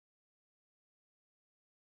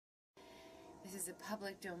is a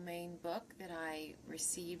public domain book that I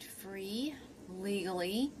received free,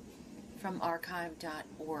 legally, from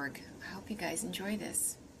archive.org. I hope you guys enjoy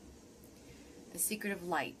this. The Secret of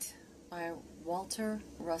Light by Walter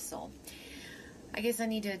Russell. I guess I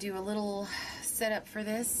need to do a little setup for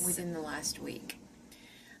this. Within the last week,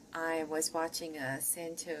 I was watching a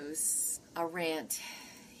rant,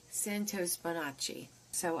 Santos Bonacci.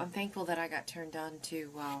 So I'm thankful that I got turned on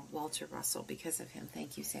to Walter Russell because of him.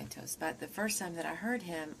 Thank you, Santos. But the first time that I heard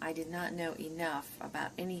him, I did not know enough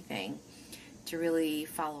about anything to really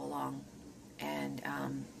follow along and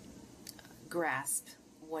grasp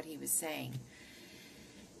what he was saying.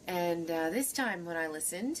 And this time when I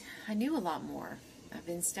listened, I knew a lot more. I've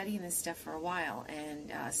been studying this stuff for a while,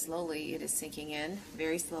 and slowly it is sinking in,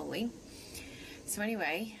 very slowly. So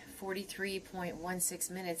anyway,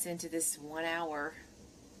 43.16 minutes into this 1 hour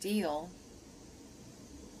deal,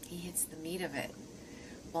 he hits the meat of it.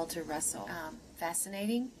 Walter Russell.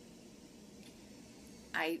 Fascinating.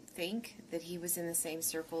 I think that he was in the same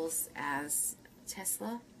circles as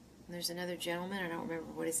Tesla. And there's another gentleman, I don't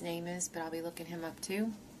remember what his name is, but I'll be looking him up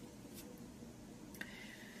too.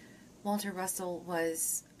 Walter Russell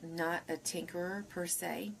was not a tinkerer per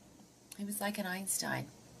se. He was like an Einstein,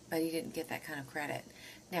 but he didn't get that kind of credit.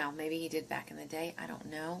 Now, maybe he did back in the day, I don't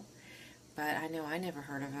know. But I know I never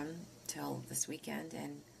heard of him till this weekend,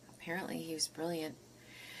 and apparently he was brilliant.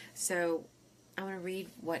 So I want to read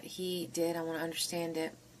what he did. I want to understand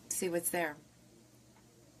it, see what's there.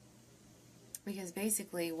 Because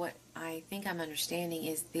basically what I think I'm understanding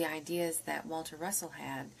is the ideas that Walter Russell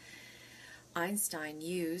had, Einstein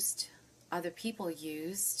used, other people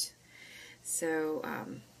used. So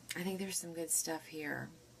I think there's some good stuff here.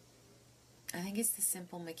 I think it's the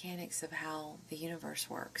simple mechanics of how the universe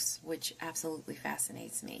works, which absolutely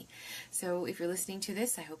fascinates me. So if you're listening to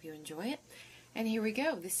this, I hope you enjoy it. And here we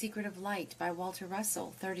go, The Secret of Light by Walter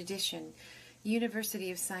Russell, 3rd edition,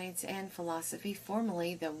 University of Science and Philosophy,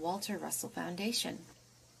 formerly the Walter Russell Foundation.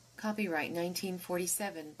 Copyright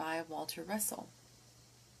 1947 by Walter Russell.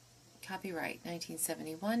 Copyright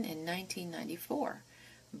 1971 and 1994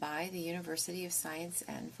 by the University of Science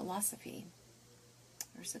and Philosophy.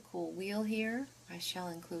 There's a cool wheel here. I shall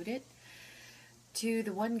include it. To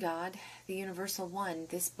the one God, the universal one,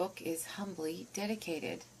 this book is humbly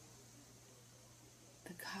dedicated.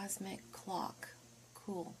 The Cosmic Clock.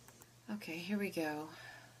 Cool. Okay, here we go.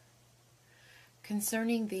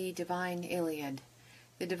 Concerning the Divine Iliad.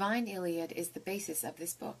 The Divine Iliad is the basis of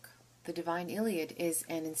this book. The Divine Iliad is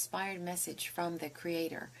an inspired message from the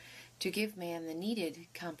Creator to give man the needed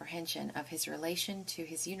comprehension of his relation to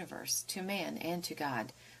his universe, to man and to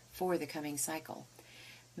God, for the coming cycle.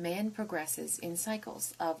 Man progresses in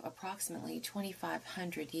cycles of approximately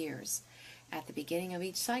 2,500 years. At the beginning of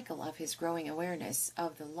each cycle of his growing awareness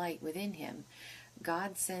of the light within him,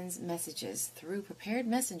 God sends messages through prepared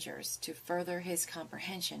messengers to further his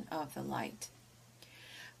comprehension of the light.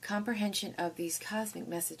 Comprehension of these cosmic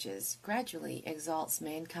messages gradually exalts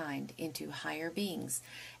mankind into higher beings,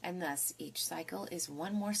 and thus each cycle is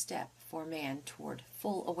one more step for man toward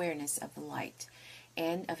full awareness of the light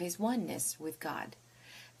and of his oneness with God.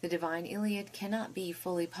 The Divine Iliad cannot be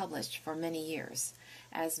fully published for many years.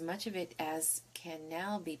 As much of it as can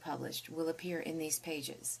now be published will appear in these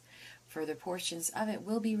pages. Further portions of it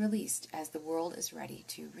will be released as the world is ready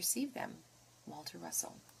to receive them. Walter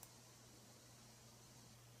Russell.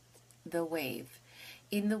 The Wave.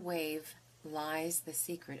 In the wave lies the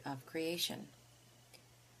secret of creation.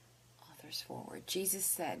 Author's foreword. Jesus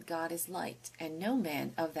said, God is light, and no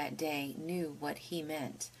man of that day knew what he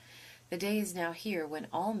meant. The day is now here when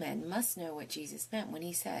all men must know what Jesus meant when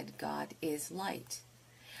he said, God is light.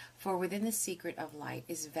 For within the secret of light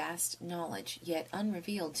is vast knowledge, yet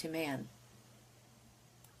unrevealed to man.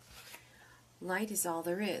 Light is all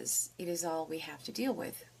there is. It is all we have to deal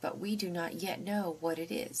with, but we do not yet know what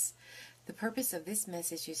it is. The purpose of this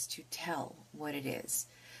message is to tell what it is.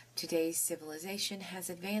 Today's civilization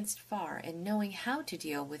has advanced far in knowing how to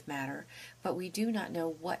deal with matter, but we do not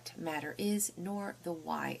know what matter is, nor the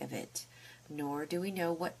why of it. Nor do we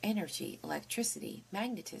know what energy, electricity,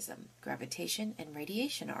 magnetism, gravitation, and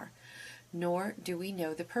radiation are. Nor do we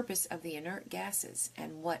know the purpose of the inert gases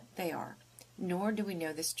and what they are. Nor do we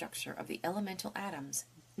know the structure of the elemental atoms,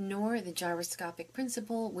 nor the gyroscopic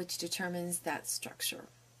principle which determines that structure.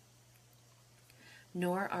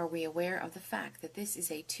 Nor are we aware of the fact that this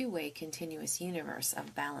is a two-way continuous universe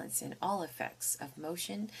of balance in all effects of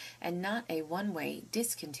motion and not a one-way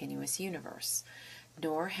discontinuous universe.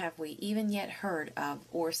 Nor have we even yet heard of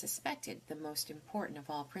or suspected the most important of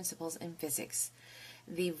all principles in physics,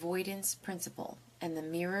 the voidance principle, and the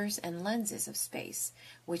mirrors and lenses of space,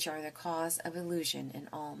 which are the cause of illusion in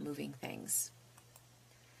all moving things.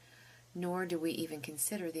 Nor do we even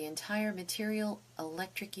consider the entire material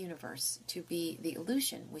electric universe to be the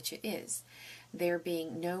illusion which it is, there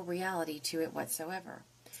being no reality to it whatsoever.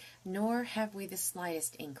 Nor have we the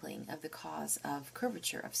slightest inkling of the cause of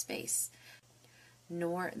curvature of space,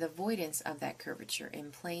 nor the voidance of that curvature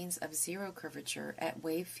in planes of zero curvature at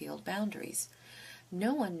wave field boundaries.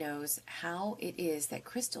 No one knows how it is that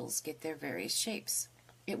crystals get their various shapes.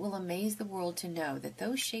 It will amaze the world to know that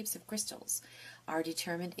those shapes of crystals are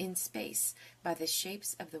determined in space by the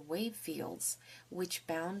shapes of the wave fields which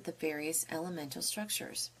bound the various elemental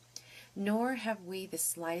structures. Nor have we the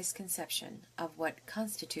slightest conception of what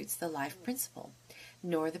constitutes the life principle,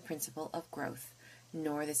 nor the principle of growth,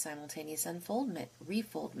 nor the simultaneous unfoldment,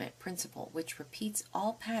 refoldment principle which repeats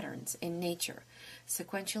all patterns in nature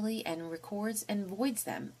sequentially and records and voids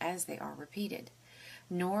them as they are repeated.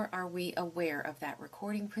 Nor are we aware of that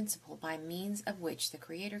recording principle by means of which the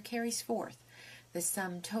Creator carries forth the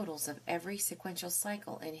sum totals of every sequential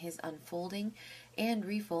cycle in his unfolding and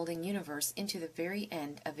refolding universe into the very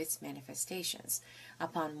end of its manifestations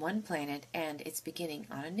upon one planet and its beginning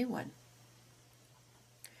on a new one.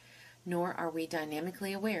 Nor are we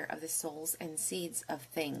dynamically aware of the souls and seeds of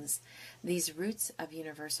things. These roots of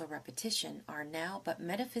universal repetition are now but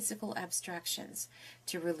metaphysical abstractions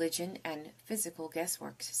to religion and physical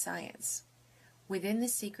guesswork to science. Within the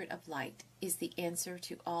secret of light is the answer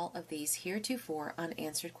to all of these heretofore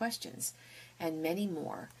unanswered questions, and many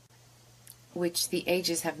more, which the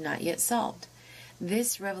ages have not yet solved.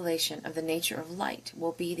 This revelation of the nature of light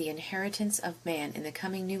will be the inheritance of man in the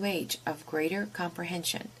coming new age of greater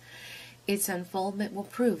comprehension. Its unfoldment will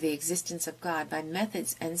prove the existence of God by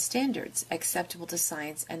methods and standards acceptable to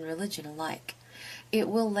science and religion alike. It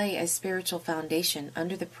will lay a spiritual foundation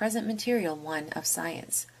under the present material one of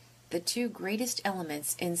science. The two greatest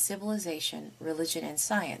elements in civilization, religion and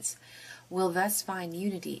science, will thus find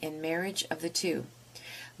unity in marriage of the two.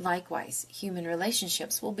 Likewise, human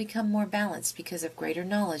relationships will become more balanced because of greater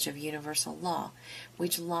knowledge of universal law,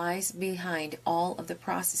 which lies behind all of the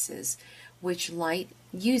processes which light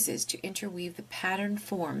uses to interweave the patterned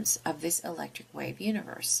forms of this electric wave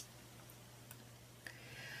universe.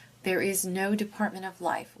 There is no department of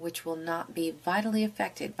life which will not be vitally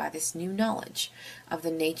affected by this new knowledge of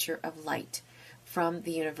the nature of light, from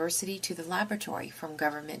the university to the laboratory, from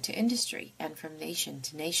government to industry, and from nation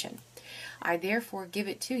to nation. I therefore give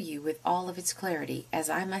it to you with all of its clarity,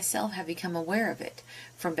 as I myself have become aware of it,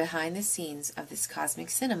 from behind the scenes of this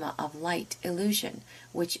cosmic cinema of light illusion,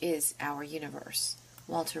 which is our universe.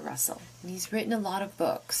 Walter Russell. And he's written a lot of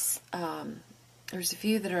books. There's a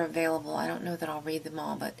few that are available. I don't know that I'll read them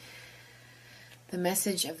all, but The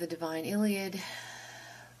Message of the Divine Iliad,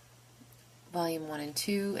 Volume 1 and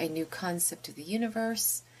 2, A New Concept of the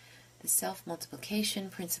Universe, The Self-Multiplication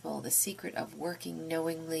Principle, The Secret of Working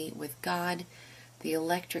Knowingly with God, The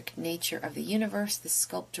Electric Nature of the Universe, The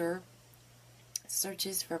Sculptor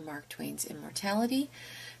Searches for Mark Twain's Immortality,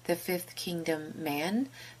 The Fifth Kingdom Man,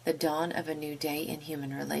 The Dawn of a New Day in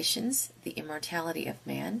Human Relations, The Immortality of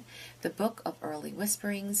Man, The Book of Early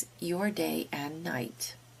Whisperings, Your Day and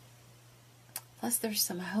Night. Plus there's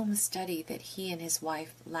some home study that he and his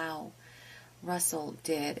wife, Lau Russell,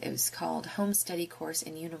 did. It was called Home Study Course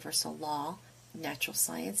in Universal Law, Natural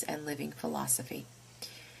Science, and Living Philosophy.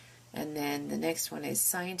 And then the next one is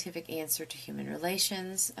Scientific Answer to Human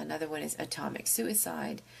Relations. Another one is Atomic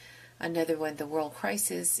Suicide. Another one, The World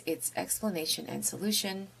Crisis, Its Explanation and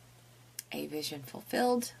Solution. A Vision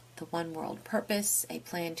Fulfilled. The One World Purpose, A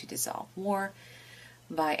Plan to Dissolve War,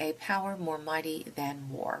 by a Power More Mighty Than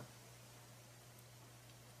War.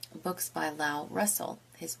 Books by Lau Russell,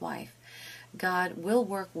 his wife. God Will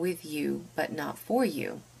Work With You, But Not For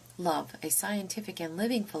You. Love, A Scientific and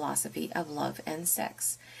Living Philosophy of Love and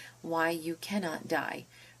Sex. Why You Cannot Die.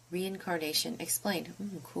 Reincarnation Explained.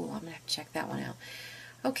 Cool, I'm going to have to check that one out.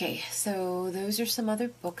 Okay, so those are some other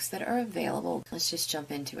books that are available. Let's just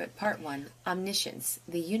jump into it. Part 1, Omniscience,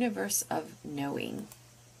 the Universe of Knowing.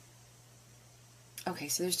 Okay,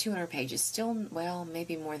 so there's 200 pages. Still, well,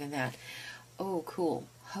 maybe more than that. Oh, cool.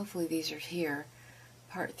 Hopefully these are here.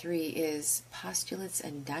 Part 3 is Postulates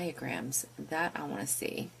and Diagrams. That I want to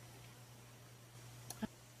see.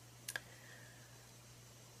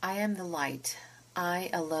 I am the light. I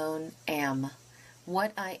alone am.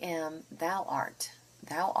 What I am, thou art.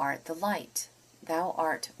 Thou art the light. Thou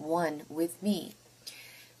art one with me.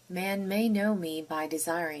 Man may know me by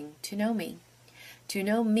desiring to know me. To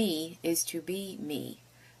know me is to be me.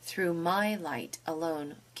 Through my light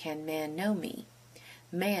alone can man know me.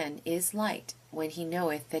 Man is light when he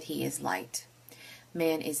knoweth that he is light.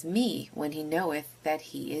 Man is me when he knoweth that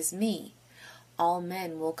he is me. All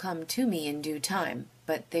men will come to me in due time,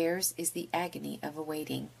 but theirs is the agony of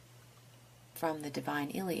awaiting. From the Divine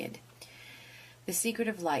Iliad. The Secret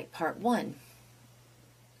of Light, Part 1.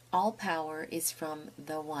 All power is from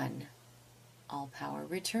the One. All power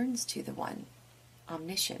returns to the One.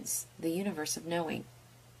 Omniscience, the universe of knowing.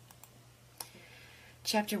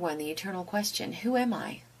 Chapter 1, the eternal question. Who am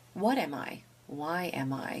I? What am I? Why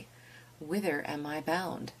am I? Whither am I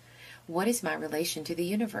bound? What is my relation to the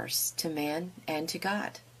universe, to man, and to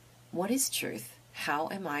God? What is truth? How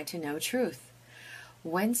am I to know truth?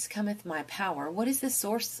 Whence cometh my power? What is the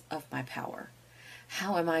source of my power?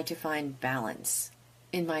 How am I to find balance?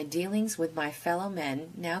 In my dealings with my fellow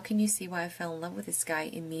men, now can you see why I fell in love with this guy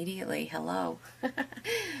immediately? Hello.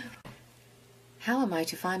 How am I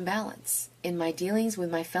to find balance? In my dealings with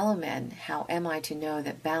my fellow men, how am I to know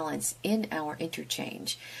that balance in our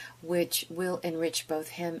interchange, which will enrich both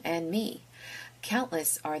him and me?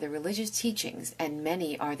 Countless are the religious teachings, and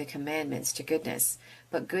many are the commandments to goodness,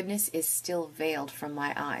 but goodness is still veiled from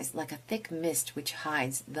my eyes, like a thick mist which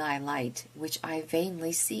hides thy light, which I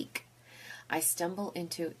vainly seek. I stumble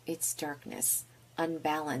into its darkness,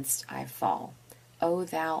 unbalanced I fall. O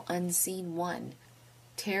thou unseen one,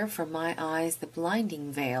 tear from my eyes the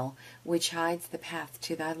blinding veil which hides the path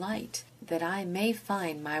to thy light, that I may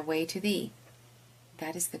find my way to thee.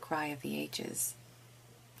 That is the cry of the ages.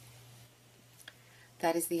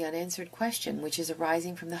 That is the unanswered question which is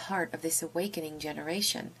arising from the heart of this awakening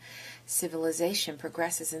generation. Civilization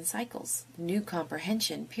progresses in cycles. New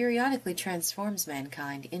comprehension periodically transforms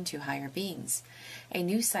mankind into higher beings. A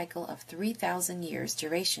new cycle of 3,000 years'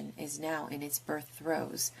 duration is now in its birth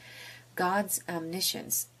throes. God's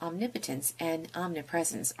omniscience, omnipotence, and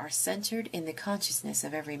omnipresence are centered in the consciousness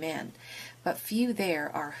of every man, but few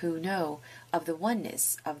there are who know of the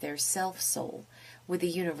oneness of their self-soul with the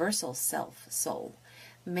universal self-soul.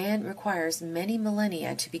 Man requires many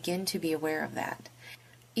millennia to begin to be aware of that.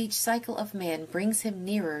 Each cycle of man brings him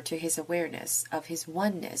nearer to his awareness of his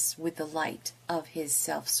oneness with the light of his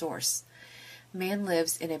self-source. Man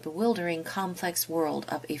lives in a bewildering, complex world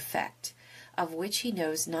of effect, of which he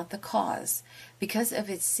knows not the cause. Because of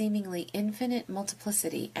its seemingly infinite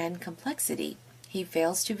multiplicity and complexity, he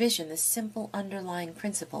fails to vision the simple underlying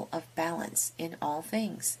principle of balance in all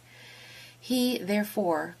things. He,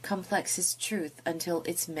 therefore, complexes truth until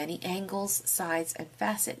its many angles, sides, and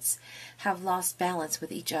facets have lost balance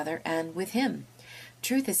with each other and with him.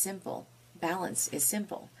 Truth is simple. Balance is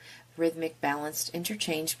simple. Rhythmic balanced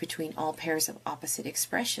interchange between all pairs of opposite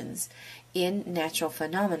expressions in natural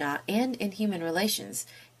phenomena and in human relations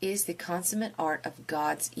is the consummate art of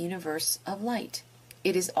God's universe of light.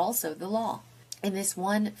 It is also the law. In this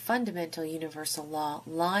one fundamental universal law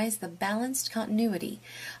lies the balanced continuity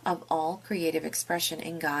of all creative expression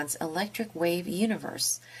in God's electric wave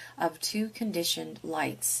universe of two conditioned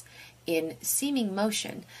lights in seeming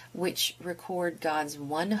motion, which record God's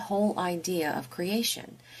one whole idea of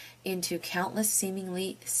creation into countless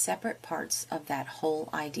seemingly separate parts of that whole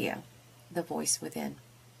idea, the voice within.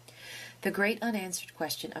 The great unanswered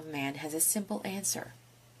question of man has a simple answer.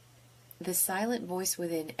 The silent voice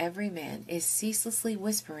within every man is ceaselessly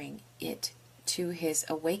whispering it to his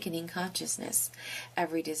awakening consciousness.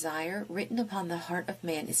 Every desire written upon the heart of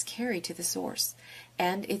man is carried to the source,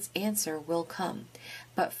 and its answer will come.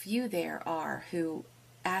 But few there are who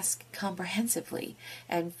ask comprehensively,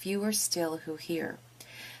 and fewer still who hear.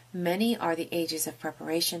 Many are the ages of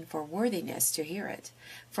preparation for worthiness to hear it,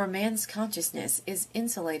 for man's consciousness is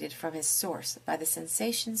insulated from his source by the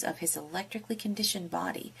sensations of his electrically conditioned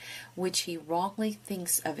body, which he wrongly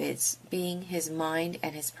thinks of its being his mind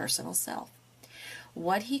and his personal self.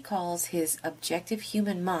 What he calls his objective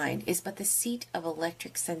human mind is but the seat of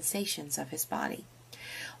electric sensations of his body.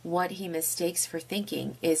 What he mistakes for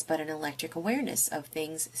thinking is but an electric awareness of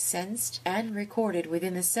things sensed and recorded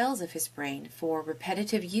within the cells of his brain for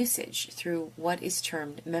repetitive usage through what is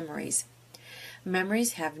termed memories.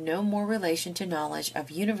 Memories have no more relation to knowledge of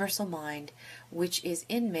universal mind, which is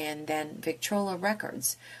in man, than Victrola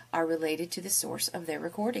records are related to the source of their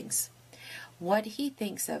recordings. What he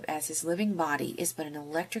thinks of as his living body is but an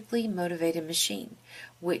electrically motivated machine,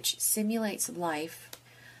 which simulates life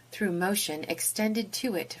through motion extended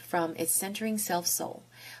to it from its centering self-soul,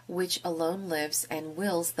 which alone lives and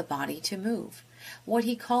wills the body to move. What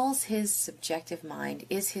he calls his subjective mind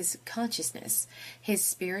is his consciousness, his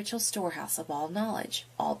spiritual storehouse of all knowledge,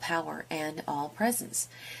 all power, and all presence.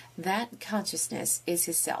 That consciousness is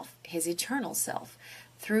his self, his eternal self,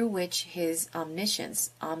 through which his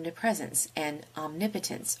omniscience, omnipresence, and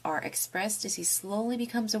omnipotence are expressed as he slowly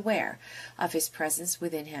becomes aware of his presence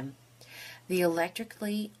within him. The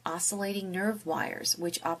electrically oscillating nerve wires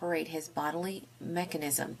which operate his bodily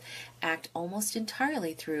mechanism act almost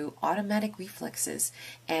entirely through automatic reflexes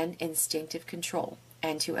and instinctive control,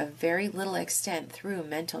 and to a very little extent through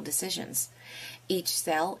mental decisions. Each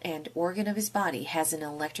cell and organ of his body has an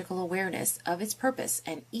electrical awareness of its purpose,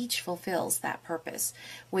 and each fulfills that purpose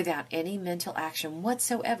without any mental action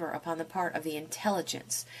whatsoever upon the part of the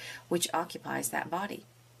intelligence which occupies that body.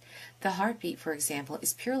 The heartbeat, for example,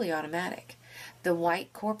 is purely automatic. The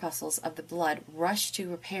white corpuscles of the blood rush to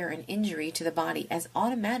repair an injury to the body as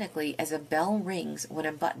automatically as a bell rings when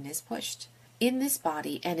a button is pushed. In this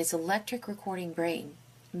body and its electric recording brain,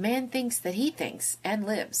 man thinks that he thinks and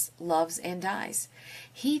lives, loves and dies.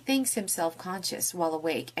 He thinks himself conscious while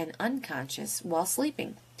awake and unconscious while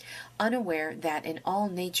sleeping, unaware that in all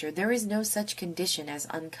nature there is no such condition as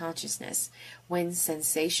unconsciousness, when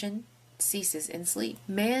sensation ceases in sleep.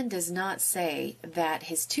 Man does not say that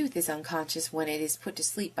his tooth is unconscious when it is put to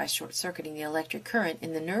sleep by short-circuiting the electric current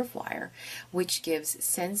in the nerve wire, which gives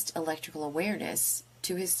sensed electrical awareness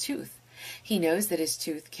to his tooth. He knows that his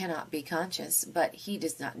tooth cannot be conscious, but he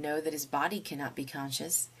does not know that his body cannot be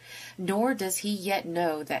conscious. Nor does he yet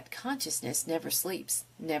know that consciousness never sleeps,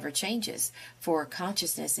 never changes, for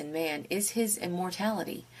consciousness in man is his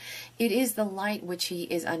immortality. It is the light which he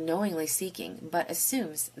is unknowingly seeking, but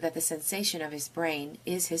assumes that the sensation of his brain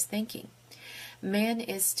is his thinking. Man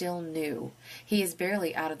is still new. He is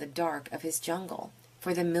barely out of the dark of his jungle.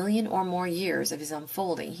 For the 1,000,000 or more years of his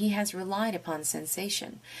unfolding, he has relied upon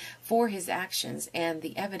sensation for his actions and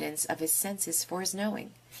the evidence of his senses for his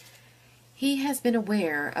knowing. He has been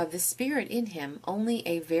aware of the spirit in him only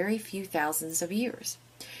a very few thousands of years.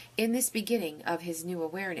 In this beginning of his new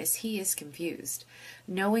awareness he is confused,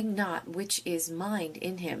 knowing not which is mind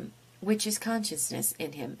in him, which is consciousness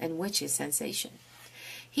in him, and which is sensation.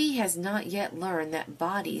 He has not yet learned that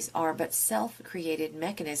bodies are but self-created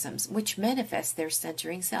mechanisms which manifest their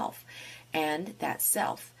centering self, and that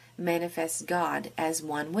self manifests God as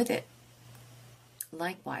one with it.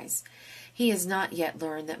 Likewise, he has not yet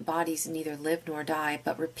learned that bodies neither live nor die,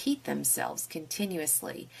 but repeat themselves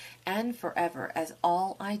continuously and forever, as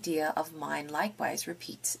all idea of mind likewise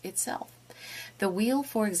repeats itself. The wheel,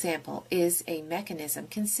 for example, is a mechanism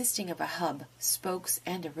consisting of a hub, spokes,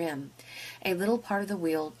 and a rim. A little part of the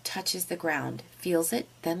wheel touches the ground, feels it,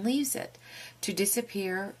 then leaves it, to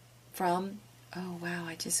disappear from... Oh, wow,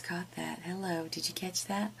 I just caught that. Hello, did you catch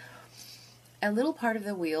that? A little part of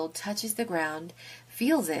the wheel touches the ground,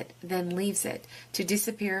 feels it, then leaves it, to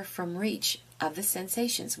disappear from reach of the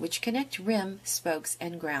sensations which connect rim, spokes,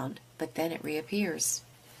 and ground, but then it reappears.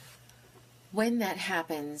 When that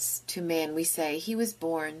happens to man, we say he was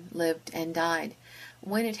born, lived, and died.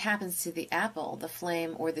 When it happens to the apple, the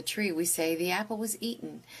flame, or the tree, we say the apple was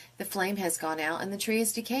eaten, the flame has gone out, and the tree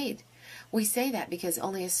is decayed. We say that because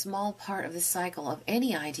only a small part of the cycle of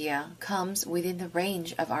any idea comes within the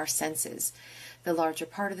range of our senses. The larger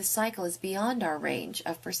part of the cycle is beyond our range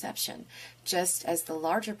of perception, just as the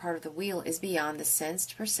larger part of the wheel is beyond the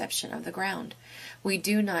sensed perception of the ground. We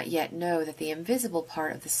do not yet know that the invisible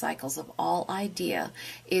part of the cycles of all idea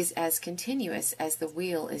is as continuous as the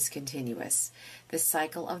wheel is continuous. The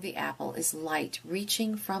cycle of the apple is light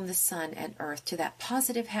reaching from the sun and earth to that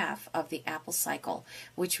positive half of the apple cycle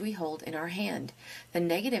which we hold in our hand. The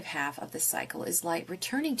negative half of the cycle is light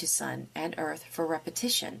returning to sun and earth for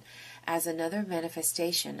repetition, as another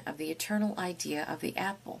manifestation of the eternal idea of the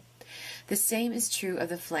apple. The same is true of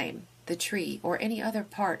the flame, the tree, or any other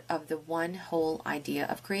part of the one whole idea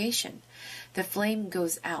of creation. The flame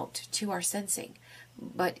goes out to our sensing,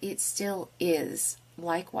 but it still is.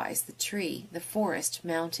 Likewise, the tree, the forest,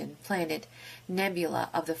 mountain, planet, nebula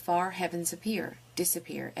of the far heavens appear,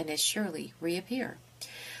 disappear, and as surely reappear.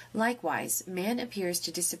 Likewise, man appears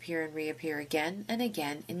to disappear and reappear again and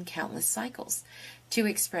again in countless cycles, to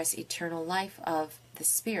express eternal life of the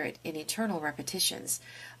spirit in eternal repetitions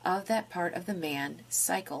of that part of the man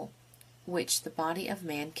cycle which the body of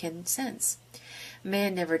man can sense.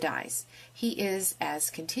 Man never dies. He is as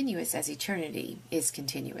continuous as eternity is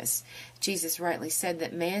continuous. Jesus rightly said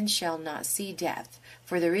that man shall not see death,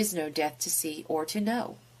 for there is no death to see or to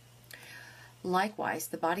know. Likewise,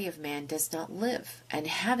 the body of man does not live, and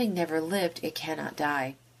having never lived, it cannot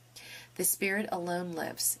die. The spirit alone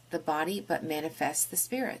lives, the body but manifests the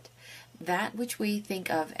spirit. That which we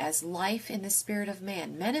think of as life in the spirit of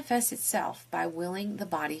man manifests itself by willing the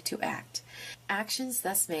body to act. Actions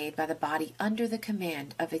thus made by the body under the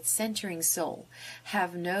command of its centering soul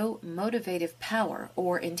have no motivative power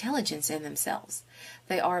or intelligence in themselves.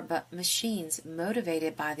 They are but machines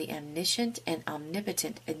motivated by the omniscient and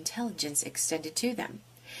omnipotent intelligence extended to them.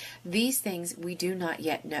 These things we do not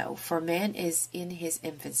yet know, for man is in his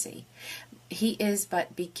infancy. He is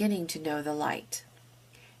but beginning to know the light.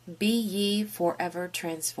 Be ye forever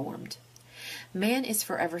transformed. Man is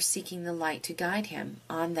forever seeking the light to guide him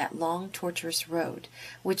on that long tortuous road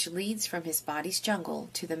which leads from his body's jungle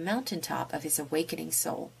to the mountaintop of his awakening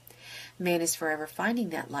soul. Man is forever finding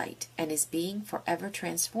that light and is being forever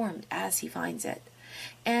transformed as he finds it.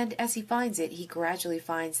 And as he finds it, he gradually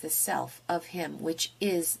finds the self of him which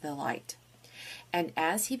is the light. And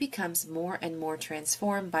as he becomes more and more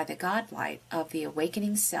transformed by the God light of the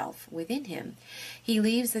awakening self within him, he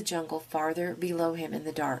leaves the jungle farther below him in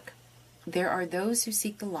the dark. There are those who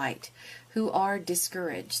seek the light, who are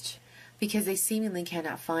discouraged, because they seemingly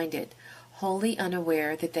cannot find it, wholly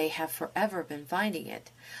unaware that they have forever been finding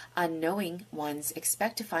it. Unknowing ones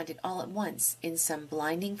expect to find it all at once, in some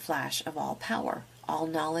blinding flash of all power, all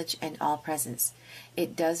knowledge, and all presence.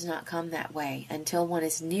 It does not come that way until one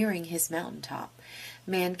is nearing his mountaintop.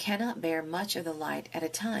 Man cannot bear much of the light at a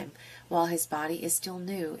time, while his body is still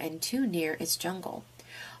new and too near its jungle.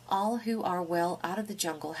 All who are well out of the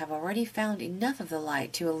jungle have already found enough of the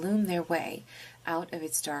light to illume their way out of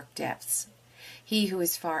its dark depths. He who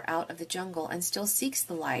is far out of the jungle and still seeks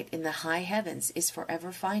the light in the high heavens is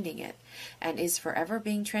forever finding it, and is forever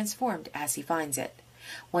being transformed as he finds it.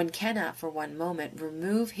 One cannot for one moment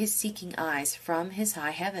remove his seeking eyes from his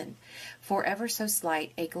high heaven, for ever so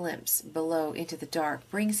slight a glimpse below into the dark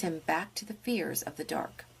brings him back to the fears of the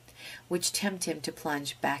dark, which tempt him to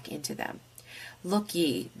plunge back into them. Look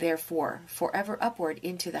ye, therefore, forever upward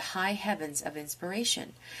into the high heavens of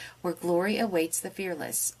inspiration, where glory awaits the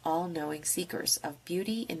fearless, all-knowing seekers of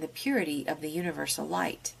beauty in the purity of the universal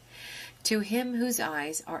light. To him whose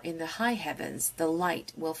eyes are in the high heavens, the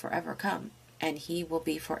light will forever come, and he will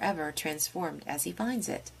be forever transformed as he finds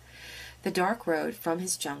it. The dark road from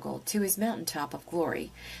his jungle to his mountaintop of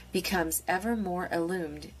glory becomes ever more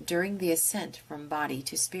illumined during the ascent from body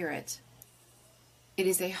to spirit. It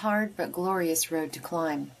is a hard but glorious road to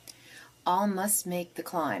climb. All must make the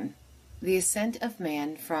climb. The ascent of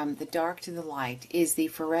man from the dark to the light is the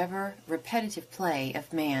forever repetitive play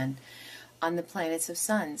of man on the planets of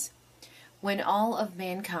suns. When all of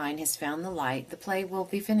mankind has found the light, the play will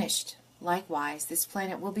be finished. Likewise, this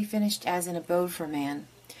planet will be finished as an abode for man.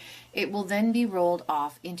 It will then be rolled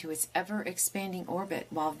off into its ever-expanding orbit,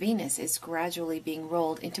 while Venus is gradually being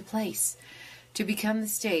rolled into place, to become the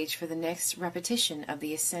stage for the next repetition of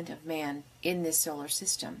the ascent of man in this solar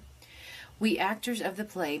system. We actors of the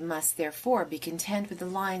play must therefore be content with the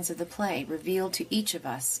lines of the play revealed to each of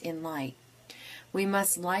us in light. We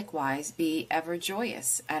must likewise be ever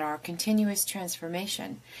joyous at our continuous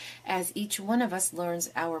transformation, as each one of us learns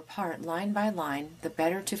our part line by line, the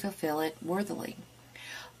better to fulfill it worthily.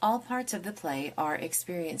 All parts of the play are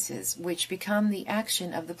experiences which become the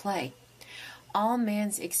action of the play. All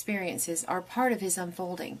man's experiences are part of his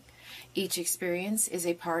unfolding. Each experience is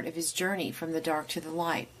a part of his journey from the dark to the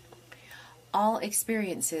light. All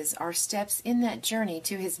experiences are steps in that journey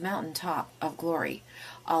to his mountaintop of glory.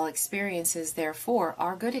 All experiences, therefore,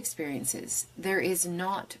 are good experiences. There is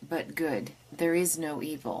naught but good. There is no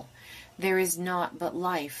evil. There is naught but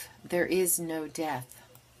life. There is no death.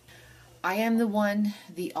 I am the one,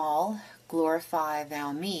 the all. Glorify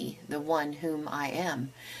thou me, the one whom I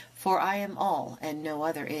am. For I am all, and no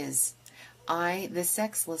other is. I, the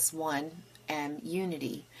sexless one, am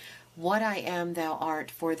unity. What I am thou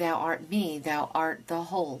art, for thou art me, thou art the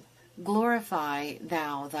whole. Glorify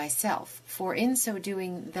thou thyself, for in so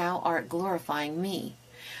doing thou art glorifying me.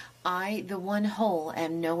 I, the one whole,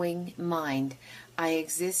 am knowing mind. I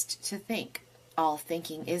exist to think. All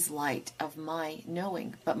thinking is light of my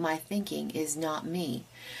knowing, but my thinking is not me.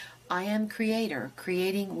 I am creator,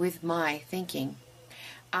 creating with my thinking.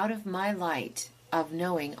 Out of my light of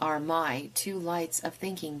knowing are my two lights of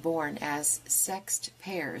thinking born as sexed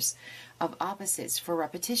pairs of opposites for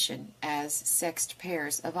repetition, as sexed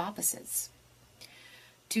pairs of opposites.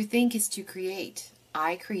 To think is to create.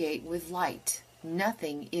 I create with light.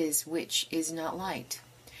 Nothing is which is not light.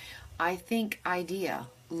 I think idea.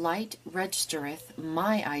 Light registereth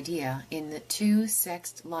my idea in the two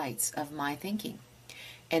sexed lights of my thinking,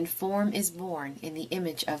 and form is born in the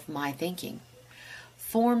image of my thinking.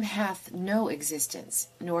 Form hath no existence,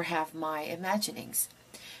 nor have my imaginings.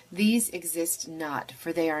 These exist not,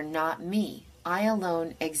 for they are not me. I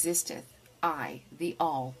alone existeth, I, the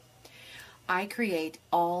all. I create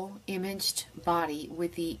all imaged body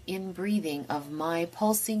with the inbreathing of my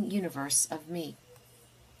pulsing universe of me.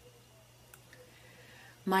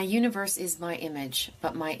 My universe is my image,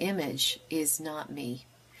 but my image is not me.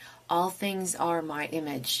 All things are my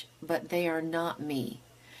image, but they are not me.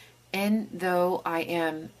 and though I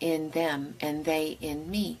am in them and they in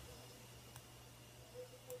me.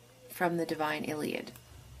 From the Divine Iliad.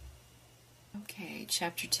 Okay,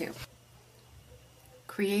 chapter 2.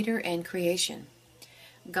 Creator and creation.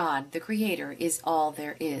 God, the Creator, is all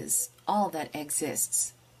there is, all that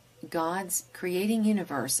exists. God's creating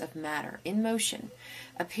universe of matter in motion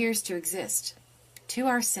appears to exist. To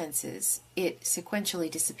our senses, it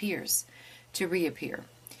sequentially disappears, to reappear.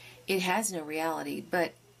 It has no reality,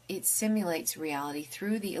 but it simulates reality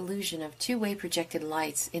through the illusion of two-way projected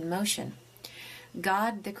lights in motion.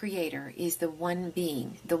 God, the Creator, is the one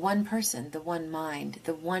being, the one person, the one mind,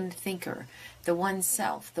 the one thinker, the one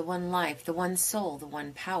self, the one life, the one soul, the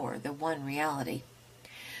one power, the one reality.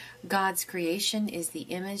 God's creation is the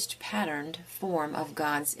imaged, patterned form of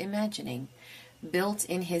God's imagining, built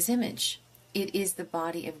in His image. It is the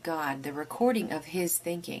body of God, the recording of His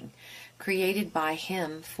thinking, created by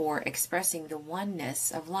Him for expressing the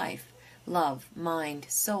oneness of life, love, mind,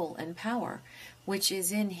 soul, and power, which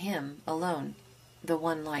is in Him alone, the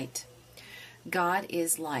one light. God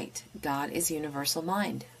is light. God is universal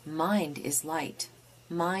mind. Mind is light.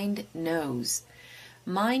 Mind knows.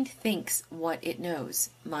 Mind thinks what it knows.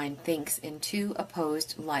 Mind thinks in two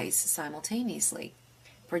opposed lights simultaneously,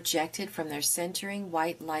 projected from their centering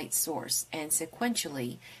white light source and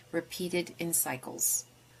sequentially repeated in cycles.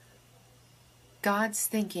 God's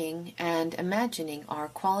thinking and imagining are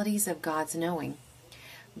qualities of God's knowing.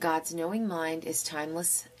 God's knowing mind is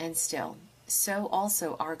timeless and still. So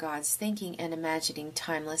also are God's thinking and imagining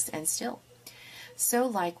timeless and still. So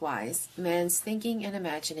likewise, man's thinking and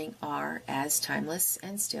imagining are as timeless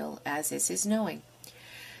and still as is his knowing.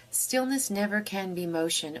 Stillness never can be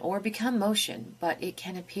motion or become motion, but it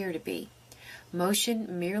can appear to be.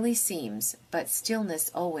 Motion merely seems, but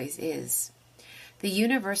stillness always is. The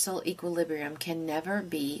universal equilibrium can never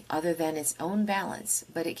be other than its own balance,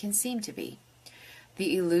 but it can seem to be.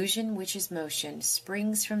 The illusion, which is motion,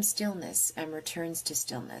 springs from stillness and returns to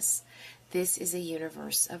stillness. This is a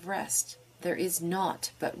universe of rest. There is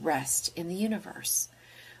naught but rest in the universe.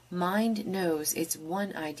 Mind knows its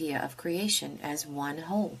one idea of creation as one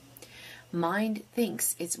whole. Mind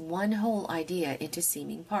thinks its one whole idea into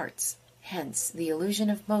seeming parts. Hence, the illusion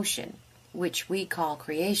of motion, which we call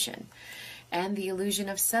creation, and the illusion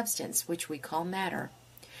of substance, which we call matter.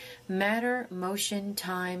 Matter, motion,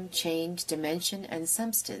 time, change, dimension, and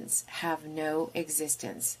substance have no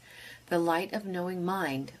existence. The light of knowing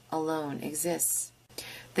mind alone exists.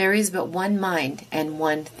 There is but one mind and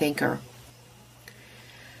one thinker.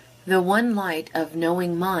 The one light of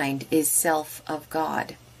knowing mind is self of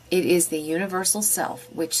God. It is the universal self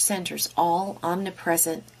which centers all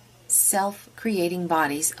omnipresent self-creating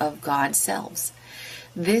bodies of God selves.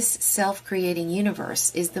 This self-creating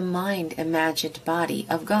universe is the mind-imagined body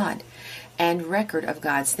of God and record of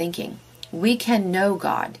God's thinking. We can know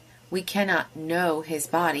God. We cannot know His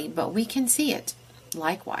body, but we can see it.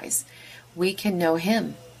 Likewise, we can know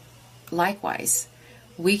Him. Likewise,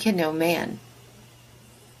 we can know man.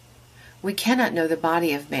 We cannot know the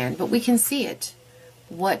body of man, but we can see it.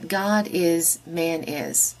 What God is, man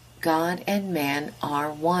is. God and man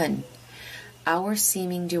are one. Our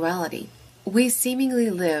seeming duality. We seemingly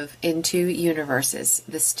live in two universes,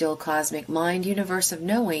 the still cosmic mind universe of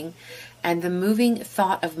knowing and the moving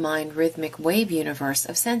thought of mind rhythmic wave universe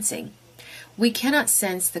of sensing. We cannot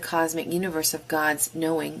sense the cosmic universe of God's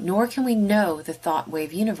knowing, nor can we know the thought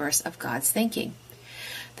wave universe of God's thinking.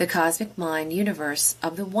 The cosmic mind universe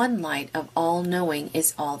of the one light of all knowing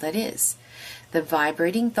is all that is. The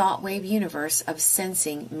vibrating thought wave universe of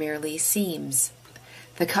sensing merely seems.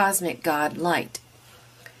 The cosmic God light.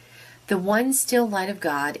 The one still light of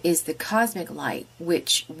God is the cosmic light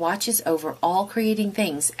which watches over all creating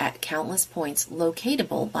things at countless points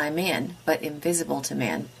locatable by man, but invisible to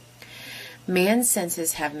man. Man's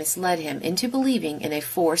senses have misled him into believing in a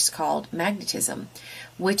force called magnetism,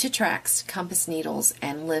 which attracts compass needles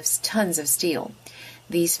and lifts tons of steel.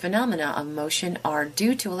 These phenomena of motion are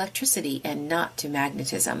due to electricity and not to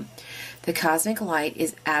magnetism. The cosmic light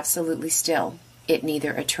is absolutely still. It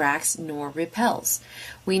neither attracts nor repels.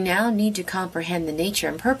 We now need to comprehend the nature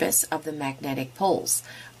and purpose of the magnetic poles,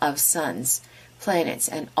 of suns, planets,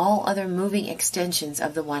 and all other moving extensions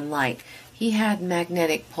of the one light. He had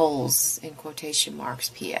magnetic poles, in quotation marks,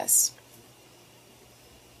 P.S.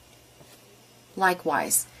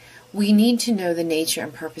 Likewise, we need to know the nature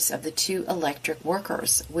and purpose of the two electric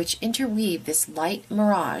workers, which interweave this light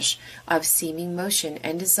mirage of seeming motion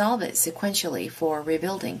and dissolve it sequentially for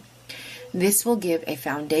rebuilding. This will give a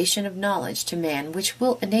foundation of knowledge to man which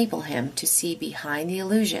will enable him to see behind the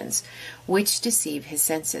illusions which deceive his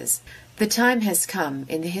senses. The time has come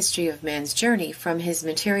in the history of man's journey from his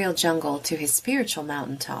material jungle to his spiritual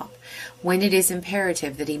mountaintop, when it is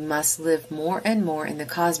imperative that he must live more and more in the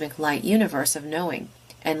cosmic light universe of knowing,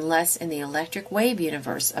 and less in the electric wave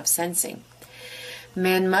universe of sensing.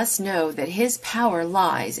 Man must know that his power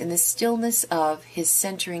lies in the stillness of his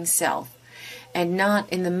centering self, and not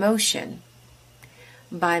in the motion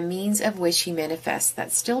by means of which he manifests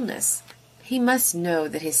that stillness. He must know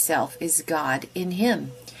that his self is God in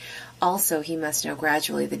him. Also, he must know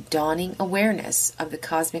gradually the dawning awareness of the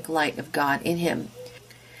cosmic light of God in him,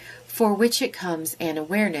 for which it comes an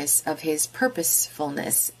awareness of his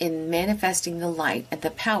purposefulness in manifesting the light and the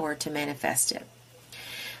power to manifest it.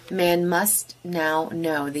 Man must now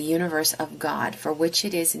know the universe of God for which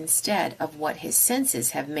it is instead of what his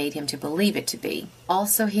senses have made him to believe it to be.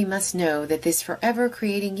 Also he must know that this forever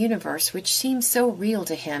creating universe which seems so real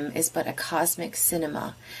to him is but a cosmic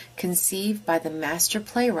cinema, conceived by the master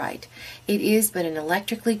playwright. It is but an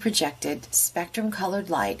electrically projected, spectrum-colored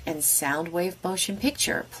light and sound wave motion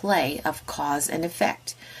picture play of cause and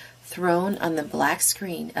effect, thrown on the black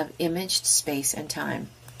screen of imaged space and time.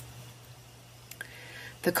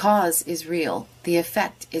 The cause is real, the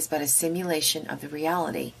effect is but a simulation of the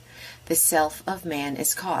reality. The self of man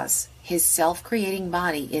is cause, his self-creating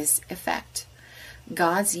body is effect.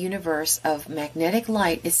 God's universe of magnetic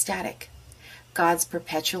light is static. God's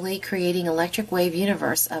perpetually creating electric wave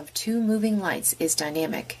universe of two moving lights is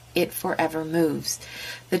dynamic. It forever moves.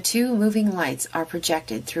 The two moving lights are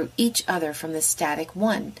projected through each other from the static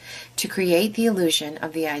one to create the illusion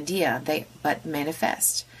of the idea they but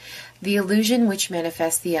manifest. The illusion which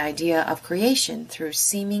manifests the idea of creation through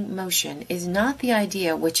seeming motion is not the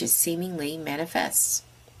idea which it seemingly manifests.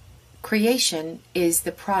 Creation is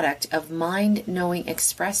the product of mind knowing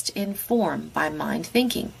expressed in form by mind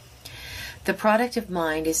thinking. The product of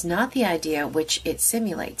mind is not the idea which it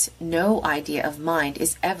simulates. No idea of mind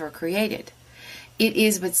is ever created. It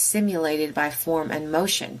is but simulated by form and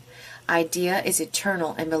motion. Idea is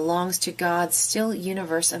eternal and belongs to God's still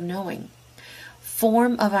universe of knowing.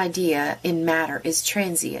 Form of idea in matter is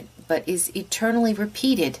transient, but is eternally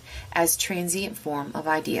repeated as transient form of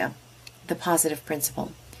idea. The positive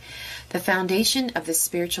principle. The foundation of the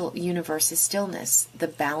spiritual universe is stillness, the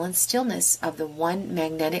balanced stillness of the one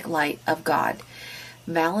magnetic light of God.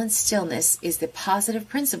 Balanced stillness is the positive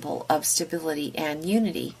principle of stability and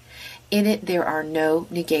unity. In it there are no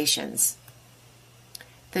negations.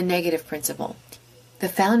 The negative principle. The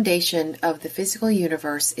foundation of the physical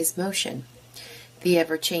universe is motion. The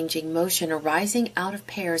ever-changing motion arising out of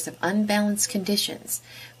pairs of unbalanced conditions,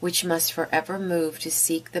 which must forever move to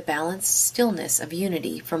seek the balanced stillness of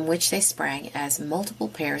unity from which they sprang as multiple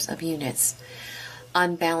pairs of units.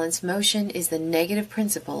 Unbalanced motion is the negative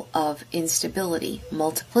principle of instability,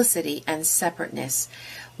 multiplicity, and separateness,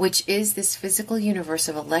 which is this physical universe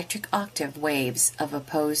of electric octave waves of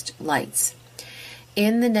opposed lights.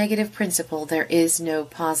 In the negative principle there is no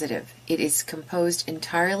positive. It is composed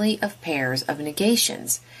entirely of pairs of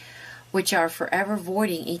negations, which are forever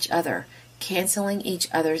voiding each other, canceling each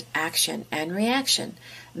other's action and reaction,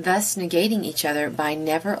 thus negating each other by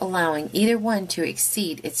never allowing either one to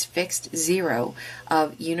exceed its fixed zero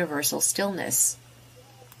of universal stillness.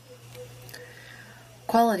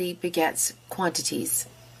 Quality begets quantities.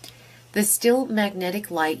 The still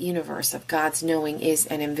magnetic light universe of God's knowing is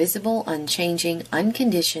an invisible, unchanging,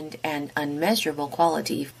 unconditioned, and unmeasurable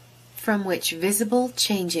quality from which visible,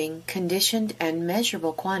 changing, conditioned, and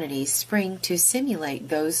measurable quantities spring to simulate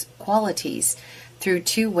those qualities through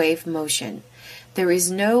two-wave motion. There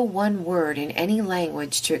is no one word in any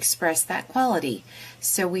language to express that quality,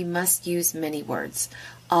 so we must use many words,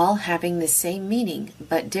 all having the same meaning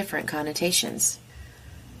but different connotations.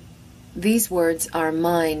 These words are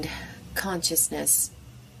mind, consciousness,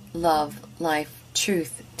 love, life,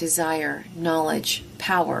 truth, desire, knowledge,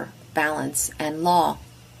 power, balance, and law.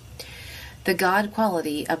 The God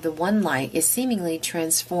quality of the one light is seemingly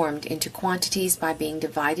transformed into quantities by being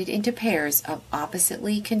divided into pairs of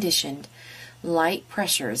oppositely conditioned light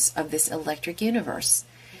pressures of this electric universe.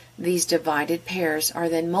 These divided pairs are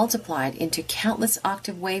then multiplied into countless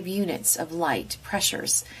octave wave units of light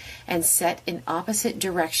pressures and set in opposite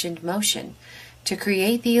directioned motion, to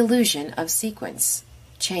create the illusion of sequence,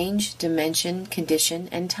 change, dimension, condition,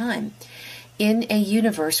 and time, in a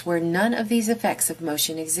universe where none of these effects of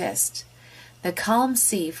motion exist. The calm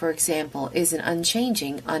sea, for example, is an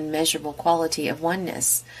unchanging, unmeasurable quality of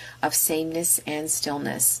oneness, of sameness and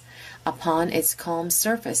stillness. Upon its calm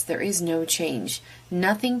surface there is no change,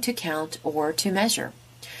 nothing to count or to measure.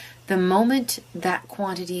 The moment that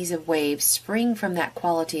quantities of waves spring from that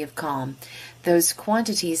quality of calm, those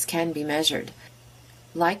quantities can be measured.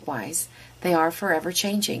 Likewise, they are forever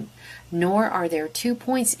changing, nor are there two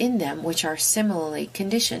points in them which are similarly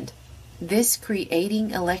conditioned. This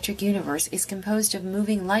creating electric universe is composed of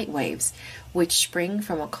moving light waves, which spring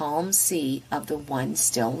from a calm sea of the one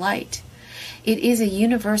still light. It is a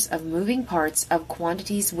universe of moving parts of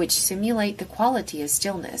quantities which simulate the quality of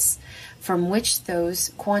stillness, from which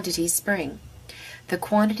those quantities spring. The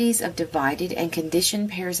quantities of divided and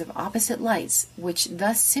conditioned pairs of opposite lights, which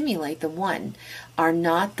thus simulate the one, are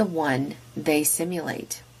not the one they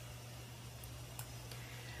simulate.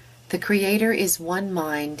 The Creator is one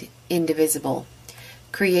mind, indivisible.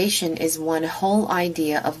 Creation is one whole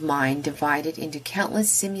idea of mind divided into countless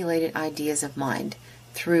simulated ideas of mind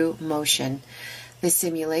through motion. The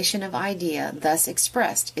simulation of idea thus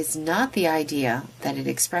expressed is not the idea that it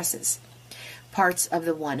expresses. Parts of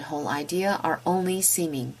the one whole idea are only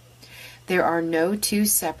seeming. There are no two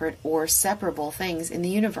separate or separable things in the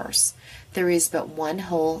universe. There is but one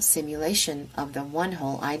whole simulation of the one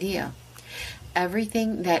whole idea.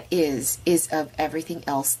 Everything that is of everything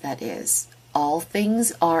else that is. All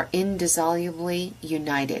things are indissolubly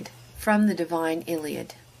united. From the Divine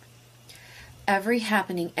Iliad. Every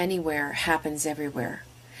happening anywhere happens everywhere.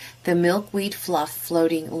 The milkweed fluff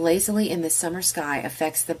floating lazily in the summer sky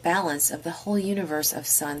affects the balance of the whole universe of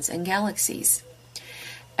suns and galaxies.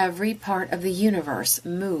 Every part of the universe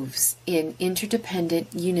moves in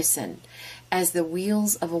interdependent unison, as the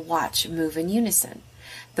wheels of a watch move in unison.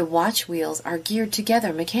 The watch wheels are geared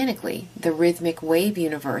together mechanically. The rhythmic wave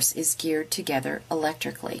universe is geared together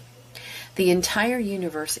electrically. The entire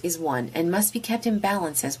universe is one and must be kept in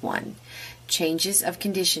balance as one. Changes of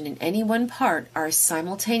condition in any one part are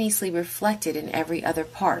simultaneously reflected in every other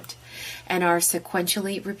part, and are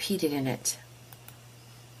sequentially repeated in it.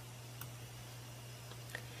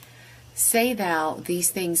 Say thou these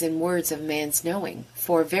things in words of man's knowing,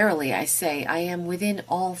 for verily I say, I am within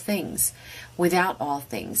all things, without all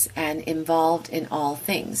things, and involved in all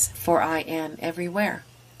things, for I am everywhere.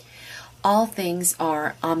 All things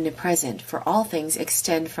are omnipresent, for all things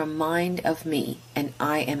extend from mind of me, and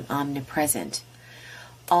I am omnipresent.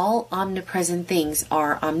 All omnipresent things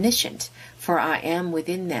are omniscient, for I am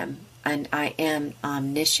within them, and I am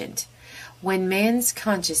omniscient. When man's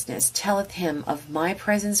consciousness telleth him of my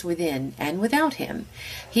presence within and without him,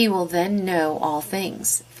 he will then know all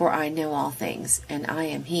things, for I know all things, and I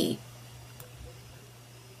am he.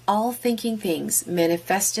 All thinking things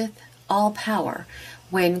manifesteth all power,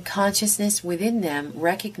 when consciousness within them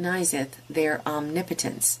recognizeth their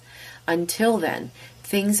omnipotence. Until then,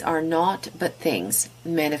 things are naught but things,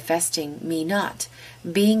 manifesting me not,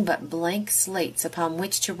 being but blank slates upon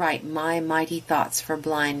which to write my mighty thoughts for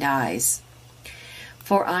blind eyes.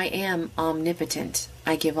 For I am omnipotent.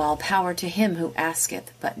 I give all power to him who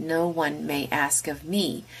asketh, but no one may ask of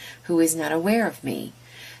me, who is not aware of me.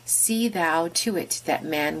 See thou to it that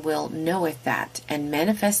man will knoweth that, and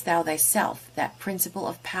manifest thou thyself that principle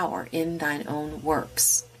of power in thine own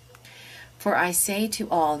works. For I say to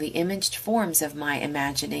all the imaged forms of my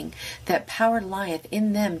imagining, that power lieth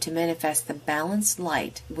in them to manifest the balanced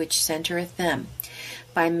light which centereth them,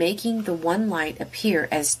 by making the one light appear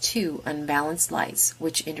as two unbalanced lights,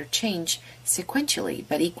 which interchange sequentially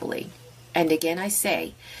but equally. And again I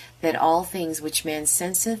say, that all things which man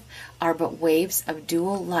senseth are but waves of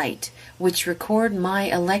dual light, which record my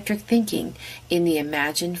electric thinking in the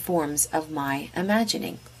imagined forms of my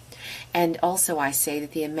imagining. And also I say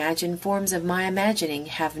that the imagined forms of my imagining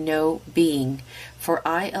have no being, for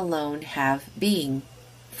I alone have being.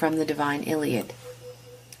 From the Divine Iliad.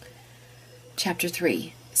 Chapter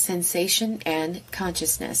 3. Sensation and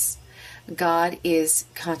Consciousness. God is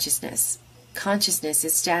consciousness. Consciousness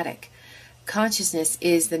is static. Consciousness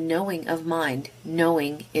is the knowing of mind.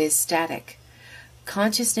 Knowing is static.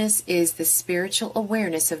 Consciousness is the spiritual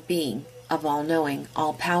awareness of being, of all knowing,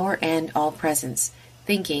 all power, and all presence.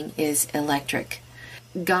 Thinking is electric.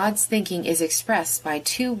 God's thinking is expressed by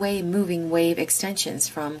two-way moving wave extensions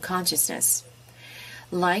from consciousness.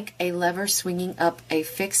 Like a lever swinging up a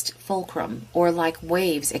fixed fulcrum, or like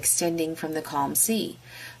waves extending from the calm sea,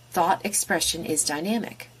 thought expression is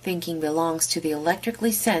dynamic. Thinking belongs to the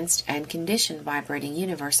electrically sensed and conditioned vibrating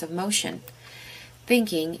universe of motion.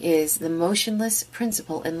 Thinking is the motionless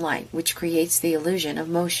principle in light which creates the illusion of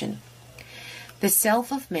motion. The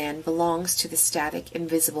self of man belongs to the static,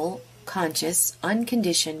 invisible, conscious,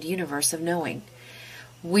 unconditioned universe of knowing.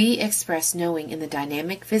 We express knowing in the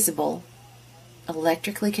dynamic, visible,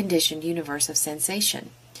 electrically conditioned universe of sensation.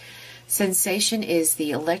 Sensation is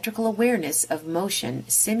the electrical awareness of motion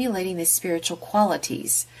simulating the spiritual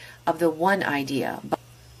qualities of the one idea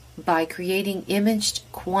by creating imaged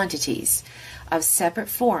quantities of separate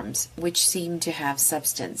forms which seem to have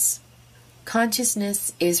substance.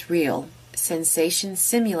 Consciousness is real. Sensation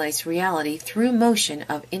simulates reality through motion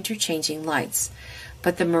of interchanging lights,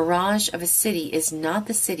 but the mirage of a city is not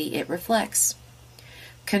the city it reflects.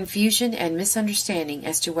 Confusion and misunderstanding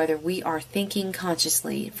as to whether we are thinking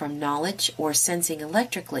consciously from knowledge or sensing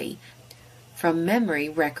electrically from memory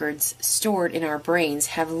records stored in our brains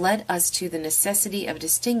have led us to the necessity of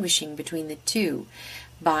distinguishing between the two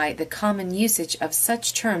by the common usage of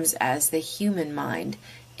such terms as the human mind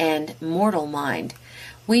and mortal mind.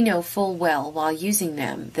 We know full well, while using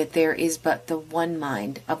them, that there is but the one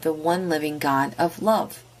mind of the one living God of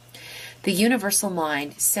love. The universal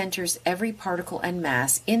mind centers every particle and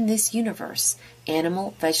mass in this universe,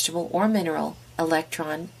 animal, vegetable, or mineral,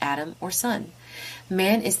 electron, atom, or sun.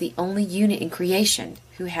 Man is the only unit in creation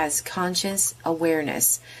who has conscious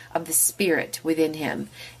awareness of the spirit within him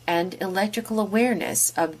and electrical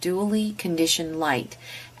awareness of dually conditioned light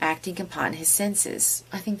acting upon his senses.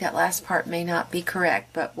 I think that last part may not be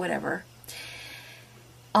correct, but whatever.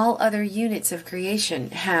 All other units of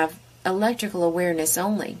creation have electrical awareness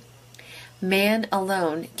only. Man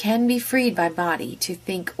alone can be freed by body to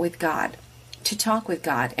think with God, to talk with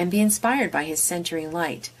God, and be inspired by his centering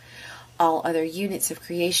light. All other units of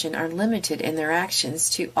creation are limited in their actions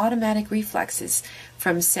to automatic reflexes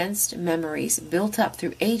from sensed memories built up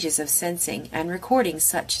through ages of sensing and recording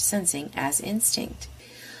such sensing as instinct.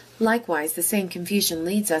 Likewise, the same confusion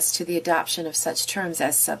leads us to the adoption of such terms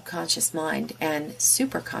as subconscious mind and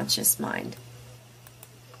superconscious mind.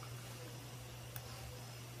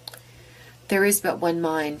 There is but one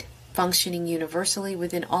mind, functioning universally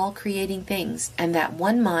within all creating things, and that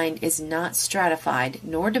one mind is not stratified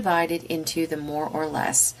nor divided into the more or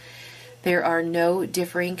less. There are no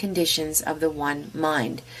differing conditions of the one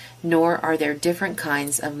mind, nor are there different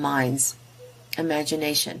kinds of minds.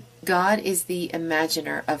 Imagination. God is the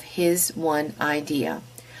imaginer of his one idea.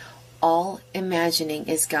 All imagining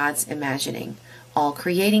is God's imagining. All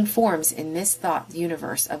creating forms in this thought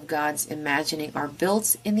universe of God's imagining are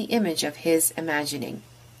built in the image of his imagining,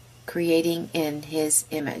 creating in his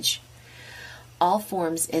image. All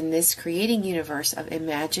forms in this creating universe of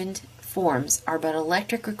imagined forms are but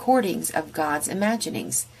electric recordings of God's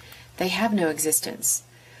imaginings. They have no existence.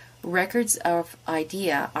 Records of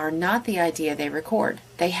idea are not the idea they record.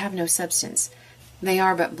 They have no substance. They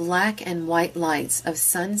are but black and white lights of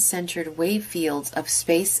sun-centered wave fields of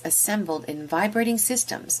space assembled in vibrating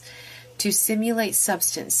systems to simulate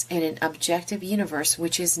substance in an objective universe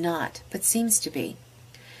which is not, but seems to be.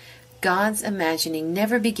 God's imagining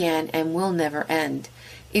never began and will never end.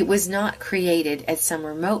 It was not created at some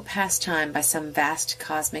remote past time by some vast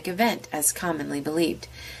cosmic event, as commonly believed,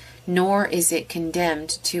 nor is it condemned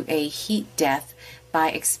to a heat death by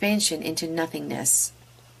expansion into nothingness.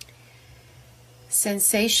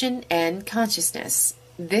 Sensation and consciousness.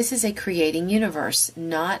 This is a creating universe,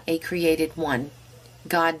 not a created one.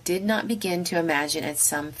 God did not begin to imagine at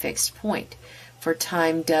some fixed point, for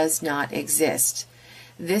time does not exist.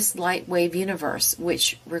 This light wave universe,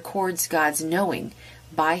 which records God's knowing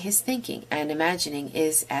by his thinking and imagining,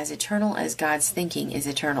 is as eternal as God's thinking is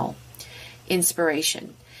eternal.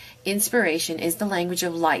 Inspiration. Inspiration is the language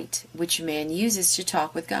of light, which man uses to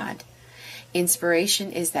talk with God.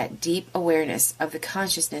 Inspiration is that deep awareness of the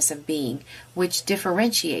consciousness of being, which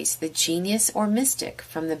differentiates the genius or mystic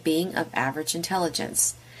from the being of average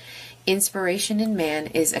intelligence. Inspiration in man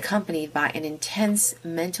is accompanied by an intense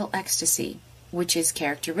mental ecstasy, which is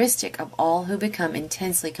characteristic of all who become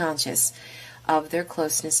intensely conscious of their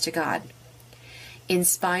closeness to God.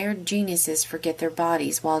 Inspired geniuses forget their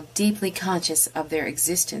bodies while deeply conscious of their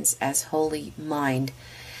existence as holy mind.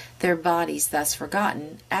 Their bodies, thus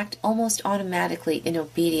forgotten, act almost automatically in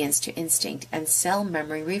obedience to instinct and cell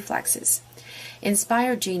memory reflexes.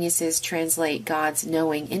 Inspired geniuses translate God's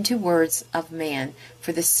knowing into words of man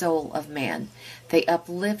for the soul of man. They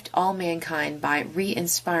uplift all mankind by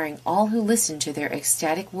re-inspiring all who listen to their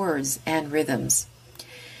ecstatic words and rhythms.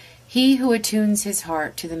 He who attunes his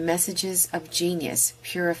heart to the messages of genius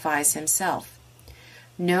purifies himself.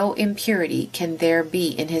 No impurity can there be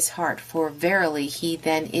in his heart, for verily he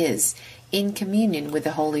then is in communion with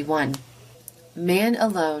the Holy One. Man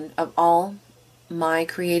alone of all my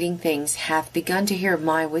creating things hath begun to hear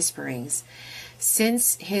my whisperings.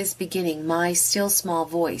 Since his beginning my still small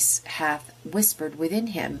voice hath whispered within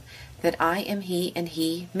him that I am he and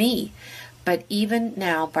he me. But even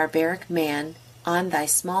now barbaric man on thy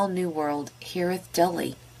small new world heareth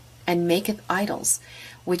dully, and maketh idols,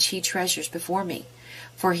 which he treasures before me.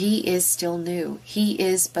 For he is still new, he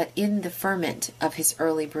is but in the ferment of his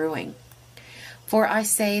early brewing. For I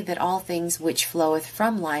say that all things which floweth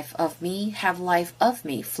from life of me have life of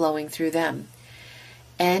me flowing through them.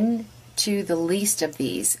 And to the least of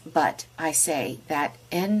these, but I say that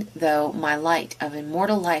and though my light of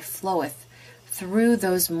immortal life floweth through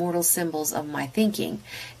those mortal symbols of my thinking,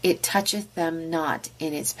 it toucheth them not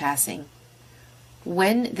in its passing.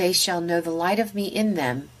 When they shall know the light of me in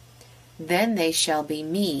them, then they shall be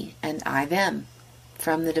me, and I them.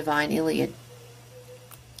 From the Divine Iliad.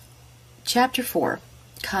 Chapter 4.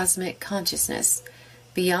 Cosmic Consciousness.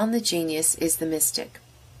 Beyond the genius is the mystic.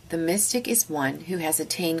 The mystic is one who has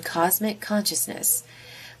attained cosmic consciousness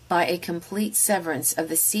by a complete severance of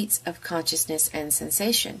the seats of consciousness and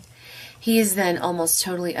sensation. He is then almost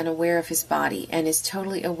totally unaware of his body and is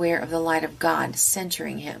totally aware of the light of God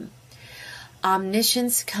centering him.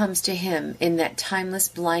 Omniscience comes to him in that timeless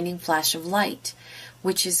blinding flash of light,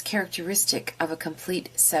 which is characteristic of a complete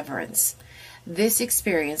severance. This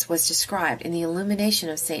experience was described in the illumination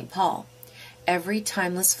of St. Paul. Every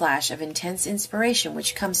timeless flash of intense inspiration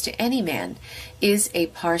which comes to any man is a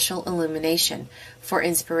partial illumination, for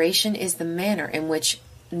inspiration is the manner in which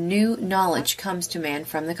new knowledge comes to man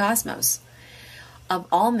from the cosmos. Of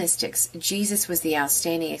all mystics, Jesus was the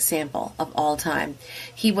outstanding example of all time.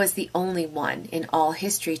 He was the only one in all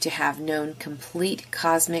history to have known complete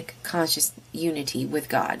cosmic conscious unity with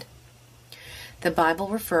God. The Bible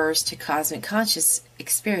refers to cosmic conscious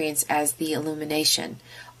experience as the illumination,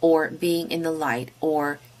 or being in the light,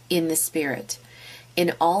 or in the spirit.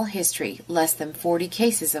 In all history, less than 40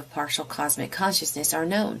 cases of partial cosmic consciousness are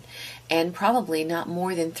known, and probably not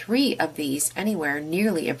more than 3 of these anywhere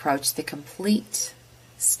nearly approach the complete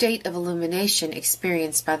state of illumination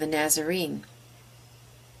experienced by the Nazarene.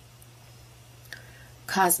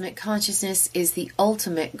 Cosmic consciousness is the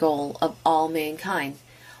ultimate goal of all mankind.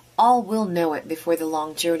 All will know it before the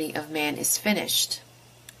long journey of man is finished.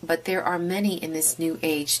 But there are many in this new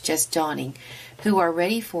age just dawning who are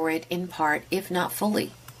ready for it in part, if not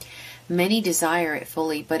fully. Many desire it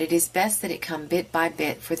fully, but it is best that it come bit by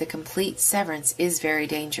bit, for the complete severance is very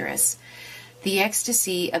dangerous. The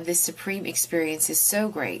ecstasy of this supreme experience is so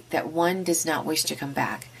great that one does not wish to come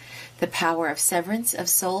back. The power of severance of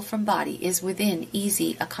soul from body is within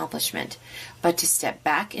easy accomplishment, but to step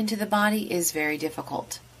back into the body is very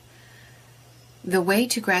difficult. The way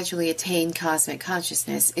to gradually attain cosmic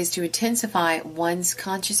consciousness is to intensify one's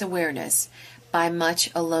conscious awareness by much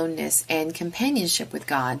aloneness and companionship with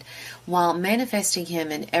God, while manifesting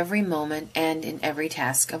Him in every moment and in every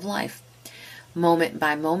task of life. Moment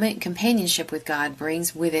by moment, companionship with God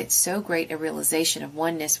brings with it so great a realization of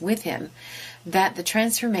oneness with Him that the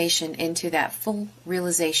transformation into that full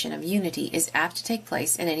realization of unity is apt to take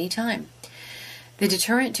place at any time. The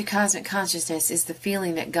deterrent to cosmic consciousness is the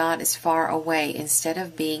feeling that God is far away instead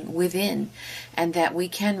of being within, and that we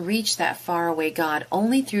can reach that faraway God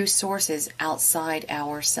only through sources outside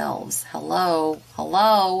ourselves. Hello,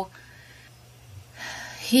 hello.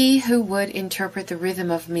 He who would interpret the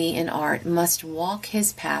rhythm of me in art must walk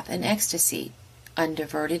his path in ecstasy,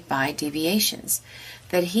 undiverted by deviations,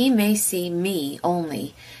 that he may see me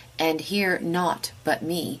only, and hear naught but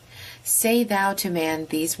me. Say thou to man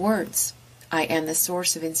these words: I am the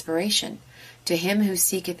source of inspiration. To him who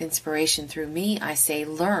seeketh inspiration through me, I say,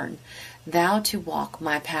 learn thou to walk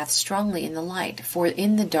my path strongly in the light, for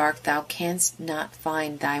in the dark thou canst not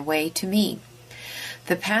find thy way to me.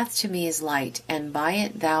 The path to me is light, and by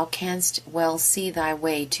it thou canst well see thy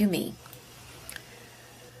way to me.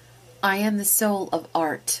 I am the soul of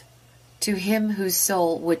art. To him whose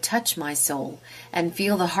soul would touch my soul, and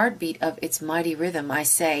feel the heartbeat of its mighty rhythm, I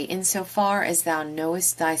say, in so far as thou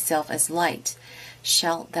knowest thyself as light,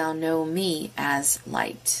 shalt thou know me as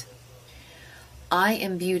light. I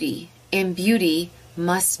am beauty. In beauty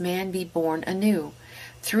must man be born anew.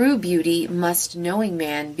 Through beauty must knowing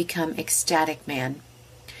man become ecstatic man.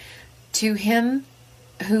 To him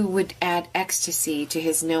who would add ecstasy to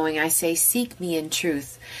his knowing, I say, seek me in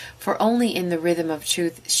truth, for only in the rhythm of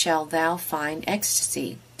truth shalt thou find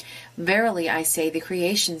ecstasy. Verily, I say, the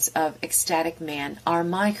creations of ecstatic man are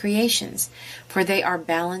my creations, for they are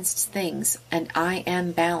balanced things, and I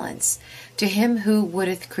am balance. To him who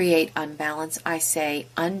wouldeth create unbalance, I say,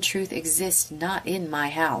 untruth exists not in my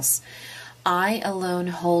house. I alone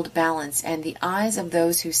hold balance, and the eyes of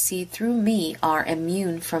those who see through me are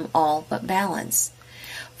immune from all but balance.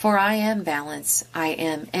 For I am balance, I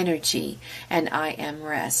am energy, and I am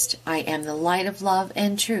rest. I am the light of love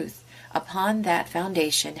and truth. Upon that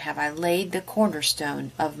foundation have I laid the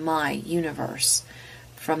cornerstone of my universe.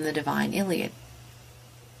 From the Divine Iliad.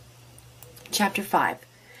 Chapter 5.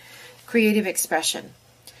 Creative Expression.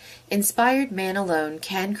 Inspired man alone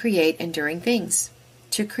can create enduring things.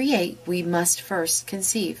 To create, we must first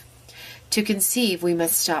conceive. To conceive, we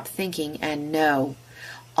must stop thinking and know.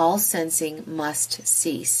 All sensing must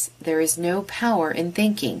cease. There is no power in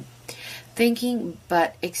thinking. Thinking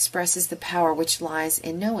but expresses the power which lies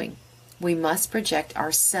in knowing. We must project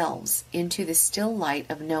ourselves into the still light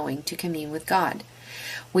of knowing to commune with God.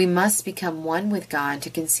 We must become one with God to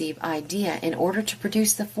conceive idea in order to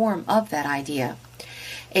produce the form of that idea.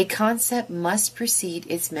 A concept must precede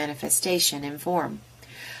its manifestation in form.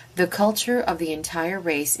 The culture of the entire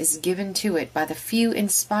race is given to it by the few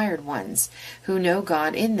inspired ones who know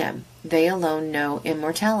God in them. They alone know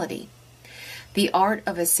immortality. The art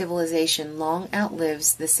of a civilization long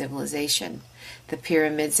outlives the civilization. The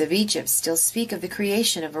pyramids of Egypt still speak of the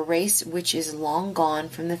creation of a race which is long gone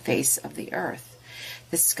from the face of the earth.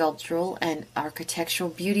 The sculptural and architectural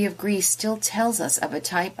beauty of Greece still tells us of a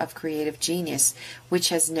type of creative genius which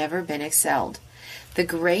has never been excelled. The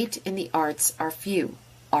great in the arts are few.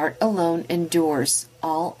 Art alone endures,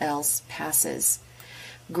 all else passes.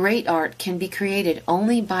 Great art can be created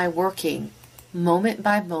only by working moment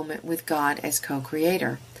by moment with God as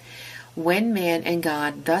co-creator. When man and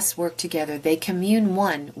God thus work together, they commune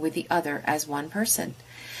one with the other as one person.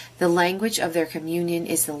 The language of their communion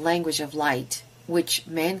is the language of light, which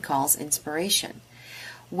man calls inspiration.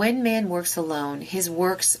 When man works alone, his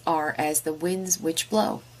works are as the winds which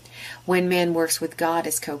blow. When man works with God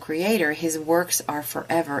as co-creator, his works are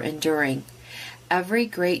forever enduring. Every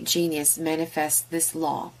great genius manifests this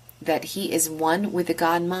law, that he is one with the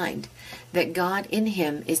God mind, that God in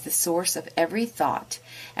him is the source of every thought,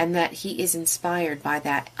 and that he is inspired by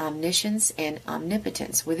that omniscience and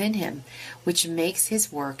omnipotence within him, which makes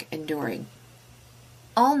his work enduring.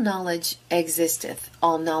 All knowledge existeth,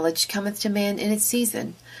 all knowledge cometh to man in its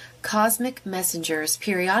season. Cosmic messengers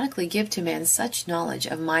periodically give to man such knowledge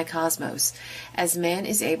of my cosmos as man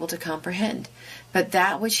is able to comprehend, but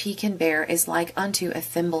that which he can bear is like unto a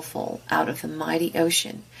thimbleful out of the mighty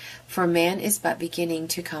ocean, for man is but beginning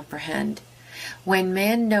to comprehend. When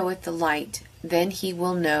man knoweth the light, then he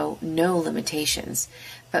will know no limitations,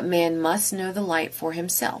 but man must know the light for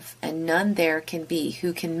himself, and none there can be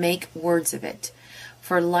who can make words of it.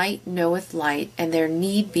 For light knoweth light, and there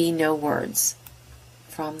need be no words.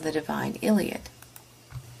 From the Divine Iliad.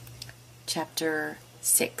 Chapter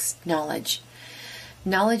 6. Knowledge.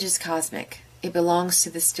 Knowledge is cosmic. It belongs to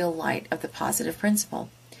the still light of the positive principle.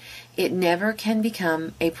 It never can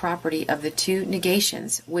become a property of the two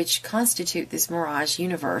negations which constitute this mirage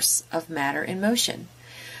universe of matter in motion.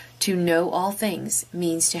 To know all things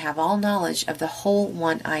means to have all knowledge of the whole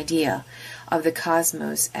one idea of the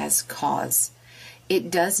cosmos as cause.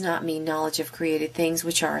 It does not mean knowledge of created things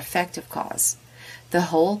which are effect of cause. The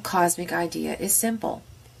whole cosmic idea is simple.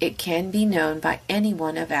 It can be known by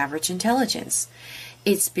anyone of average intelligence.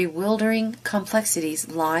 Its bewildering complexities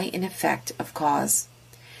lie in effect of cause.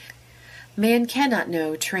 Man cannot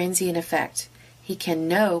know transient effect. He can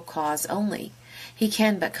know cause only. He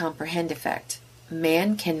can but comprehend effect.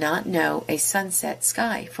 Man cannot know a sunset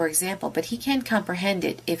sky, for example, but he can comprehend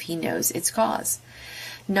it if he knows its cause.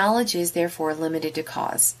 Knowledge is therefore limited to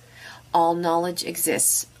cause. All knowledge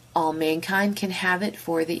exists. All mankind can have it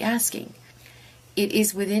for the asking. It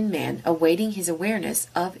is within man, awaiting his awareness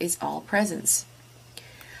of its all-presence.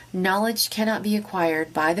 Knowledge cannot be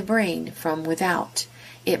acquired by the brain from without.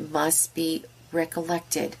 It must be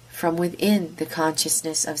recollected from within the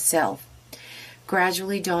consciousness of self.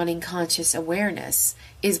 Gradually dawning conscious awareness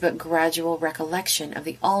is but gradual recollection of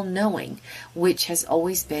the all-knowing which has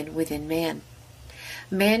always been within man.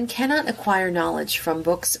 Man cannot acquire knowledge from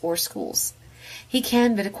books or schools. He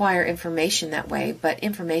can but acquire information that way, but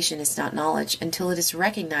information is not knowledge until it is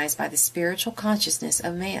recognized by the spiritual consciousness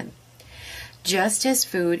of man. Just as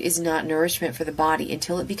food is not nourishment for the body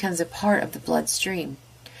until it becomes a part of the bloodstream,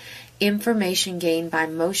 information gained by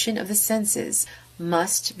motion of the senses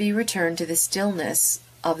must be returned to the stillness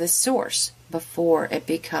of the source before it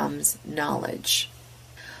becomes knowledge.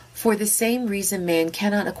 For the same reason, man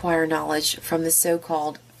cannot acquire knowledge from the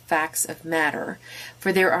so-called facts of matter,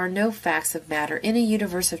 for there are no facts of matter in a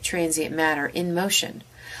universe of transient matter in motion.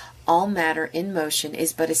 All matter in motion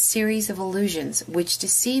is but a series of illusions which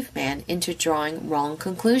deceive man into drawing wrong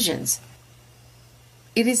conclusions.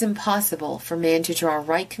 It is impossible for man to draw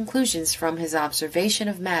right conclusions from his observation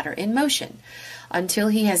of matter in motion until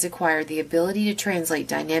he has acquired the ability to translate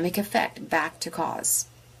dynamic effect back to cause.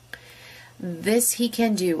 This he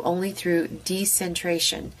can do only through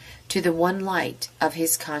decentration to the one light of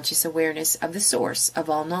his conscious awareness of the source of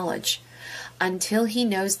all knowledge. Until he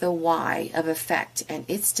knows the why of effect and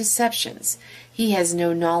its deceptions, he has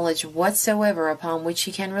no knowledge whatsoever upon which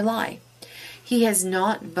he can rely. He has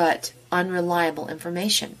naught but unreliable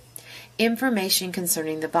information. Information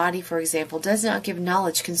concerning the body, for example, does not give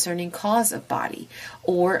knowledge concerning cause of body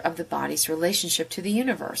or of the body's relationship to the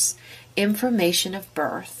universe. Information of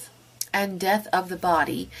birth and death of the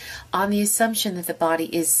body, on the assumption that the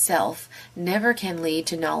body is self, never can lead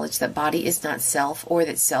to knowledge that body is not self or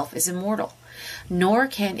that self is immortal. Nor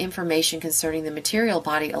can information concerning the material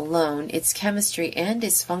body alone, its chemistry and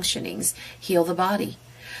its functionings, heal the body.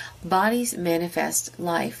 Bodies manifest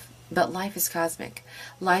life, but life is cosmic.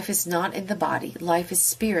 Life is not in the body. Life is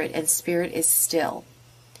spirit, and spirit is still.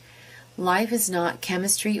 Life is not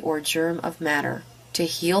chemistry or germ of matter. To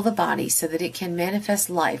heal the body so that it can manifest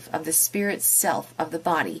life of the spirit self of the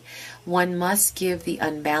body, one must give the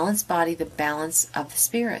unbalanced body the balance of the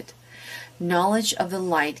spirit. Knowledge of the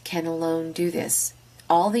light can alone do this.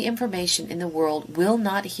 All the information in the world will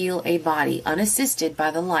not heal a body unassisted by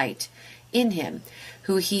the light in him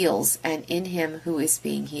who heals and in him who is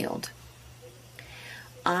being healed.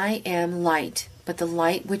 I am light, but the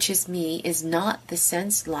light which is me is not the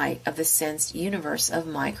sensed light of the sensed universe of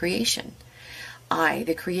my creation. I,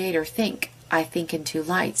 the Creator, think. I think in two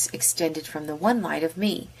lights, extended from the one light of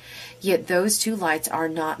me. Yet those two lights are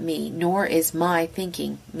not me, nor is my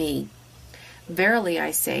thinking me. Verily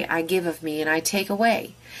I say, I give of me and I take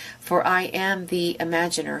away. For I am the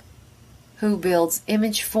imaginer, who builds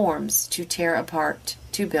image forms to tear apart,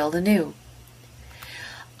 to build anew.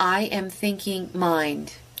 I am thinking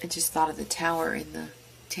mind. I just thought of the tower in the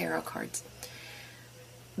tarot cards.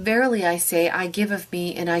 Verily I say, I give of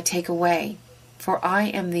me and I take away. For I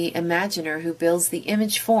am the imaginer who builds the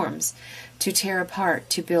image forms to tear apart,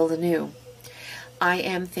 to build anew. I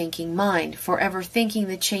am thinking mind, forever thinking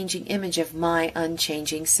the changing image of my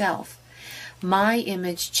unchanging self. My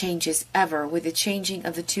image changes ever with the changing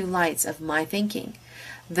of the two lights of my thinking,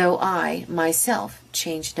 though I, myself,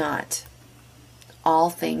 change not.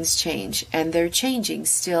 All things change, and their changing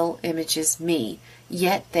still images me,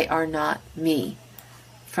 yet they are not me.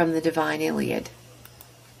 From the Divine Iliad.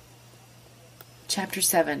 Chapter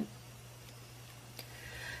 7.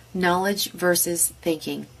 Knowledge versus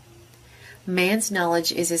thinking. Man's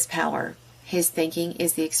knowledge is his power. His thinking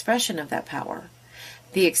is the expression of that power.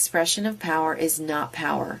 The expression of power is not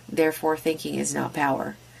power, therefore thinking is not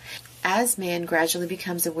power. As man gradually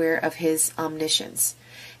becomes aware of his omniscience,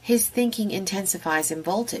 his thinking intensifies in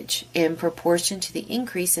voltage in proportion to the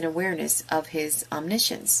increase in awareness of his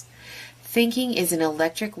omniscience. Thinking is an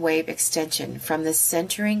electric wave extension from the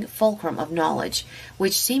centering fulcrum of knowledge,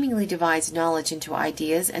 which seemingly divides knowledge into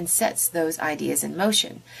ideas and sets those ideas in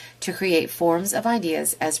motion to create forms of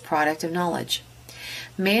ideas as product of knowledge.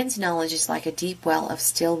 Man's knowledge is like a deep well of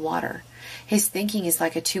still water. His thinking is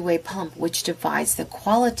like a two-way pump which divides the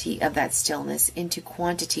quality of that stillness into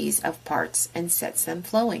quantities of parts and sets them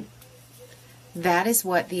flowing. That is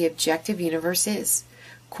what the objective universe is.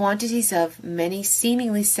 Quantities of many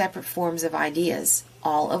seemingly separate forms of ideas,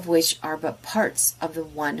 all of which are but parts of the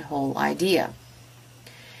one whole idea.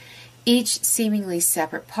 Each seemingly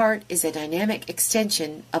separate part is a dynamic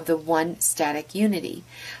extension of the one static unity,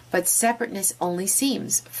 but separateness only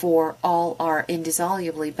seems, for all are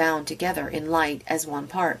indissolubly bound together in light as one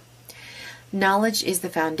part. Knowledge is the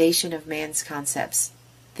foundation of man's concepts.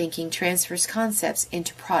 Thinking transfers concepts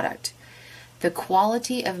into product. The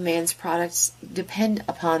quality of man's products depend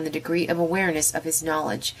upon the degree of awareness of his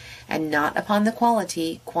knowledge, and not upon the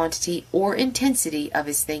quality, quantity, or intensity of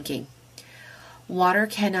his thinking. Water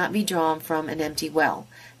cannot be drawn from an empty well,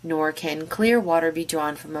 nor can clear water be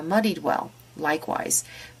drawn from a muddied well. Likewise,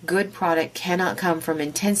 good product cannot come from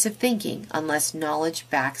intensive thinking unless knowledge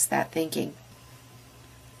backs that thinking.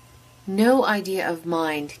 No idea of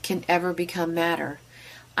mind can ever become matter.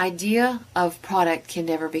 Idea of product can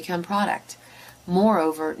never become product.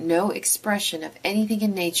 Moreover, no expression of anything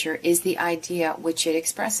in nature is the idea which it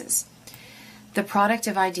expresses. The product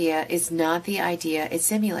of idea is not the idea it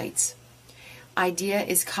simulates. Idea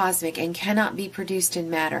is cosmic and cannot be produced in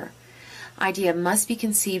matter. Idea must be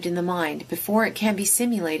conceived in the mind before it can be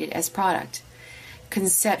simulated as product.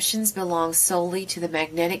 Conceptions belong solely to the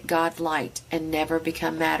magnetic God light and never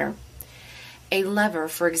become matter. A lever,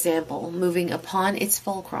 for example, moving upon its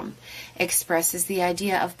fulcrum, expresses the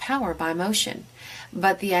idea of power by motion,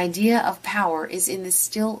 but the idea of power is in the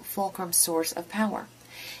still fulcrum source of power.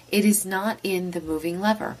 It is not in the moving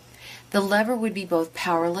lever. The lever would be both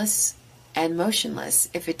powerless and motionless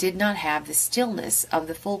if it did not have the stillness of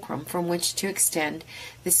the fulcrum from which to extend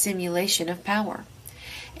the simulation of power.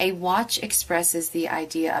 A watch expresses the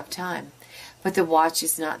idea of time, but the watch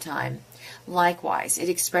is not time. Likewise, it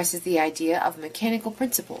expresses the idea of mechanical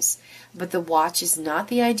principles, but the watch is not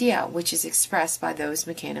the idea which is expressed by those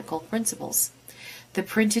mechanical principles. The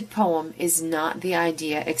printed poem is not the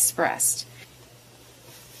idea expressed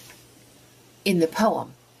in the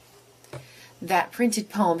poem. That printed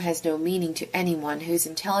poem has no meaning to anyone whose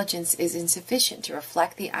intelligence is insufficient to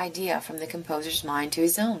reflect the idea from the composer's mind to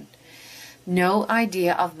his own. No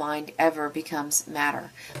idea of mind ever becomes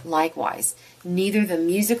matter. Likewise, neither the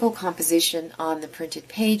musical composition on the printed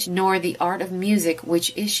page nor the art of music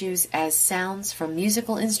which issues as sounds from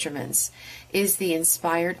musical instruments is the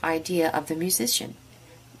inspired idea of the musician.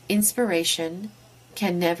 Inspiration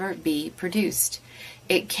can never be produced.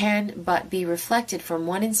 It can but be reflected from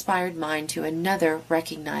one inspired mind to another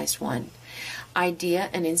recognized one. Idea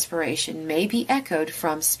and inspiration may be echoed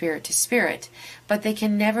from spirit to spirit, but they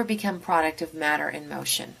can never become product of matter in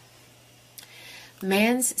motion.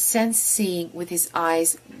 Man's sense-seeing with his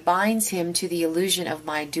eyes binds him to the illusion of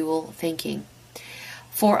my dual thinking.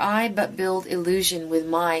 For I but build illusion with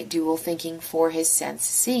my dual thinking for his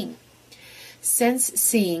sense-seeing.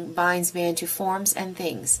 Sense-seeing binds man to forms and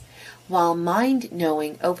things, while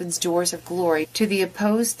mind-knowing opens doors of glory to the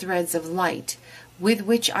opposed threads of light, with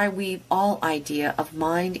which I weave all idea of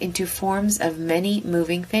mind into forms of many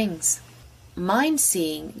moving things.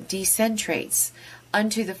 Mind-seeing decentrates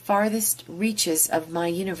unto the farthest reaches of my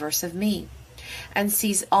universe of me, and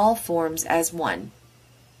sees all forms as one.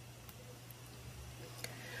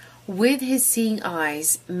 With his seeing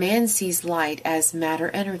eyes, man sees light as matter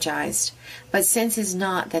energized, but senses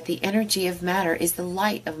not that the energy of matter is the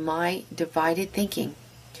light of my divided thinking.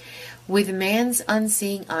 With man's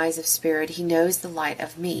unseeing eyes of spirit, he knows the light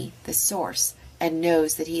of me, the source, and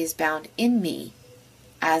knows that he is bound in me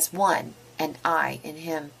as one, and I in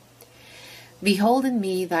him. Behold in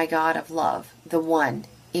me thy God of love, the one,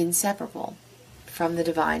 inseparable. From the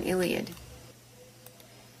Divine Iliad.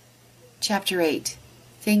 Chapter 8.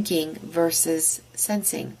 Thinking versus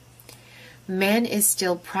sensing. Man is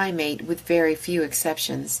still primate with very few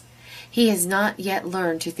exceptions. He has not yet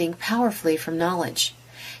learned to think powerfully from knowledge.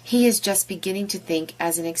 He is just beginning to think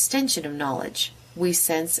as an extension of knowledge. We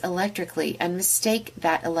sense electrically and mistake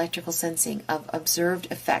that electrical sensing of observed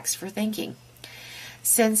effects for thinking.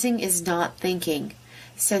 Sensing is not thinking.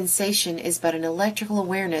 Sensation is but an electrical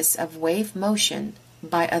awareness of wave motion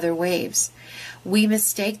by other waves. We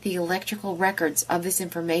mistake the electrical records of this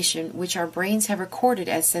information which our brains have recorded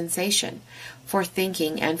as sensation for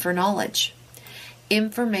thinking and for knowledge.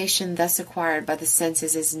 Information thus acquired by the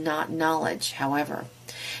senses is not knowledge, however.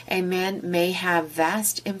 A man may have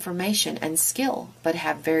vast information and skill, but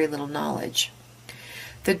have very little knowledge.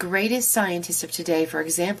 The greatest scientists of today, for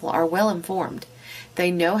example, are well informed. They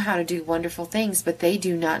know how to do wonderful things, but they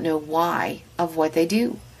do not know why of what they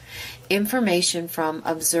do. Information from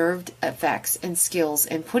observed effects and skills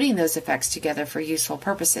in putting those effects together for useful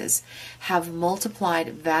purposes have multiplied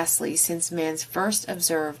vastly since man's first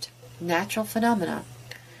observed natural phenomena.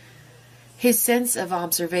 His sense of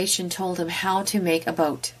observation told him how to make a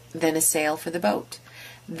boat, then a sail for the boat.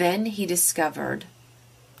 Then he discovered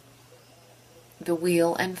the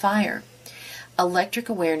wheel and fire. Electric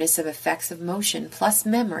awareness of effects of motion plus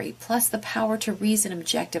memory plus the power to reason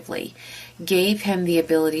objectively gave him the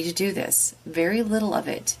ability to do this. Very little of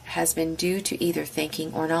it has been due to either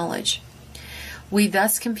thinking or knowledge. We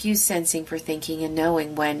thus confuse sensing for thinking and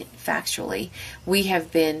knowing when, factually, we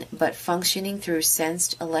have been but functioning through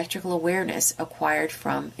sensed electrical awareness acquired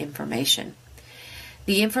from information.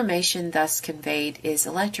 The information thus conveyed is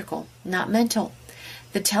electrical, not mental.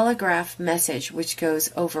 The telegraph message which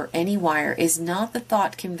goes over any wire is not the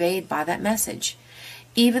thought conveyed by that message.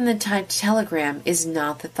 Even the typed telegram is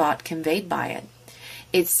not the thought conveyed by it.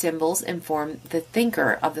 Its symbols inform the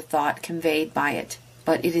thinker of the thought conveyed by it,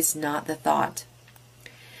 but it is not the thought.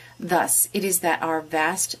 Thus, it is that our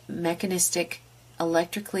vast mechanistic,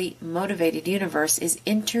 electrically motivated universe is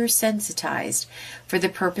intersensitized for the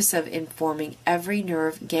purpose of informing every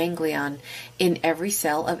nerve ganglion in every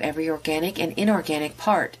cell of every organic and inorganic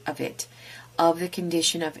part of it, of the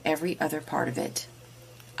condition of every other part of it.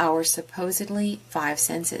 Our supposedly 5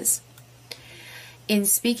 senses. In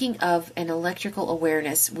speaking of an electrical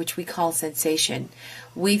awareness which we call sensation,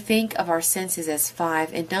 we think of our senses as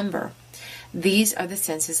 5 in number. These are the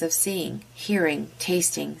senses of seeing, hearing,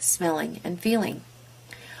 tasting, smelling, and feeling.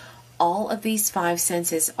 All of these 5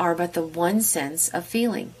 senses are but the one sense of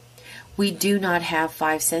feeling. We do not have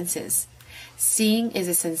 5 senses. Seeing is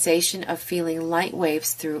a sensation of feeling light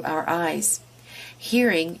waves through our eyes.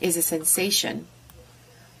 Hearing is a sensation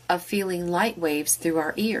of feeling light waves through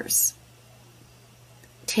our ears.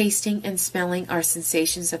 Tasting and smelling are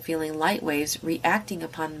sensations of feeling light waves reacting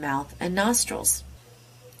upon mouth and nostrils.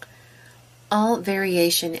 All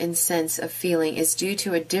variation in sense of feeling is due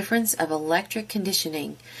to a difference of electric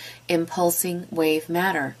conditioning in pulsing wave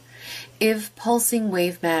matter. If pulsing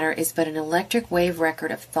wave matter is but an electric wave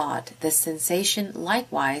record of thought, the sensation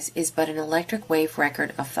likewise is but an electric wave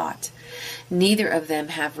record of thought. Neither of them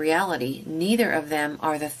have reality, neither of them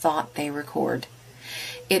are the thought they record.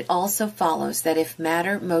 It also follows that if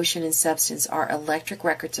matter, motion, and substance are electric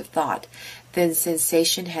records of thought, then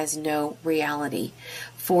sensation has no reality,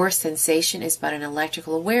 for sensation is but an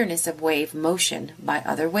electrical awareness of wave motion by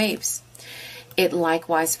other waves. It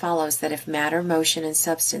likewise follows that if matter, motion, and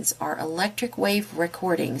substance are electric wave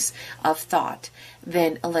recordings of thought,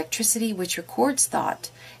 then electricity which records thought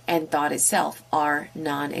and thought itself are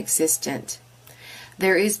non-existent.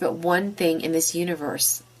 There is but one thing in this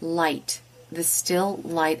universe, light, the still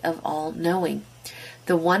light of all knowing,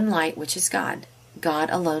 the one light which is God. God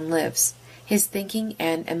alone lives. His thinking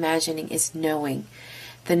and imagining is knowing.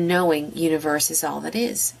 The knowing universe is all that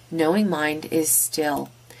is. Knowing mind is still.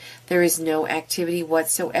 There is no activity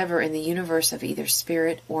whatsoever in the universe of either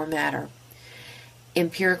spirit or matter.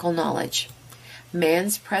 Empirical knowledge.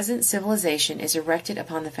 Man's present civilization is erected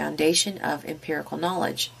upon the foundation of empirical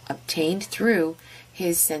knowledge, obtained through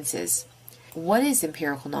his senses. What is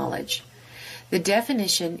empirical knowledge? The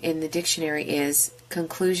definition in the dictionary is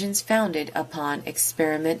conclusions founded upon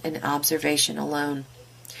experiment and observation alone.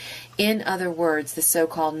 In other words, the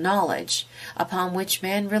so-called knowledge upon which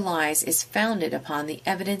man relies is founded upon the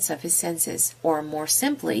evidence of his senses, or more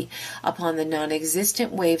simply, upon the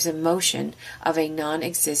non-existent waves of motion of a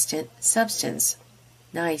non-existent substance.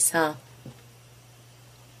 Nice, huh?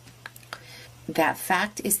 That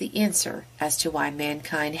fact is the answer as to why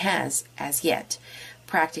mankind has, as yet,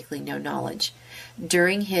 practically no knowledge.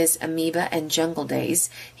 During his amoeba and jungle days,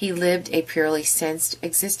 he lived a purely sensed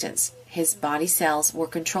existence. His body cells were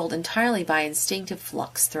controlled entirely by instinctive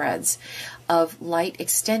flux threads of light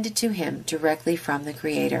extended to him directly from the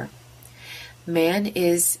Creator. Man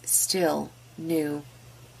is still new.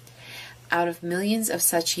 Out of millions of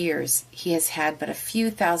such years, he has had but a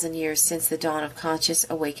few thousand years since the dawn of conscious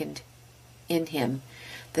awakened in him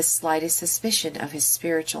the slightest suspicion of his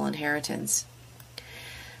spiritual inheritance.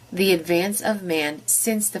 The advance of man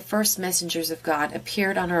since the first messengers of God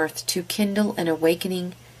appeared on earth to kindle an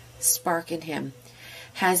awakening spark in him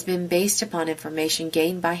has been based upon information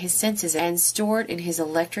gained by his senses and stored in his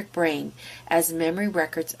electric brain as memory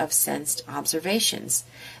records of sensed observations.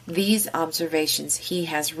 These observations he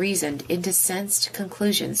has reasoned into sensed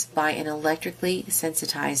conclusions by an electrically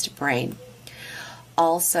sensitized brain.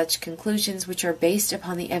 All such conclusions which are based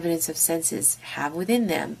upon the evidence of senses have within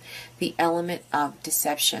them the element of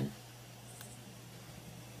deception,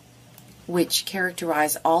 which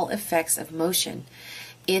characterize all effects of motion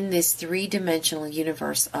in this three-dimensional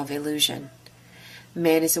universe of illusion.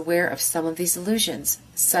 Man is aware of some of these illusions,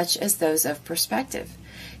 such as those of perspective.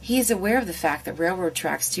 He is aware of the fact that railroad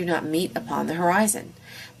tracks do not meet upon the horizon,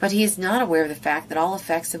 but he is not aware of the fact that all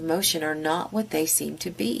effects of motion are not what they seem to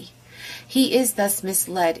be. He is thus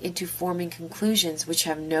misled into forming conclusions which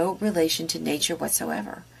have no relation to nature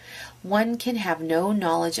whatsoever. One can have no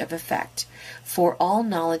knowledge of effect, for all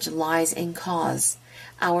knowledge lies in cause.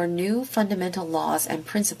 Our new fundamental laws and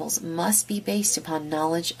principles must be based upon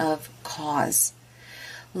knowledge of cause.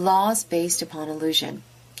 Laws based upon illusion.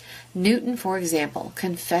 Newton, for example,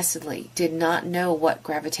 confessedly did not know what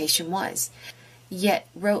gravitation was, yet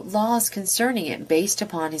wrote laws concerning it based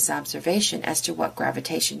upon his observation as to what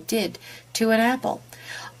gravitation did to an apple.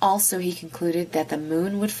 Also, he concluded that the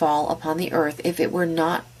moon would fall upon the earth if it were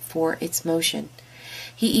not for its motion.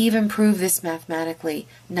 He even proved this mathematically,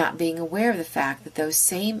 not being aware of the fact that those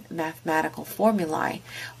same mathematical formulae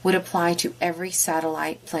would apply to every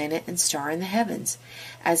satellite, planet, and star in the heavens,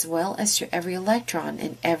 as well as to every electron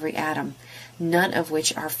in every atom, none of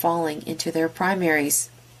which are falling into their primaries.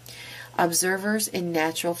 Observers in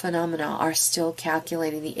natural phenomena are still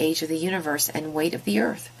calculating the age of the universe and weight of the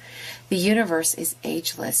earth. The universe is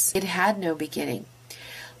ageless. It had no beginning.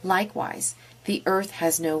 Likewise, the earth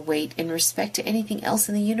has no weight in respect to anything else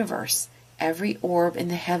in the universe. Every orb in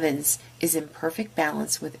the heavens is in perfect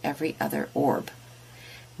balance with every other orb.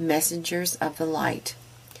 Messengers of the light.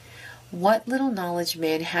 What little knowledge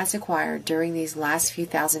man has acquired during these last few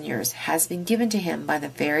thousand years has been given to him by the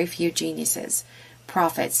very few geniuses,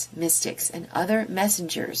 prophets, mystics, and other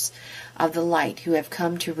messengers of the light who have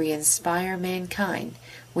come to re-inspire mankind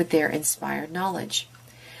with their inspired knowledge.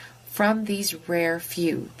 From these rare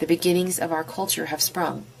few, the beginnings of our culture have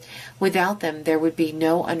sprung. Without them, there would be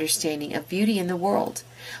no understanding of beauty in the world.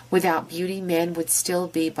 Without beauty, man would still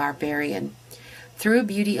be barbarian. Through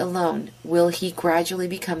beauty alone will he gradually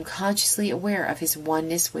become consciously aware of his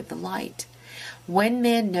oneness with the light. When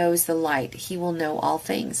man knows the light, he will know all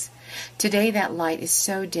things. Today that light is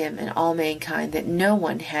so dim in all mankind that no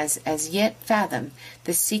one has as yet fathomed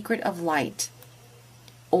the secret of light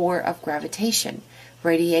or of gravitation,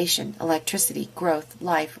 radiation, electricity, growth,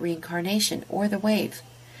 life, reincarnation, or the wave.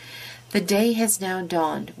 The day has now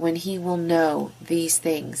dawned when he will know these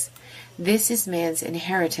things. This is man's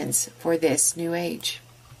inheritance for this new age.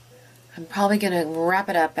 I'm probably going to wrap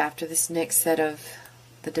it up after this next set of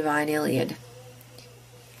the Divine Iliad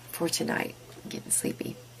for tonight. I'm getting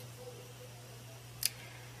sleepy.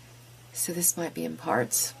 So this might be in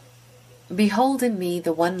parts. Behold in me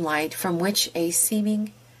the one light from which a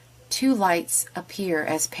seeming two lights appear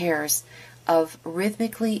as pairs of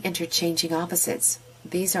rhythmically interchanging opposites.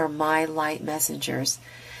 These are my light messengers.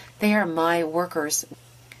 They are my workers,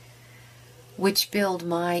 which build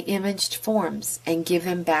my imaged forms and give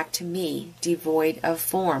them back to me, devoid of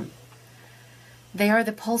form. They are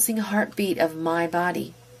the pulsing heartbeat of my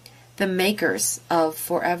body, the makers of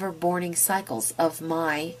forever borning cycles of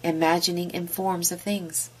my imagining and forms of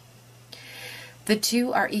things. The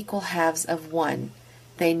two are equal halves of one.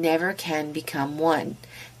 They never can become one.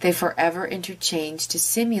 They forever interchange to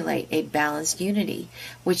simulate a balanced unity,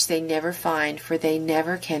 which they never find, for they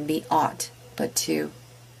never can be aught but two.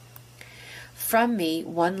 From me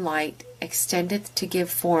one light extendeth to give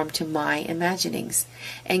form to my imaginings,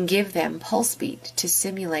 and give them pulse beat to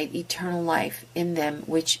simulate eternal life in them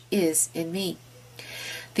which is in me.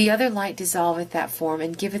 The other light dissolveth that form,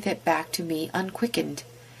 and giveth it back to me unquickened,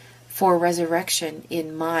 for resurrection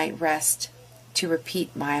in my rest, to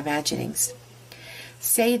repeat my imaginings.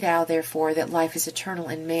 Say thou, therefore, that life is eternal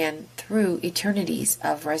in man through eternities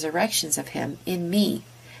of resurrections of him in me,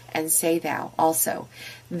 and say thou also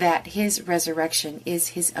that his resurrection is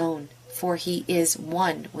his own, for he is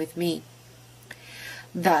one with me.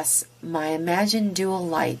 Thus, my imagined dual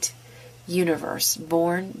light universe,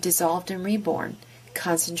 born, dissolved, and reborn,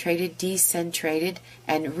 concentrated, decentrated,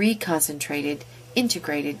 and reconcentrated,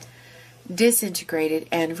 integrated, disintegrated,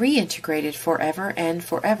 and reintegrated forever and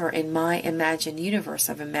forever in my imagined universe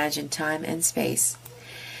of imagined time and space.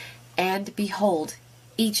 And behold,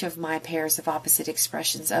 each of my pairs of opposite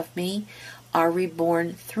expressions of me are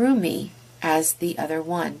reborn through me as the other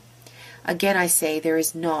one. Again I say, there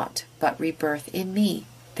is naught but rebirth in me.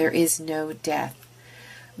 There is no death.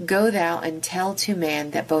 Go thou and tell to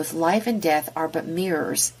man that both life and death are but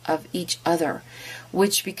mirrors of each other,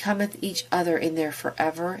 which becometh each other in their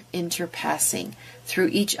forever interpassing through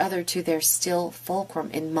each other to their still fulcrum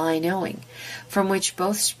in my knowing, from which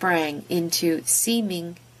both sprang into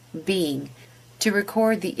seeming being, to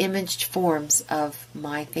record the imaged forms of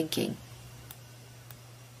my thinking.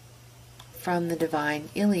 From the Divine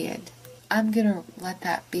Iliad. I'm going to let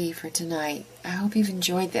that be for tonight. I hope you've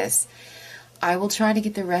enjoyed this. I will try to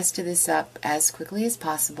get the rest of this up as quickly as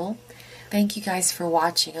possible. Thank you guys for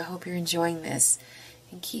watching. I hope you're enjoying this.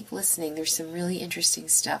 And keep listening. There's some really interesting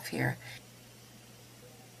stuff here.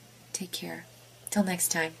 Take care. Till next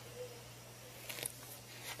time.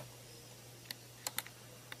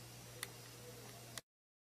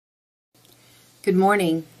 Good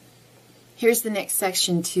morning. Here's the next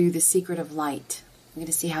section to The Secret of Light. I'm going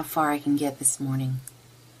to see how far I can get this morning.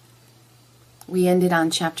 We ended on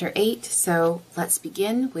Chapter 8, so let's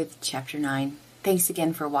begin with Chapter 9. Thanks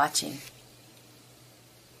again for watching.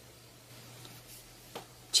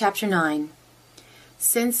 Chapter 9.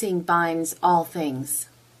 Sensing binds all things.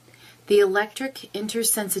 The electric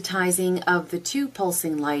intersensitizing of the two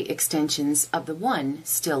pulsing light extensions of the one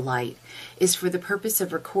still light is for the purpose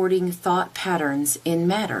of recording thought patterns in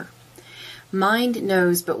matter. Mind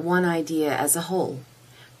knows but one idea as a whole.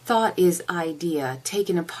 Thought is idea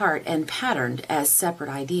taken apart and patterned as separate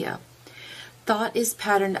idea. Thought is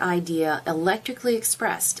patterned idea electrically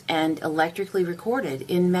expressed and electrically recorded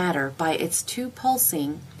in matter by its two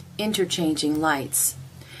pulsing, interchanging lights.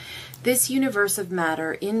 This universe of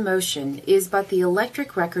matter in motion is but the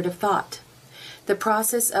electric record of thought. The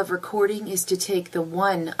process of recording is to take the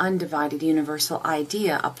one undivided universal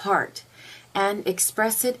idea apart and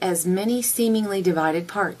express it as many seemingly divided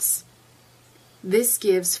parts. This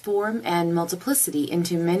gives form and multiplicity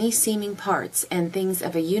into many seeming parts and things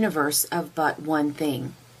of a universe of but one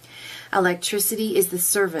thing. Electricity is the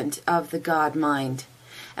servant of the God mind.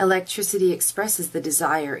 Electricity expresses the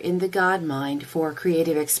desire in the God mind for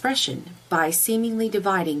creative expression by seemingly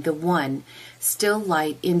dividing the one still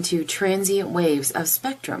light into transient waves of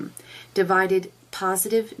spectrum, divided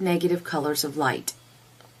positive, negative colors of light.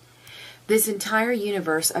 This entire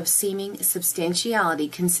universe of seeming substantiality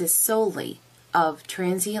consists solely of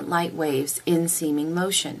transient light waves in seeming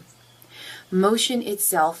motion. Motion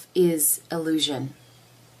itself is illusion.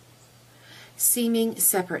 Seeming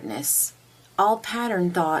separateness. All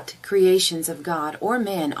pattern thought creations of God or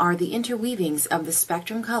man are the interweavings of the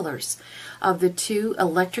spectrum colors of the two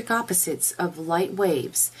electric opposites of light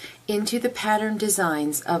waves into the pattern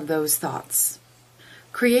designs of those thoughts.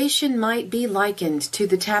 Creation might be likened to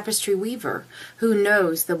the tapestry weaver, who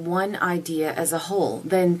knows the one idea as a whole,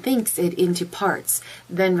 then thinks it into parts,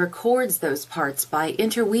 then records those parts by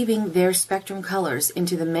interweaving their spectrum colors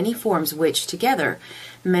into the many forms which, together,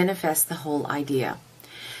 manifest the whole idea.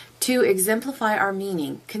 To exemplify our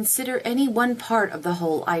meaning, consider any one part of the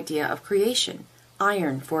whole idea of creation.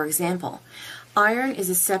 Iron, for example. Iron is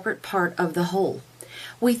a separate part of the whole.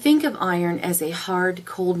 We think of iron as a hard,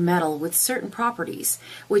 cold metal with certain properties,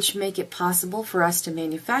 which make it possible for us to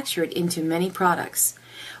manufacture it into many products.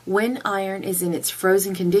 When iron is in its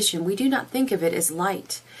frozen condition, we do not think of it as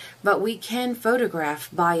light, but we can photograph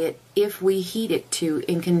by it if we heat it to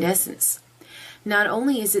incandescence. Not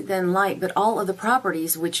only is it then light, but all of the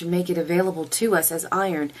properties which make it available to us as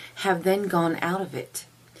iron have then gone out of it.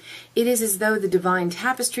 It is as though the divine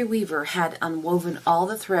tapestry weaver had unwoven all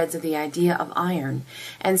the threads of the idea of iron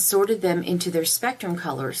and sorted them into their spectrum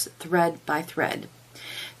colors, thread by thread.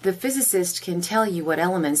 The physicist can tell you what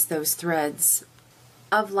elements those threads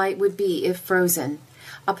of light would be if frozen.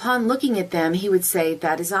 Upon looking at them, he would say,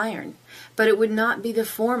 that is iron. But it would not be the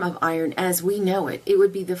form of iron as we know it. It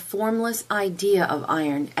would be the formless idea of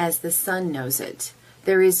iron as the sun knows it.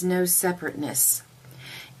 There is no separateness.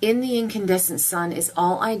 In the incandescent sun is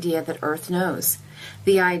all idea that earth knows.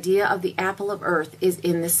 The idea of the apple of earth is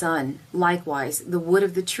in the sun. Likewise, the wood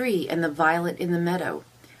of the tree and the violet in the meadow.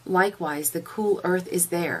 Likewise, the cool earth is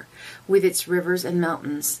there, with its rivers and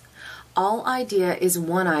mountains. All idea is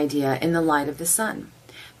one idea in the light of the sun.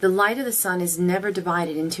 The light of the sun is never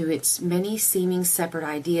divided into its many seeming separate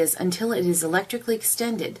ideas until it is electrically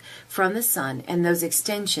extended from the sun and those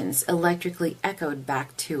extensions electrically echoed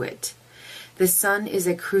back to it. The sun is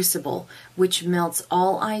a crucible which melts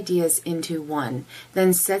all ideas into one,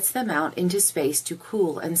 then sets them out into space to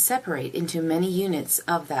cool and separate into many units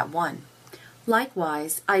of that one.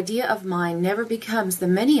 Likewise, idea of mind never becomes the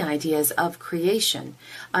many ideas of creation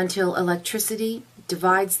until electricity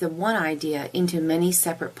divides the one idea into many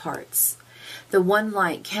separate parts. The one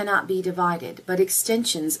light cannot be divided, but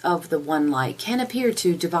extensions of the one light can appear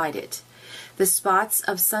to divide it. The spots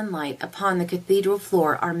of sunlight upon the cathedral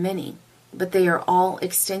floor are many, but they are all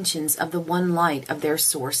extensions of the one light of their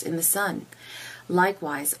source in the sun.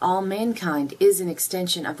 Likewise, all mankind is an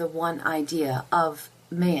extension of the one idea of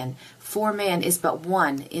man, for man is but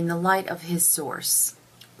one in the light of his source.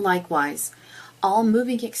 Likewise, all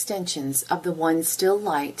moving extensions of the one still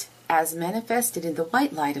light, as manifested in the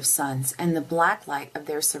white light of suns and the black light of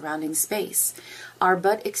their surrounding space, are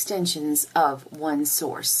but extensions of one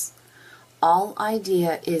source. All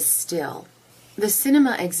idea is still. The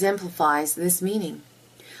cinema exemplifies this meaning.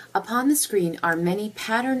 Upon the screen are many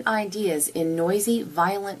patterned ideas in noisy,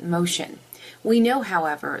 violent motion. We know,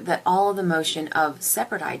 however, that all the motion of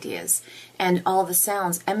separate ideas and all the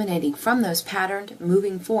sounds emanating from those patterned,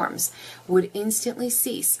 moving forms would instantly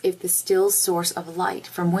cease if the still source of light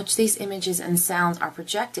from which these images and sounds are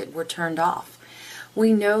projected were turned off.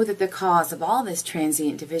 We know that the cause of all this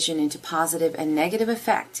transient division into positive and negative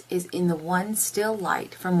effect is in the one still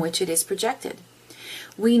light from which it is projected.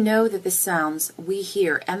 We know that the sounds we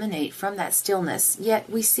hear emanate from that stillness, yet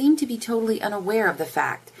we seem to be totally unaware of the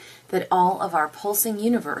fact that all of our pulsing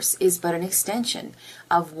universe is but an extension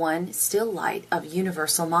of one still light of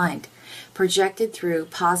universal mind, projected through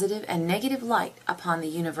positive and negative light upon the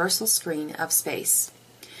universal screen of space.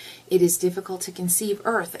 It is difficult to conceive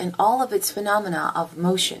Earth and all of its phenomena of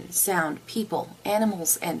motion, sound, people,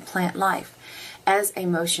 animals, and plant life as a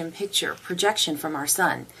motion picture projection from our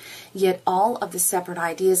sun, yet all of the separate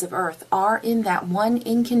ideas of Earth are in that one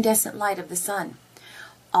incandescent light of the sun.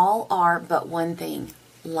 All are but one thing,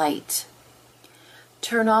 light.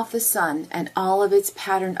 Turn off the sun and all of its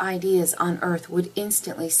patterned ideas on Earth would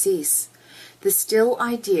instantly cease. The still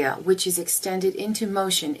idea which is extended into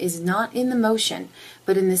motion is not in the motion,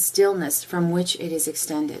 but in the stillness from which it is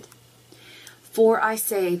extended. For I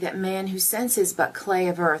say that man who senses but clay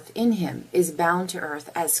of earth in him is bound to earth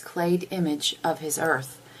as clayed image of his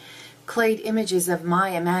earth. Clayed images of my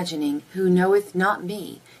imagining, who knoweth not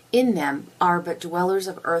me, in them are but dwellers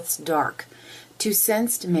of earth's dark. To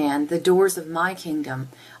sensed man, the doors of my kingdom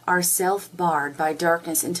are self-barred by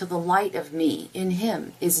darkness until the light of me in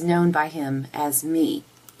him is known by him as me.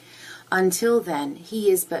 Until then,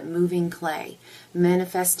 he is but moving clay,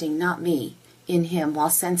 manifesting not me in him, while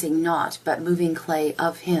sensing naught but moving clay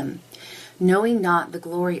of him, knowing not the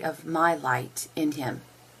glory of my light in him.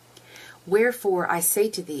 Wherefore I say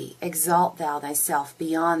to thee, exalt thou thyself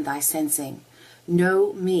beyond thy sensing.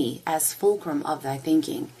 Know me as fulcrum of thy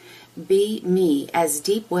thinking. Be me as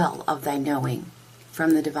deep well of thy knowing.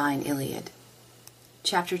 From the Divine Iliad.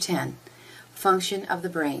 Chapter 10. Function of the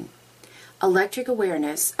brain. Electric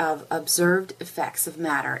awareness of observed effects of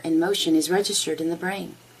matter in motion is registered in the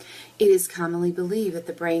brain. It is commonly believed that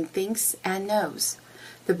the brain thinks and knows.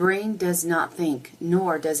 The brain does not think,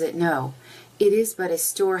 nor does it know. It is but a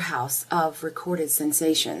storehouse of recorded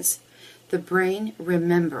sensations. The brain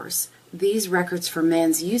remembers these records for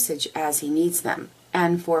man's usage as he needs them,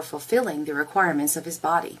 and for fulfilling the requirements of his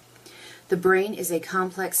body. The brain is a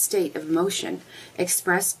complex state of motion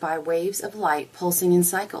expressed by waves of light pulsing in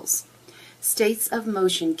cycles. States of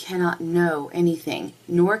motion cannot know anything,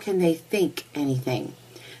 nor can they think anything.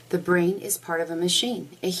 The brain is part of a machine,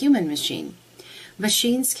 a human machine.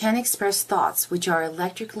 Machines can express thoughts which are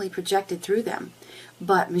electrically projected through them,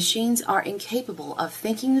 but machines are incapable of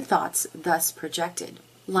thinking the thoughts thus projected.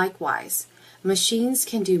 Likewise, machines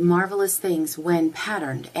can do marvelous things when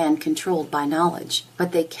patterned and controlled by knowledge,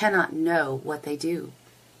 but they cannot know what they do.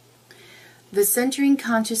 The centering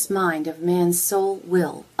conscious mind of man's soul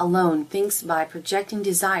will alone thinks by projecting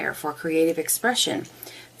desire for creative expression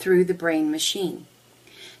through the brain machine.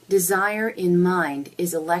 Desire in mind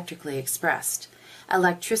is electrically expressed.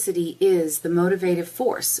 Electricity is the motivative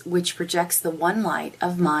force which projects the one light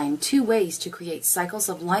of mind two ways to create cycles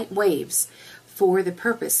of light waves for the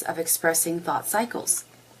purpose of expressing thought cycles.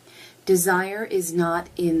 Desire is not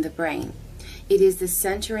in the brain. It is the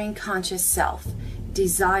centering conscious self.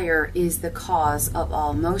 Desire is the cause of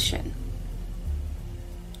all motion.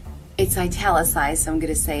 It's italicized, so I'm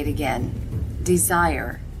going to say it again.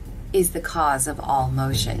 Desire is the cause of all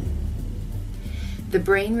motion. The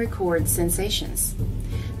brain records sensations.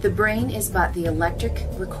 The brain is but the electric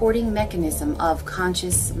recording mechanism of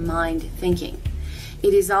conscious mind thinking.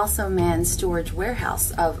 It is also man's storage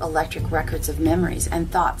warehouse of electric records of memories and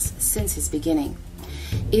thoughts since his beginning.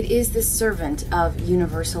 It is the servant of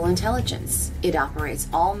universal intelligence. It operates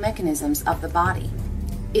all mechanisms of the body.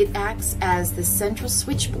 It acts as the central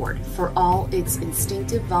switchboard for all its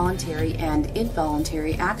instinctive, voluntary, and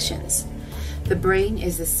involuntary actions. The brain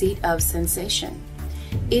is the seat of sensation.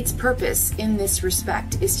 Its purpose in this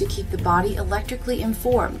respect is to keep the body electrically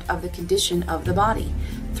informed of the condition of the body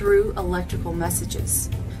through electrical messages.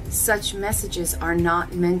 Such messages are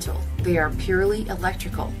not mental, they are purely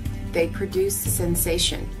electrical. They produce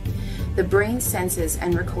sensation. The brain senses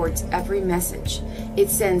and records every message. It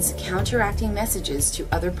sends counteracting messages to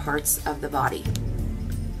other parts of the body.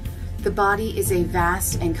 The body is a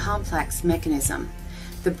vast and complex mechanism.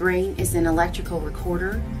 The brain is an electrical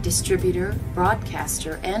recorder, distributor,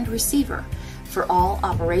 broadcaster, and receiver for all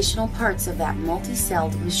operational parts of that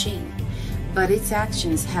multi-celled machine, but its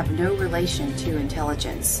actions have no relation to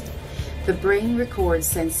intelligence. The brain records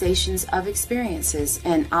sensations of experiences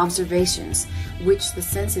and observations which the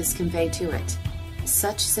senses convey to it.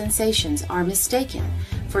 Such sensations are mistaken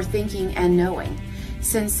for thinking and knowing.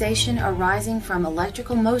 Sensation arising from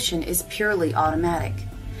electrical motion is purely automatic.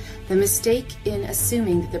 The mistake in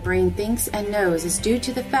assuming that the brain thinks and knows is due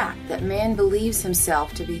to the fact that man believes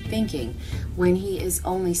himself to be thinking when he is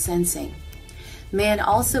only sensing. Man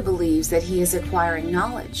also believes that he is acquiring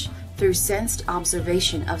knowledge through sensed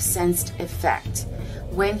observation of sensed effect,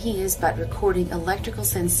 when he is but recording electrical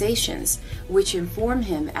sensations which inform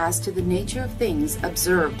him as to the nature of things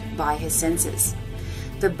observed by his senses.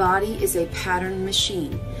 The body is a pattern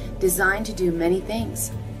machine designed to do many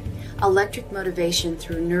things. Electric motivation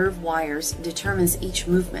through nerve wires determines each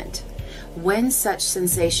movement. When such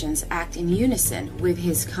sensations act in unison with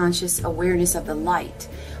his conscious awareness of the light,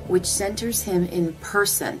 which centers him in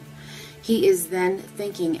person, he is then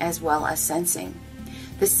thinking as well as sensing.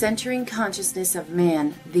 The centering consciousness of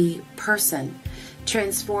man, the person,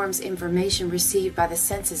 transforms information received by the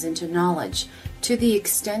senses into knowledge, to the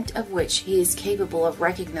extent of which he is capable of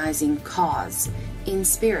recognizing cause, in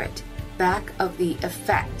spirit, back of the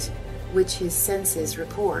effect which his senses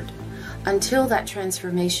record. Until that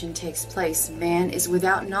transformation takes place, man is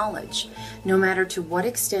without knowledge, no matter to what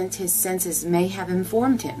extent his senses may have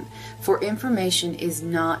informed him, for information is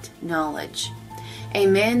not knowledge. A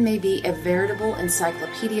man may be a veritable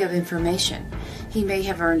encyclopedia of information. He may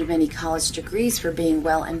have earned many college degrees for being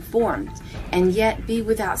well informed, and yet be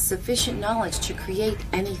without sufficient knowledge to create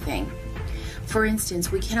anything. For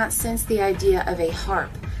instance, we cannot sense the idea of a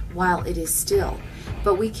harp while it is still,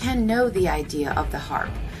 but we can know the idea of the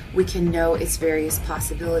harp. We can know its various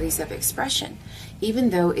possibilities of expression, even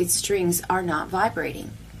though its strings are not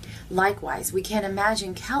vibrating. Likewise, we can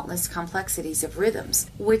imagine countless complexities of rhythms,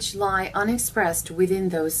 which lie unexpressed within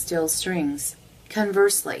those still strings.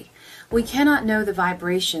 Conversely, we cannot know the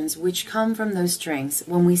vibrations which come from those strings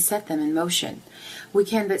when we set them in motion. We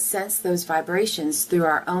can but sense those vibrations through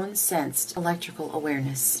our own sensed electrical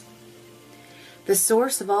awareness. The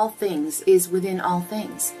source of all things is within all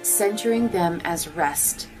things, centering them as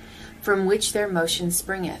rest, from which their motion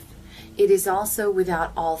springeth. It is also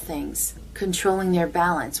without all things, controlling their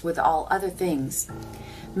balance with all other things.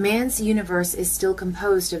 Man's universe is still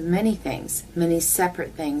composed of many things, many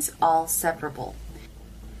separate things, all separable.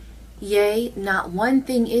 Yea, not one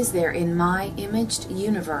thing is there in my imaged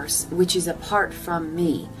universe which is apart from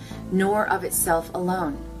me, nor of itself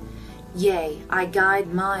alone. Yea, I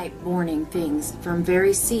guide my borning things from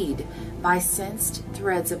very seed by sensed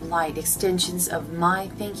threads of light, extensions of my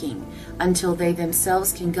thinking, until they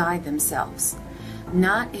themselves can guide themselves.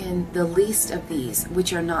 Not in the least of these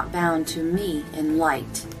which are not bound to me in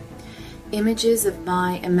light. Images of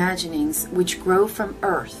my imaginings which grow from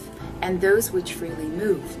earth, and those which freely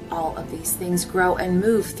move, all of these things grow and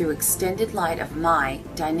move through extended light of my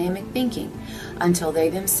dynamic thinking, until they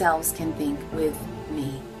themselves can think with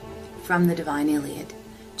me. From the Divine Iliad,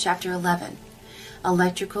 Chapter 11,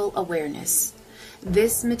 Electrical Awareness.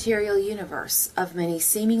 This material universe of many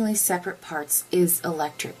seemingly separate parts is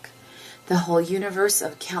electric. The whole universe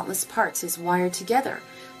of countless parts is wired together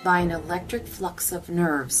by an electric flux of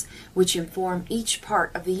nerves, which inform each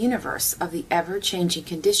part of the universe of the ever-changing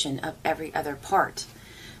condition of every other part.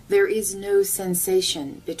 There is no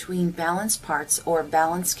sensation between balanced parts or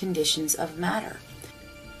balanced conditions of matter.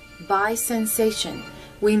 By sensation,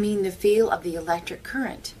 we mean the feel of the electric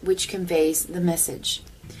current, which conveys the message.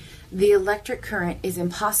 The electric current is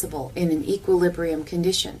impossible in an equilibrium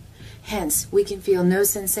condition. Hence, we can feel no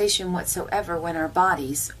sensation whatsoever when our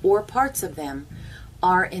bodies, or parts of them,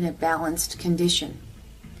 are in a balanced condition.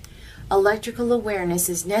 Electrical awareness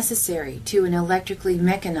is necessary to an electrically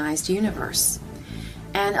mechanized universe.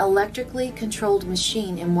 An electrically controlled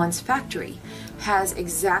machine in one's factory has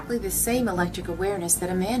exactly the same electric awareness that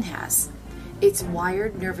a man has. Its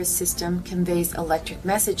wired nervous system conveys electric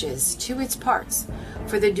messages to its parts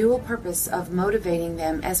for the dual purpose of motivating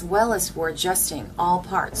them as well as for adjusting all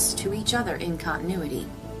parts to each other in continuity.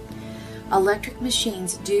 Electric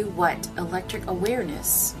machines do what electric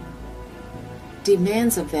awareness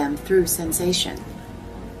demands of them through sensation.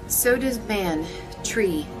 So does man,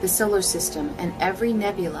 tree, the solar system, and every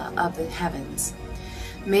nebula of the heavens.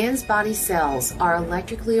 Man's body cells are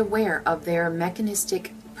electrically aware of their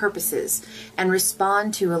mechanistic purposes and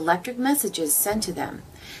respond to electric messages sent to them.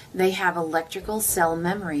 They have electrical cell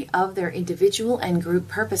memory of their individual and group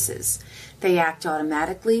purposes. They act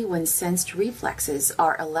automatically when sensed reflexes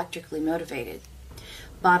are electrically motivated.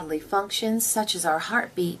 Bodily functions such as our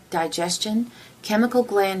heartbeat, digestion, chemical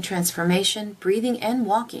gland transformation, breathing, and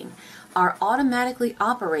walking are automatically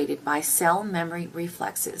operated by cell memory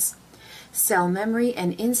reflexes. Cell memory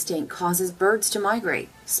and instinct causes birds to migrate,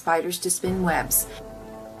 spiders to spin webs,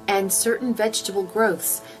 and certain vegetable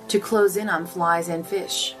growths to close in on flies and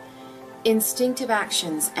fish. Instinctive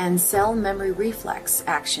actions and cell memory reflex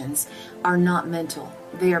actions are not mental.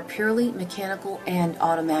 They are purely mechanical and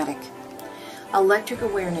automatic. Electric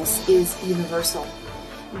awareness is universal.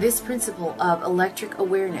 This principle of electric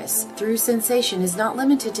awareness through sensation is not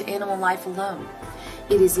limited to animal life alone.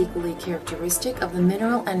 It is equally characteristic of the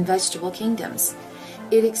mineral and vegetable kingdoms.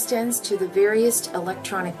 It extends to the veriest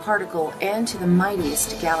electronic particle and to the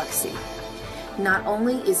mightiest galaxy. Not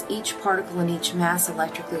only is each particle in each mass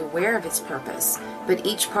electrically aware of its purpose, but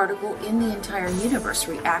each particle in the entire universe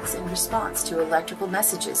reacts in response to electrical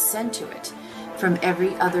messages sent to it from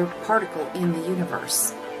every other particle in the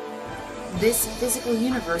universe. This physical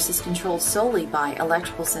universe is controlled solely by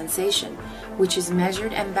electrical sensation, which is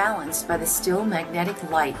measured and balanced by the still magnetic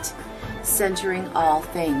light, centering all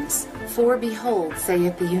things. For behold,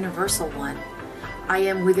 saith the Universal One, I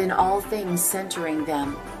am within all things centering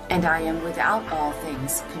them, and I am without all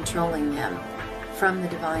things controlling them. From the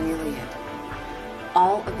Divine Iliad.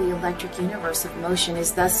 All of the electric universe of motion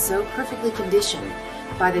is thus so perfectly conditioned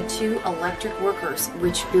by the two electric workers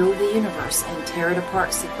which build the universe and tear it apart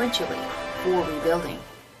sequentially for rebuilding,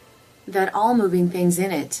 that all moving things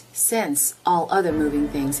in it sense all other moving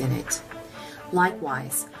things in it.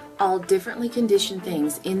 Likewise, all differently conditioned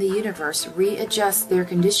things in the universe readjust their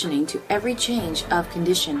conditioning to every change of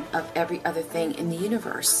condition of every other thing in the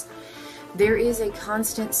universe. There is a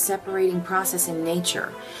constant separating process in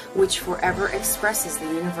nature which forever expresses the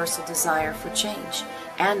universal desire for change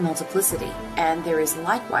and multiplicity, and there is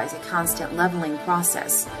likewise a constant leveling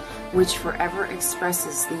process which forever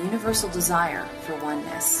expresses the universal desire for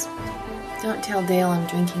oneness. Don't tell Dale I'm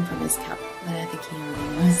drinking from his cup, but I think he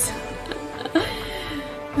already knows.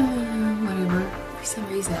 Whatever. For some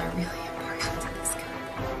reason I really am partial to this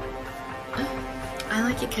cup. I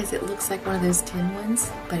like it because it looks like one of those tin ones,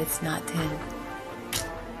 but it's not tin.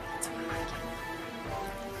 That's why I like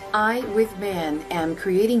it. I, with man, am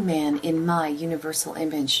creating man in my universal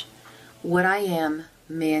image. What I am,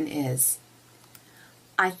 man is.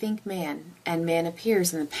 I think man, and man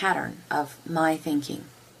appears in the pattern of my thinking.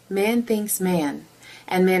 Man thinks man,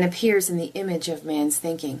 and man appears in the image of man's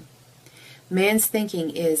thinking. Man's thinking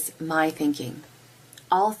is my thinking.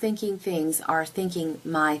 All thinking things are thinking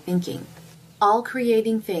my thinking. All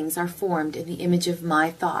creating things are formed in the image of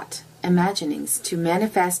my thought, imaginings, to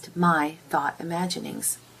manifest my thought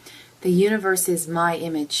imaginings. The universe is my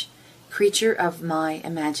image, creature of my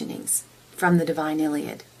imaginings. From the Divine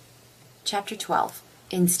Iliad. Chapter 12.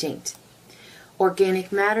 Instinct.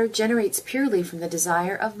 Organic matter generates purely from the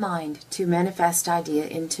desire of mind to manifest idea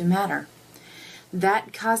into matter.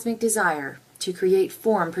 That cosmic desire to create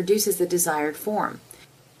form produces the desired form.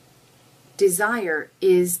 Desire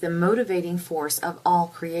is the motivating force of all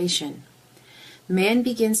creation. Man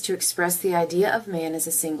begins to express the idea of man as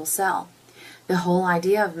a single cell. The whole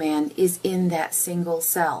idea of man is in that single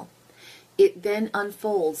cell. It then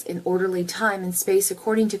unfolds in orderly time and space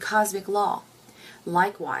according to cosmic law.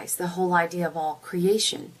 Likewise, the whole idea of all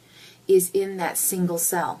creation is in that single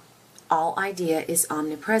cell. All idea is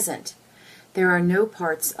omnipresent. There are no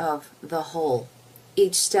parts of the whole.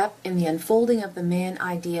 Each step in the unfolding of the man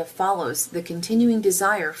idea follows the continuing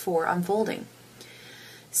desire for unfolding.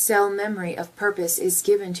 Cell memory of purpose is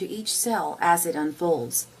given to each cell as it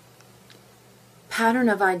unfolds. Pattern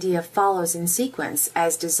of idea follows in sequence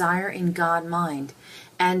as desire in God mind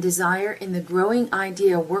and desire in the growing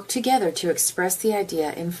idea work together to express the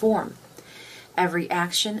idea in form. Every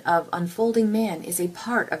action of unfolding man is a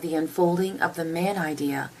part of the unfolding of the man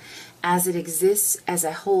idea as it exists as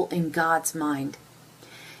a whole in God's mind.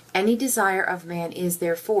 Any desire of man is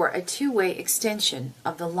therefore a two-way extension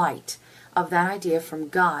of the light of that idea from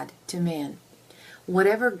God to man.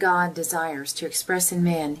 Whatever God desires to express in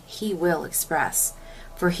man, he will express,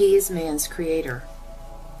 for he is man's creator.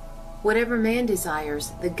 Whatever man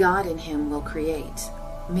desires, the God in him will create.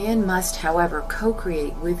 Man must, however,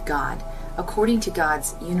 co-create with God, according to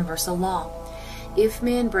God's universal law. If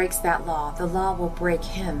man breaks that law, the law will break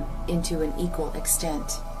him into an equal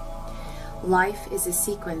extent. Life is a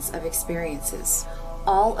sequence of experiences.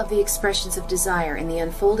 All of the expressions of desire in the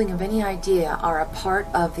unfolding of any idea are a part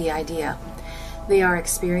of the idea. They are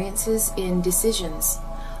experiences in decisions.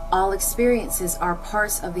 All experiences are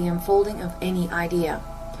parts of the unfolding of any idea.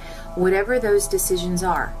 Whatever those decisions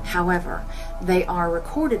are, however, they are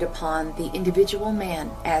recorded upon the individual man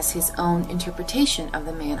as his own interpretation of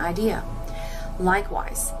the man idea.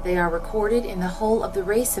 Likewise, they are recorded in the whole of the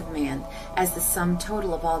race of man as the sum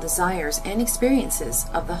total of all desires and experiences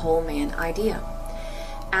of the whole man idea.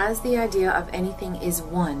 As the idea of anything is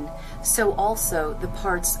one, so also the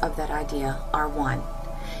parts of that idea are one.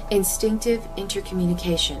 Instinctive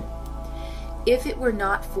intercommunication. If it were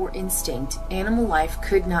not for instinct, animal life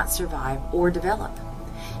could not survive or develop.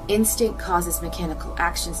 Instinct causes mechanical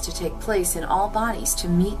actions to take place in all bodies to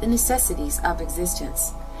meet the necessities of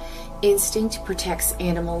existence. Instinct protects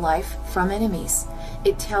animal life from enemies.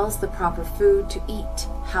 It tells the proper food to eat,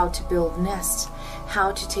 how to build nests,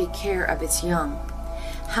 how to take care of its young,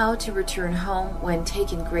 how to return home when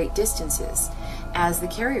taken great distances, as the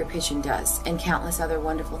carrier pigeon does, and countless other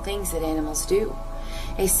wonderful things that animals do.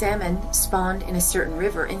 A salmon spawned in a certain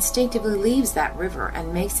river instinctively leaves that river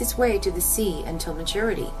and makes its way to the sea until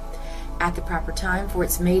maturity. At the proper time for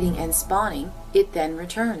its mating and spawning, it then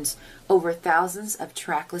returns over thousands of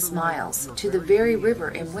trackless miles to the very river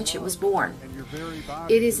in which it was born.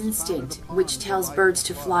 It is instinct which tells birds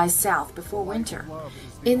to fly south before winter.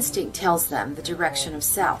 Instinct tells them the direction of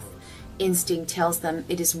south. Instinct tells them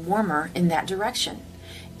it is warmer in that direction.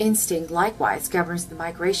 Instinct likewise governs the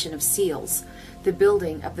migration of seals, the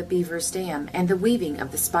building of the beaver's dam, and the weaving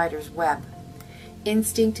of the spider's web.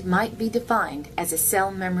 Instinct might be defined as a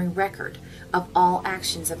cell memory record of all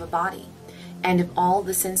actions of a body, and of all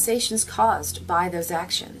the sensations caused by those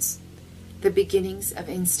actions. The beginnings of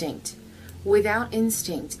instinct. Without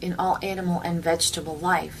instinct in all animal and vegetable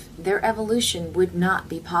life, their evolution would not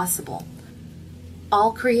be possible.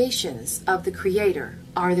 All creations of the Creator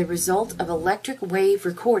are the result of electric wave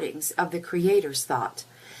recordings of the Creator's thought.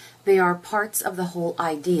 They are parts of the whole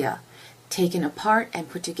idea, taken apart and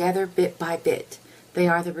put together bit by bit. They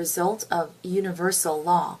are the result of universal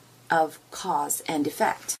law of cause and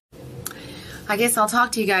effect. I guess I'll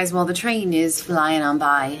talk to you guys while the train is flying on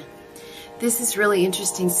by. This is really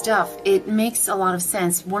interesting stuff. It makes a lot of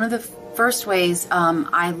sense. One of the first ways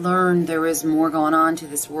I learned there was more going on to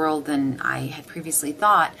this world than I had previously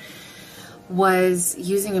thought was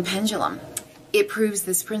using a pendulum. It proves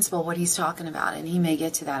this principle, what he's talking about, and he may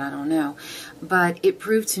get to that, I don't know. But it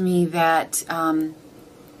proved to me that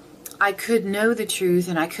I could know the truth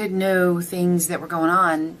and I could know things that were going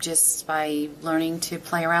on just by learning to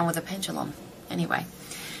play around with a pendulum. Anyway,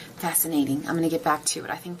 fascinating. I'm going to get back to it.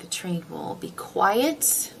 I think the train will be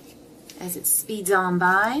quiet as it speeds on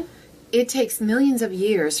by. It takes millions of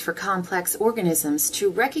years for complex organisms to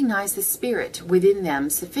recognize the spirit within them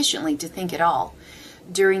sufficiently to think at all.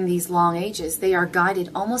 During these long ages, they are guided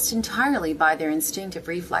almost entirely by their instinctive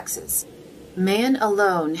reflexes. Man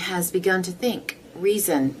alone has begun to think,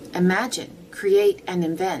 reason, imagine, create, and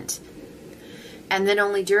invent, and then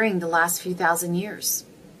only during the last few thousand years.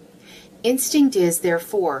 Instinct is,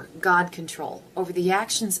 therefore, God control over the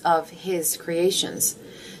actions of His creations.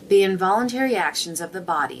 The involuntary actions of the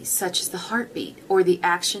body, such as the heartbeat or the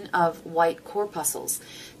action of white corpuscles,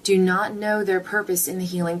 do not know their purpose in the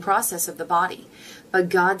healing process of the body, but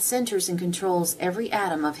God centers and controls every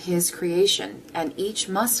atom of His creation, and each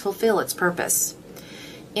must fulfill its purpose.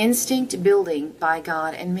 Instinct building by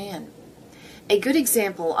God and man. A good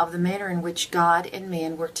example of the manner in which God and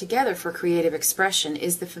man work together for creative expression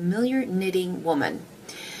is the familiar knitting woman.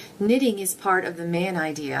 Knitting is part of the man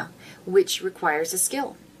idea, which requires a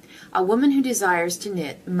skill. A woman who desires to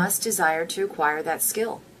knit must desire to acquire that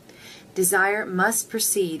skill. Desire must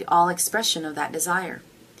precede all expression of that desire.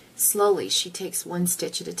 Slowly, she takes one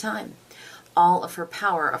stitch at a time. All of her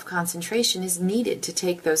power of concentration is needed to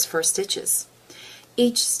take those first stitches.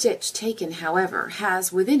 Each stitch taken, however,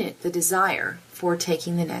 has within it the desire for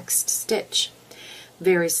taking the next stitch.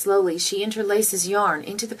 Very slowly, she interlaces yarn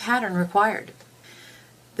into the pattern required.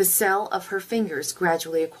 The cell of her fingers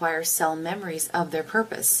gradually acquires cell memories of their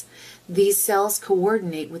purpose. These cells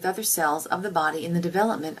coordinate with other cells of the body in the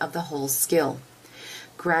development of the whole skill.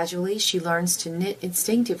 Gradually, she learns to knit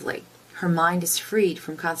instinctively. Her mind is freed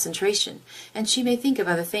from concentration, and she may think of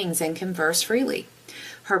other things and converse freely.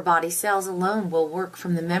 Her body cells alone will work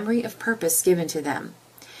from the memory of purpose given to them.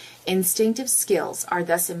 Instinctive skills are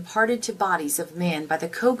thus imparted to bodies of man by the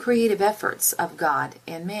co-creative efforts of God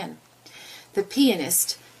and man. The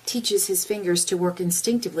pianist teaches his fingers to work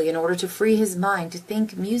instinctively in order to free his mind to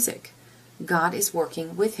think music. God is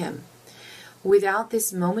working with him. Without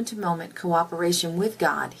this moment-to-moment cooperation with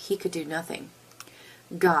God, he could do nothing.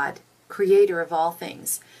 God, creator of all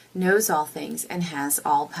things, knows all things and has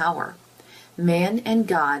all power. Man and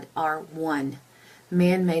God are one.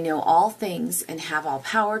 Man may know all things and have all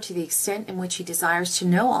power to the extent in which he desires to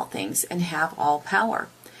know all things and have all power.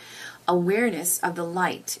 Awareness of the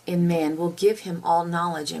light in man will give him all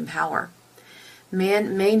knowledge and power.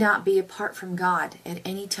 Man may not be apart from God at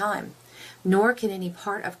any time, nor can any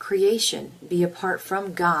part of creation be apart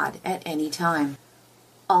from God at any time.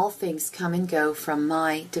 All things come and go from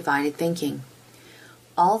my divided thinking.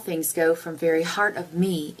 All things go from very heart of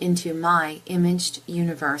me into my imaged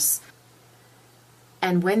universe.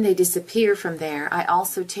 And when they disappear from there, I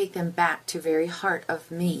also take them back to very heart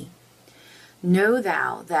of me. Know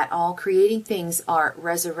thou that all creating things are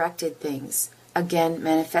resurrected things, again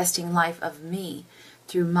manifesting life of me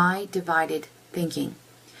through my divided thinking.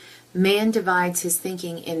 Man divides his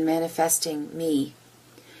thinking in manifesting me.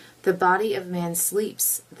 The body of man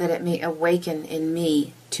sleeps that it may awaken in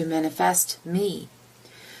me to manifest me.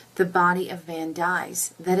 The body of man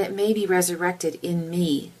dies that it may be resurrected in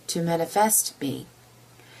me to manifest me.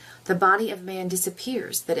 The body of man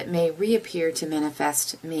disappears that it may reappear to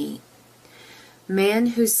manifest me. Man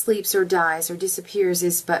who sleeps or dies or disappears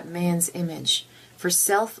is but man's image, for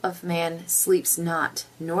self of man sleeps not,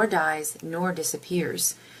 nor dies, nor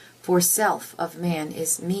disappears, for self of man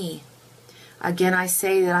is me. Again I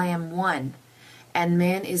say that I am one, and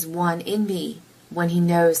man is one in me when he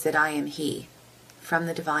knows that I am he. From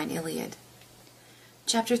the Divine Iliad.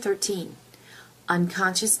 Chapter 13.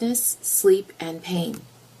 Unconsciousness, Sleep, and Pain.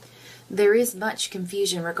 There is much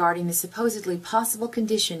confusion regarding the supposedly possible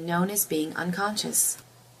condition known as being unconscious.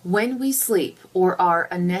 When we sleep or are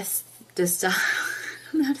anesthetized, I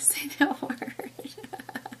don't know how to say that word.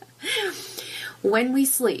 When we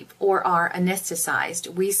sleep or are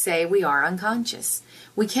anesthetized, we say we are unconscious.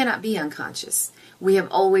 We cannot be unconscious. We have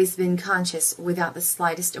always been conscious without the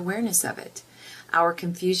slightest awareness of it. Our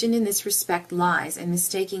confusion in this respect lies in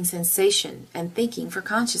mistaking sensation and thinking for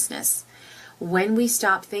consciousness. When we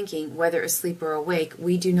stop thinking, whether asleep or awake,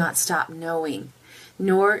 we do not stop knowing,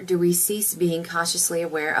 nor do we cease being consciously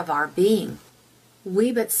aware of our being.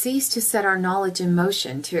 We but cease to set our knowledge in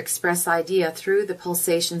motion to express idea through the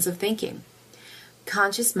pulsations of thinking.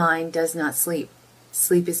 Conscious mind does not sleep.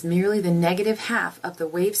 Sleep is merely the negative half of the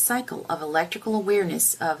wave cycle of electrical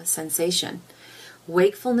awareness of sensation.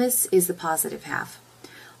 Wakefulness is the positive half.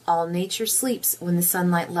 All nature sleeps when the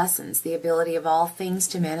sunlight lessens the ability of all things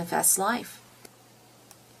to manifest life.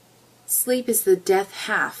 Sleep is the death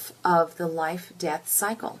half of the life-death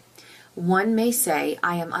cycle. One may say,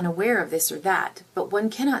 I am unaware of this or that, but one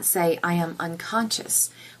cannot say, I am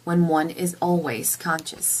unconscious, when one is always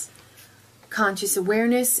conscious. Conscious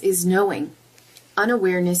awareness is knowing.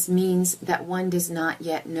 Unawareness means that one does not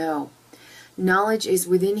yet know. Knowledge is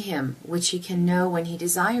within him, which he can know when he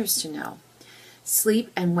desires to know.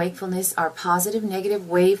 Sleep and wakefulness are positive-negative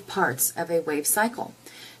wave parts of a wave cycle,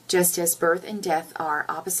 just as birth and death are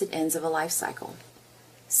opposite ends of a life cycle.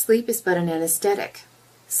 Sleep is but an anesthetic.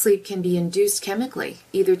 Sleep can be induced chemically,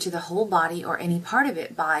 either to the whole body or any part of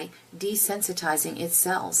it by desensitizing its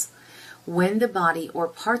cells. When the body or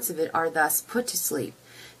parts of it are thus put to sleep,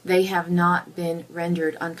 they have not been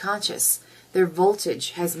rendered unconscious. Their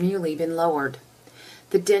voltage has merely been lowered.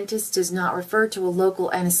 The dentist does not refer to a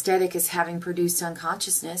local anesthetic as having produced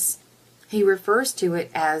unconsciousness. He refers to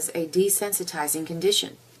it as a desensitizing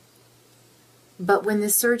condition. But when the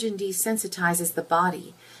surgeon desensitizes the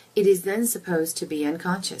body, it is then supposed to be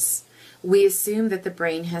unconscious. We assume that the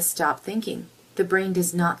brain has stopped thinking. The brain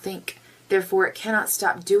does not think. Therefore, it cannot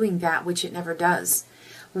stop doing that which it never does.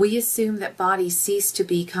 We assume that bodies cease to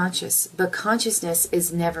be conscious, but consciousness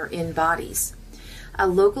is never in bodies. A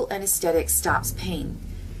local anesthetic stops pain.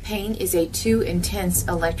 Pain is a too intense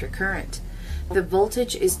electric current. The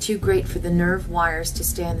voltage is too great for the nerve wires to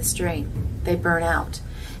stand the strain. They burn out,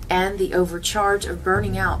 and the overcharge of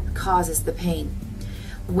burning out causes the pain.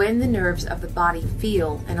 When the nerves of the body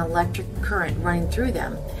feel an electric current running through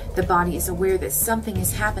them, the body is aware that something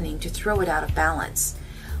is happening to throw it out of balance.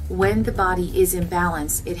 When the body is in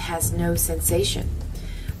balance, it has no sensation.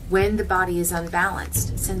 When the body is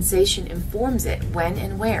unbalanced, sensation informs it when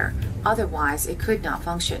and where, otherwise it could not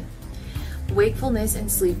function. Wakefulness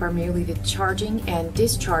and sleep are merely the charging and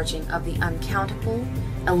discharging of the uncountable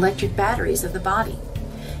electric batteries of the body.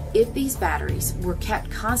 If these batteries were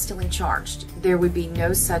kept constantly charged, there would be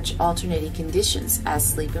no such alternating conditions as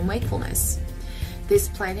sleep and wakefulness. This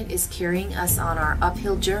planet is carrying us on our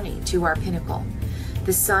uphill journey to our pinnacle.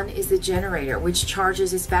 The sun is the generator which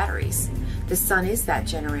charges its batteries. The sun is that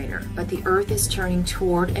generator, but the earth is turning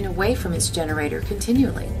toward and away from its generator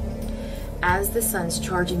continually. As the sun's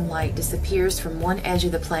charging light disappears from one edge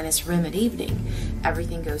of the planet's rim at evening,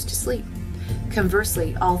 everything goes to sleep.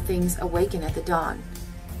 Conversely, all things awaken at the dawn.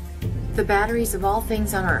 The batteries of all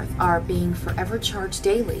things on earth are being forever charged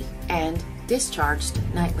daily and discharged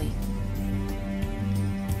nightly.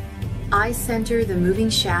 I center the moving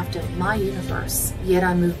shaft of my universe, yet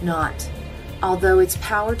I move not, although its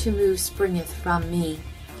power to move springeth from me.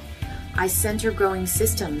 I center growing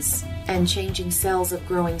systems and changing cells of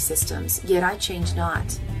growing systems, yet I change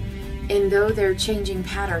not, and though their changing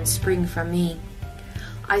patterns spring from me.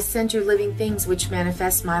 I center living things which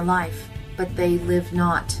manifest my life, but they live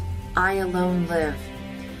not. I alone live.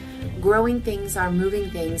 Growing things are moving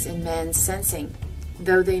things in man's sensing,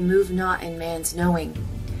 though they move not in man's knowing.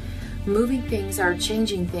 Moving things are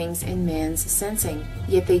changing things in man's sensing,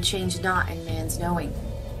 yet they change not in man's knowing.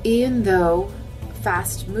 Even though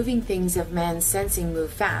fast-moving things of man's sensing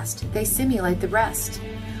move fast, they simulate the rest,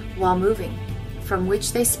 while moving, from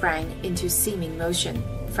which they sprang into seeming motion,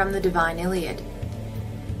 from the Divine Iliad.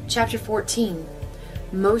 Chapter 14.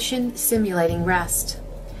 Motion Simulating Rest.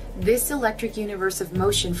 This electric universe of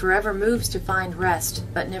motion forever moves to find rest,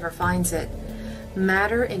 but never finds it.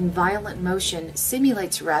 Matter in violent motion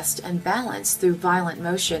simulates rest and balance through violent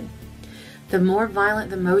motion. The more violent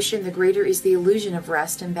the motion, the greater is the illusion of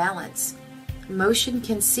rest and balance. Motion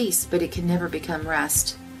can cease, but it can never become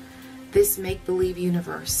rest. This make-believe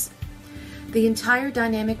universe. The entire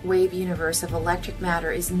dynamic wave universe of electric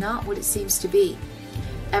matter is not what it seems to be.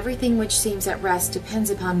 Everything which seems at rest depends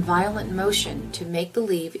upon violent motion to make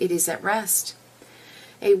believe it is at rest.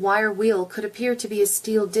 A wire wheel could appear to be a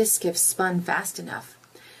steel disc if spun fast enough.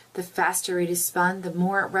 The faster it is spun, the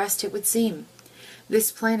more at rest it would seem.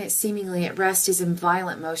 This planet seemingly at rest is in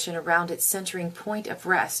violent motion around its centering point of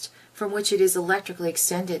rest, from which it is electrically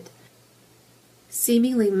extended.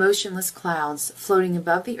 Seemingly motionless clouds floating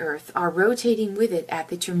above the earth are rotating with it at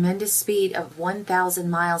the tremendous speed of 1,000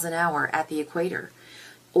 miles an hour at the equator,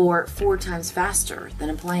 or 4 times faster than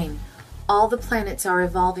a plane. All the planets are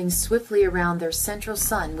evolving swiftly around their central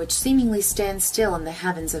sun, which seemingly stands still in the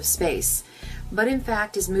heavens of space, but in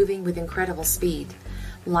fact is moving with incredible speed.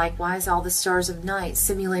 Likewise, all the stars of night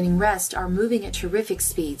simulating rest are moving at terrific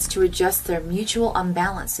speeds to adjust their mutual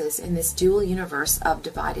unbalances in this dual universe of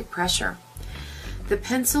divided pressure. The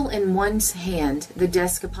pencil in one's hand, the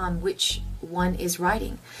desk upon which one is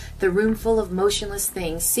writing, the room full of motionless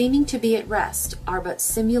things seeming to be at rest, are but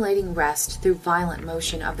simulating rest through violent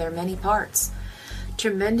motion of their many parts.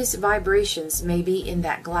 Tremendous vibrations may be in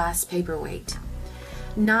that glass paperweight.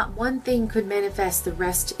 Not one thing could manifest the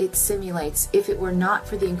rest it simulates if it were not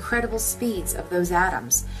for the incredible speeds of those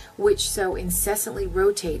atoms, which so incessantly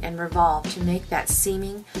rotate and revolve to make that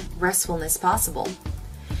seeming restfulness possible.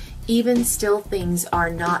 Even still things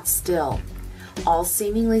are not still. All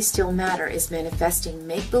seemingly still matter is manifesting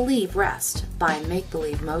make-believe rest by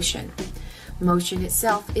make-believe motion. Motion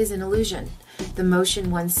itself is an illusion. The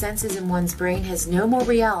motion one senses in one's brain has no more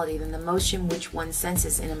reality than the motion which one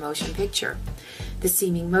senses in a motion picture. The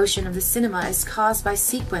seeming motion of the cinema is caused by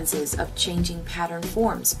sequences of changing pattern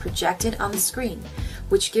forms projected on the screen,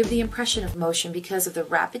 which give the impression of motion because of the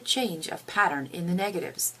rapid change of pattern in the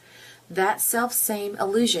negatives. That self-same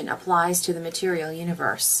illusion applies to the material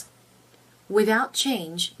universe. Without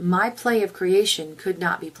change, my play of creation could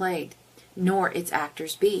not be played, nor its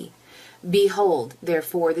actors be. Behold,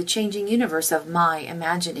 therefore, the changing universe of my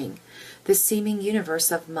imagining, the seeming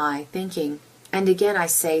universe of my thinking. And again I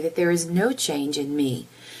say that there is no change in me,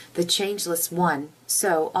 the changeless one,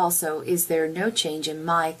 so also is there no change in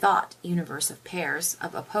my thought universe of pairs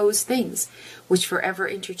of opposed things, which forever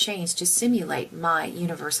interchange to simulate my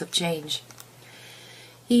universe of change.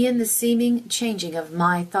 He in the seeming changing of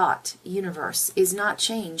my thought universe is not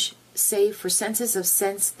change, save for senses of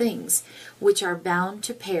sense things, which are bound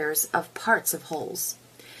to pairs of parts of wholes.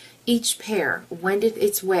 Each pair wendeth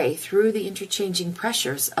its way through the interchanging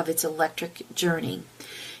pressures of its electric journey.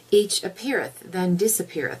 Each appeareth, then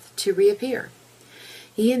disappeareth, to reappear.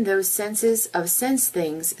 He in those senses of sense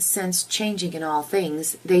things, sense changing in all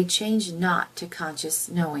things, they change not to conscious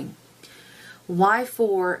knowing. Why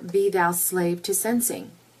for be thou slave to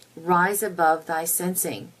sensing? Rise above thy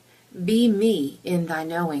sensing. Be me in thy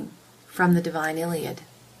knowing. From the Divine Iliad.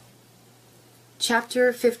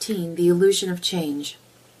 Chapter 15. The Illusion of Change.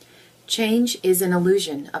 Change is an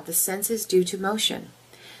illusion of the senses due to motion.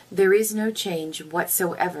 There is no change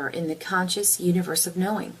whatsoever in the conscious universe of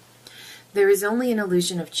knowing. There is only an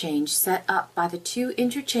illusion of change set up by the two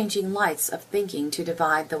interchanging lights of thinking to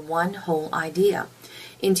divide the one whole idea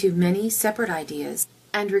into many separate ideas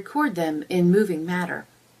and record them in moving matter.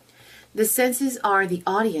 The senses are the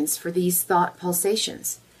audience for these thought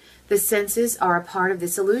pulsations. The senses are a part of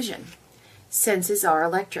this illusion. Senses are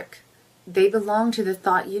electric. They belong to the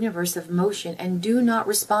thought universe of motion and do not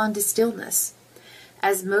respond to stillness.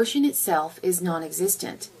 As motion itself is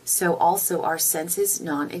non-existent, so also are senses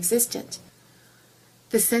non-existent.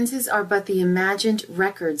 The senses are but the imagined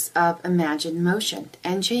records of imagined motion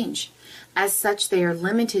and change. As such, they are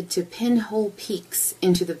limited to pinhole peeks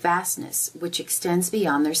into the vastness which extends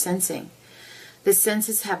beyond their sensing. The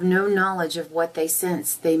senses have no knowledge of what they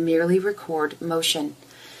sense, they merely record motion.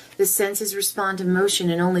 The senses respond to motion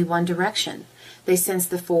in only one direction. They sense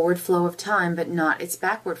the forward flow of time, but not its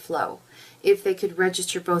backward flow. If they could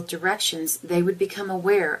register both directions, they would become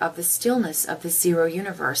aware of the stillness of the zero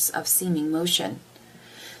universe of seeming motion.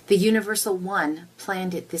 The Universal One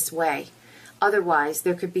planned it this way. Otherwise,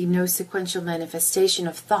 there could be no sequential manifestation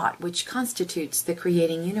of thought which constitutes the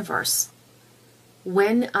creating universe.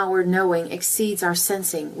 When our knowing exceeds our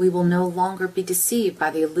sensing, we will no longer be deceived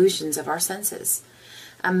by the illusions of our senses.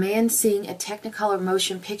 A man seeing a technicolor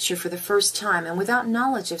motion picture for the first time and without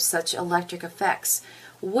knowledge of such electric effects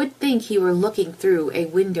would think he were looking through a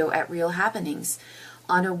window at real happenings,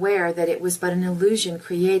 unaware that it was but an illusion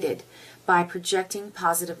created by projecting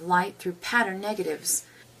positive light through pattern negatives.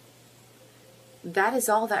 That is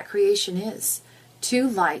all that creation is. Two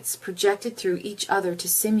lights projected through each other to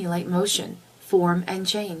simulate motion, form, and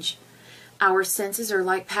change. Our senses are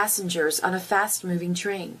like passengers on a fast-moving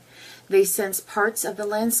train. They sense parts of the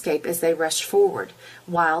landscape as they rush forward,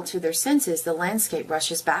 while to their senses the landscape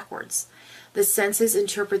rushes backwards. The senses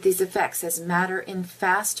interpret these effects as matter in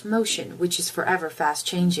fast motion, which is forever fast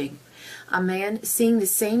changing. A man seeing the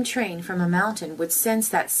same train from a mountain would sense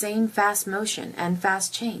that same fast motion and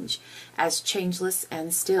fast change as changeless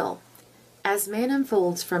and still. As man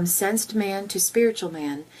unfolds from sensed man to spiritual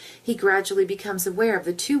man, he gradually becomes aware of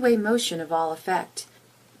the two-way motion of all effect.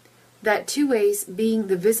 That two ways being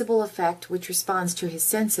the visible effect which responds to his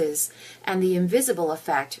senses, and the invisible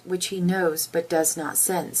effect which he knows but does not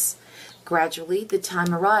sense. Gradually the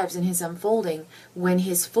time arrives in his unfolding when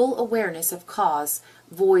his full awareness of cause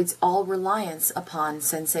voids all reliance upon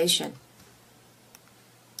sensation.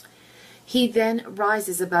 He then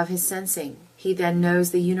rises above his sensing. He then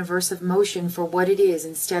knows the universe of motion for what it is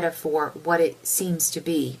instead of for what it seems to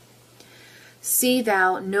be. See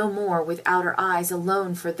thou no more with outer eyes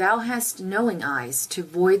alone, for thou hast knowing eyes to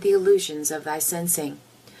void the illusions of thy sensing.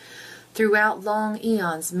 Throughout long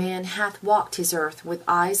eons man hath walked his earth with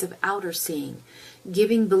eyes of outer seeing,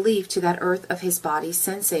 giving belief to that earth of his body's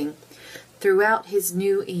sensing. Throughout his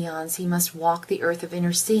new eons he must walk the earth of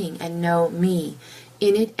inner seeing and know me,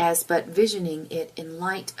 in it as but visioning it in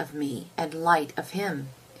light of me and light of him.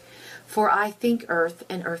 For I think earth,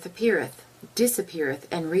 and earth appeareth, disappeareth,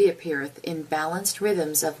 and reappeareth in balanced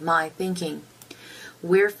rhythms of my thinking.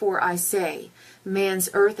 Wherefore I say, man's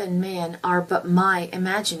earth and man are but my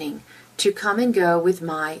imagining, to come and go with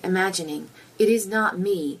my imagining. It is not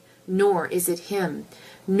me, nor is it him,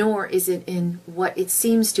 nor is it in what it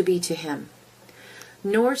seems to be to him.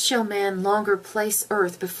 Nor shall man longer place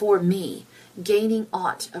earth before me, gaining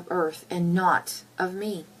aught of earth and naught of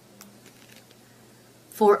me.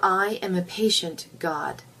 For I am a patient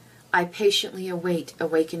God. I patiently await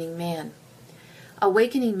awakening man.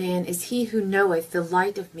 Awakening man is he who knoweth the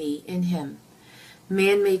light of me in him.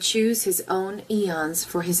 Man may choose his own eons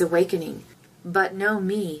for his awakening, but know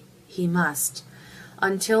me he must.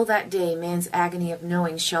 Until that day man's agony of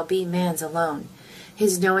knowing shall be man's alone.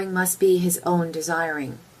 His knowing must be his own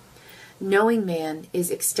desiring. Knowing man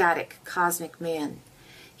is ecstatic, cosmic man.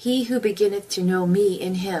 He who beginneth to know me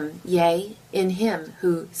in him, yea, in him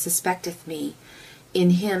who suspecteth me,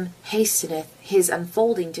 in him hasteneth his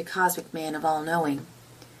unfolding to cosmic man of all knowing.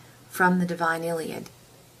 From the Divine Iliad.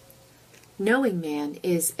 Knowing man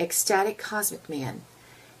is ecstatic cosmic man.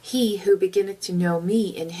 He who beginneth to know me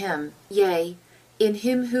in him, yea, in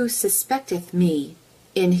him who suspecteth me,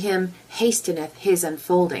 in him hasteneth his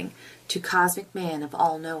unfolding to cosmic man of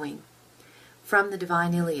all knowing. From the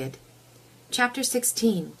Divine Iliad. Chapter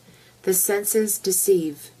 16. The Senses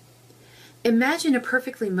Deceive. Imagine a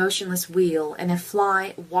perfectly motionless wheel and a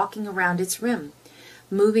fly walking around its rim,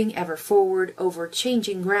 moving ever forward over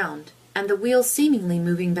changing ground, and the wheel seemingly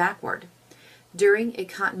moving backward. During a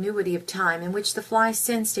continuity of time in which the fly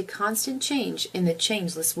sensed a constant change in the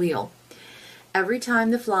changeless wheel. Every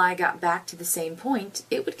time the fly got back to the same point,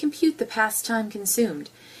 it would compute the past time consumed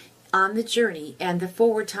on the journey and the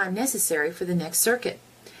forward time necessary for the next circuit.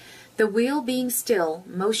 The wheel being still,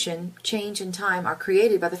 motion, change, and time are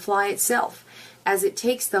created by the fly itself, as it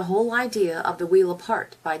takes the whole idea of the wheel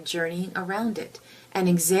apart by journeying around it and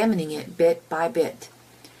examining it bit by bit.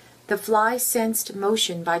 The fly sensed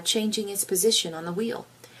motion by changing its position on the wheel.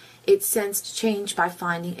 It sensed change by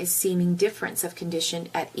finding a seeming difference of condition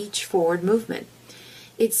at each forward movement.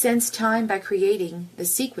 It sensed time by creating the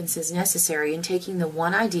sequences necessary in taking the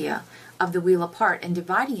one idea of the wheel apart and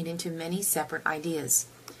dividing it into many separate ideas.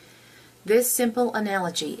 This simple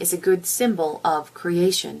analogy is a good symbol of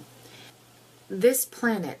creation. This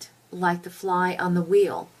planet, like the fly on the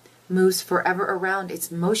wheel, moves forever around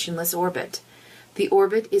its motionless orbit. The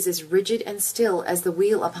orbit is as rigid and still as the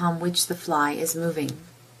wheel upon which the fly is moving.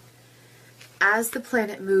 As the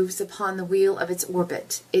planet moves upon the wheel of its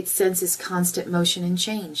orbit, it senses constant motion and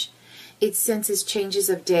change. It senses changes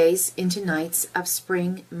of days into nights, of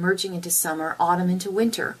spring merging into summer, autumn into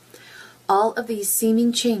winter. All of these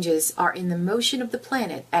seeming changes are in the motion of the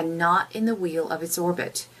planet and not in the wheel of its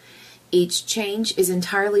orbit. Each change is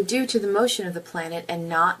entirely due to the motion of the planet and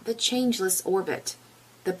not the changeless orbit.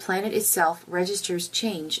 The planet itself registers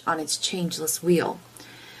change on its changeless wheel.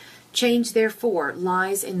 Change, therefore,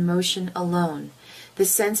 lies in motion alone. The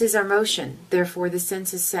senses are motion, therefore the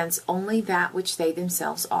senses sense only that which they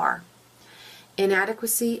themselves are.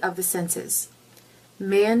 Inadequacy of the senses.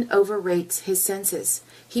 Man overrates his senses.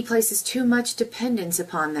 He places too much dependence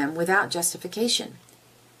upon them without justification,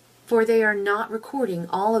 for they are not recording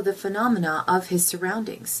all of the phenomena of his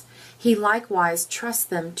surroundings. He likewise trusts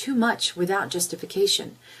them too much without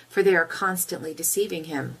justification, for they are constantly deceiving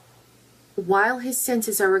him. While his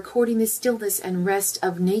senses are recording the stillness and rest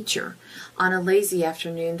of nature, on a lazy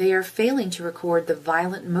afternoon they are failing to record the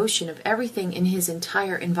violent motion of everything in his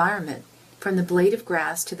entire environment, from the blade of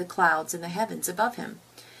grass to the clouds in the heavens above him.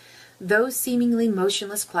 Those seemingly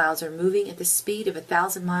motionless clouds are moving at the speed of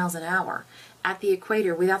 1,000 miles an hour at the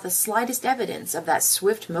equator without the slightest evidence of that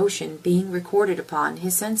swift motion being recorded upon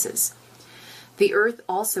his senses. The earth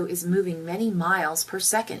also is moving many miles per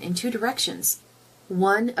second in two directions,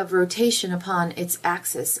 one of rotation upon its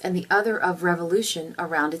axis and the other of revolution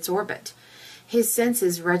around its orbit. His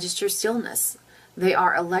senses register stillness. They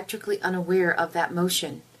are electrically unaware of that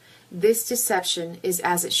motion. This deception is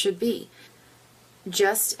as it should be,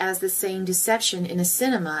 just as the same deception in a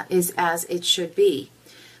cinema is as it should be.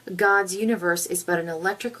 God's universe is but an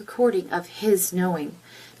electric recording of His knowing,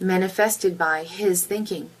 manifested by His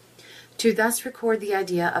thinking. To thus record the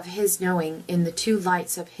idea of His knowing in the two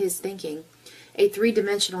lights of His thinking, a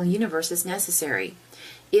three-dimensional universe is necessary.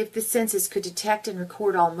 If the senses could detect and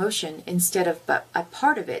record all motion instead of but a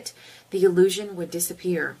part of it, the illusion would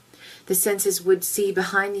disappear. The senses would see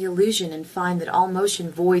behind the illusion and find that all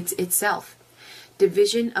motion voids itself.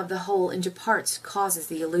 Division of the whole into parts causes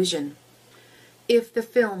the illusion. If the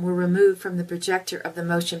film were removed from the projector of the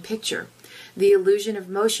motion picture, the illusion of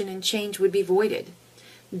motion and change would be voided.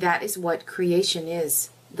 That is what creation is,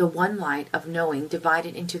 the one light of knowing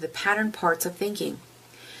divided into the pattern parts of thinking.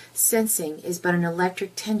 Sensing is but an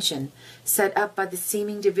electric tension set up by the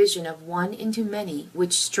seeming division of one into many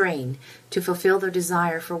which strain to fulfill their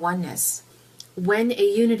desire for oneness. When a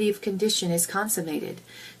unity of condition is consummated,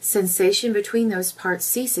 sensation between those parts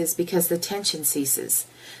ceases because the tension ceases.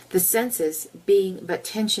 The senses, being but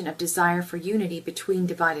tension of desire for unity between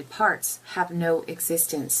divided parts, have no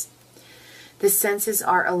existence. The senses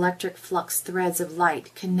are electric flux threads of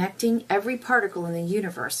light connecting every particle in the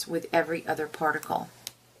universe with every other particle.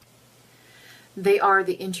 They are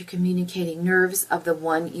the intercommunicating nerves of the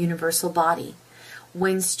one universal body.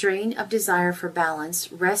 When strain of desire for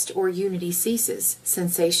balance, rest, or unity ceases,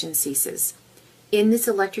 sensation ceases. In this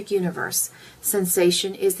electric universe,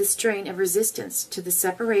 sensation is the strain of resistance to the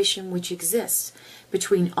separation which exists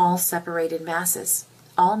between all separated masses.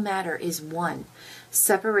 All matter is one.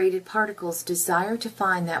 Separated particles desire to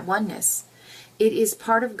find that oneness. It is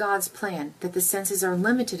part of God's plan that the senses are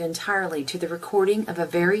limited entirely to the recording of a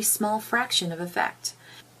very small fraction of effect.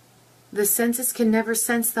 The senses can never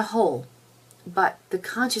sense the whole, but the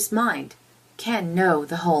conscious mind can know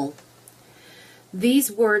the whole.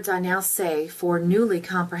 These words I now say for newly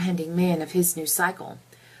comprehending man of his new cycle.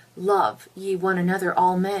 Love ye one another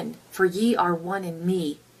all men, for ye are one in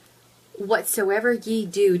me. Whatsoever ye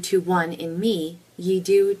do to one in me, ye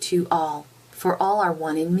do to all, for all are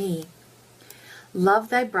one in me. Love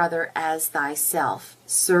thy brother as thyself.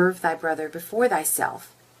 Serve thy brother before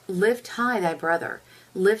thyself. Lift high thy brother.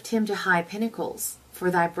 Lift him to high pinnacles,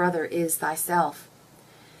 for thy brother is thyself.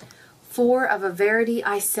 For of a verity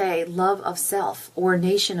I say, love of self, or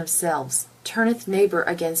nation of selves, turneth neighbor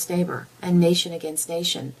against neighbor, and nation against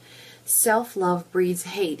nation. Self-love breeds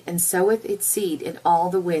hate, and soweth its seed in all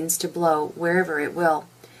the winds to blow wherever it will.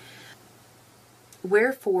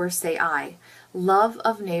 Wherefore say I, love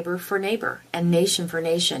of neighbor for neighbor, and nation for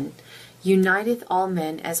nation, uniteth all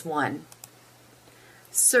men as one.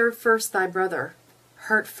 Serve first thy brother,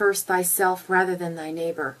 hurt first thyself rather than thy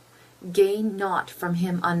neighbor. Gain not from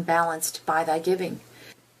him unbalanced by thy giving.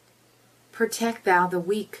 Protect thou the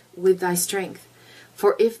weak with thy strength,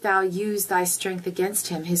 for if thou use thy strength against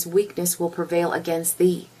him, his weakness will prevail against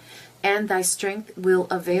thee, and thy strength will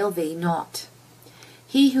avail thee naught.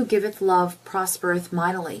 He who giveth love prospereth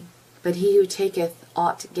mightily, but he who taketh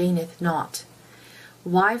aught gaineth naught.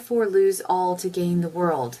 Why lose all to gain the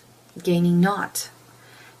world, gaining naught?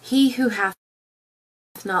 He who hath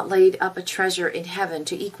not laid up a treasure in heaven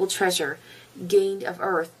to equal treasure gained of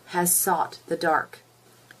earth has sought the dark.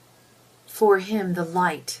 For him the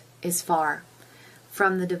light is far.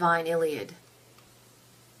 From the Divine Iliad.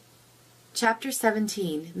 Chapter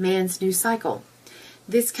 17, Man's New Cycle.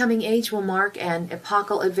 This coming age will mark an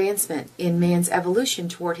epochal advancement in man's evolution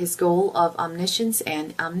toward his goal of omniscience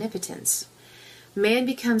and omnipotence. Man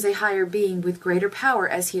becomes a higher being with greater power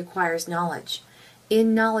as he acquires knowledge.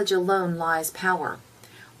 In knowledge alone lies power.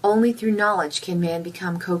 Only through knowledge can man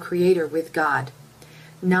become co-creator with God.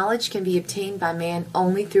 Knowledge can be obtained by man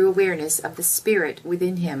only through awareness of the spirit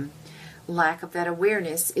within him. Lack of that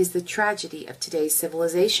awareness is the tragedy of today's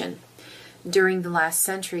civilization. During the last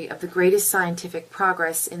century of the greatest scientific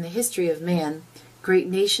progress in the history of man, great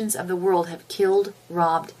nations of the world have killed,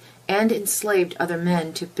 robbed, and enslaved other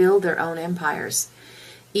men to build their own empires.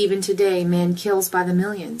 Even today, man kills by the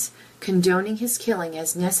millions, condoning his killing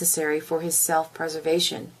as necessary for his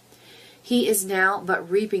self-preservation. He is now but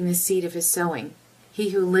reaping the seed of his sowing.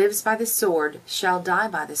 He who lives by the sword shall die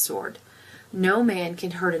by the sword. No man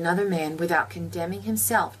can hurt another man without condemning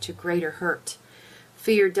himself to greater hurt.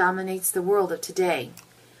 Fear dominates the world of today.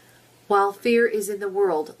 While fear is in the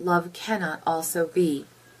world, love cannot also be.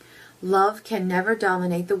 Love can never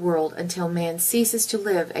dominate the world until man ceases to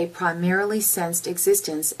live a primarily sensed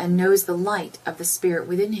existence and knows the light of the spirit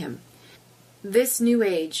within him. This new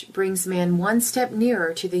age brings man one step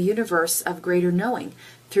nearer to the universe of greater knowing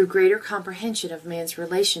through greater comprehension of man's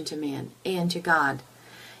relation to man and to God.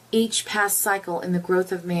 Each past cycle in the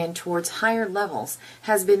growth of man towards higher levels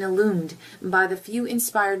has been illumined by the few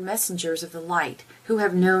inspired messengers of the light who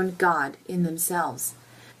have known God in themselves.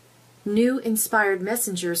 New inspired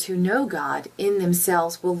messengers who know God in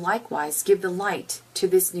themselves will likewise give the light to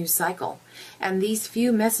this new cycle, and these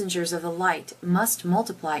few messengers of the light must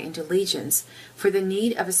multiply into legions, for the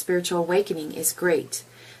need of a spiritual awakening is great.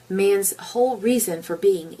 Man's whole reason for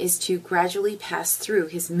being is to gradually pass through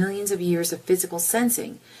his millions of years of physical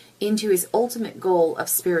sensing into his ultimate goal of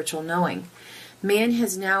spiritual knowing. Man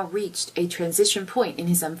has now reached a transition point in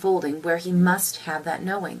his unfolding where he must have that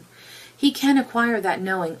knowing. He can acquire that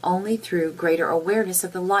knowing only through greater awareness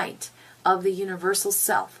of the light, of the universal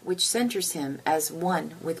self, which centers him as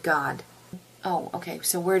one with God. Oh, okay,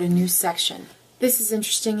 so we're at a new section. This is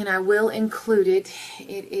interesting, and I will include it.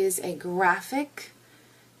 It is a graphic.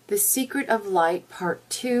 The Secret of Light, Part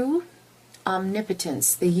 2,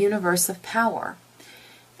 Omnipotence, the Universe of Power.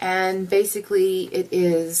 And basically it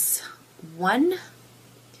is 1.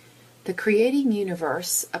 The creating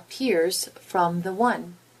universe appears from the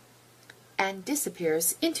 1 and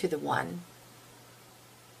disappears into the 1.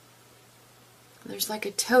 There's like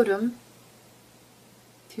a totem,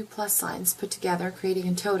 2 plus signs put together, creating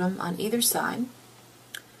a totem on either side.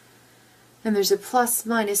 And there's a plus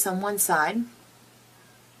minus on one side,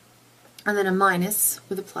 and then a minus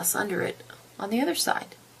with a plus under it on the other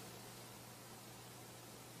side.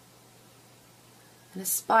 And a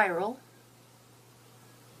spiral,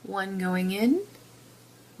 1 going in.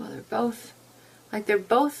 Well, they're both, like they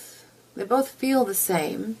both feel the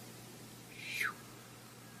same.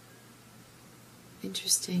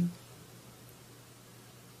 Interesting.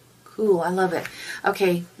 Cool, I love it.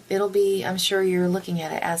 Okay, it'll be, I'm sure you're looking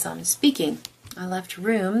at it as I'm speaking. I left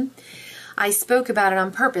room. I spoke about it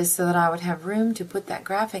on purpose so that I would have room to put that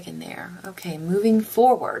graphic in there. Okay, moving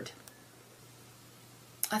forward.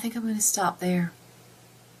 I think I'm going to stop there.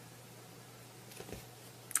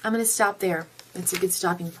 I'm going to stop there. That's a good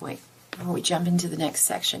stopping point before we jump into the next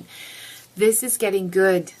section. This is getting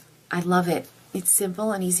good. I love it. It's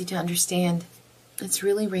simple and easy to understand. It's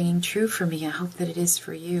really ringing true for me. I hope that it is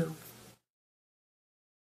for you.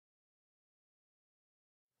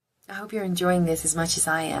 I hope you're enjoying this as much as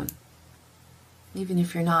I am. Even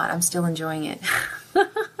if you're not, I'm still enjoying it.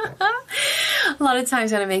 A lot of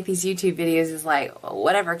times when I make these YouTube videos, it's like,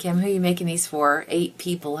 whatever, Kim, who are you making these for? 8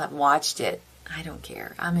 people have watched it. I don't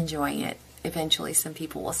care. I'm enjoying it. Eventually some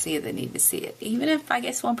people will see it that need to see it. Even if I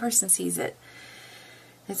guess one person sees it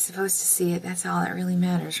that's supposed to see it, that's all that really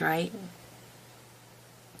matters, right?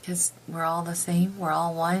 Because we're all the same. We're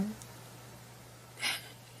all one.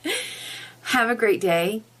 Have a great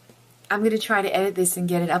day. I'm going to try to edit this and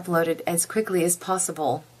get it uploaded as quickly as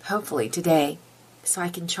possible, hopefully today, so I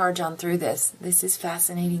can charge on through this. This is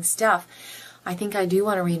fascinating stuff. I think I do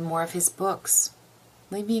want to read more of his books.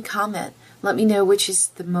 Leave me a comment. Let me know which is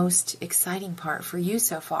the most exciting part for you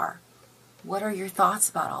so far. What are your thoughts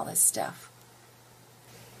about all this stuff?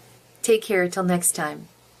 Take care till next time.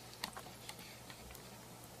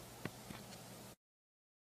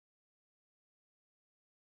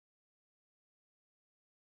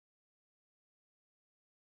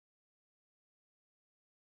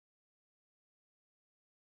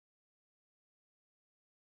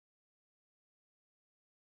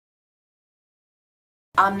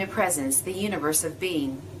 Omnipresence, the universe of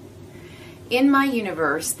being. In my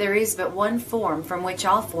universe, there is but one form from which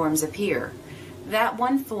all forms appear. That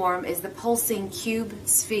one form is the pulsing cube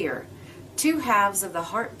sphere, 2 halves of the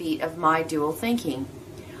heartbeat of my dual thinking.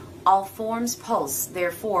 All forms pulse,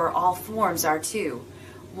 therefore all forms are 2.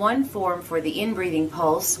 One form for the inbreathing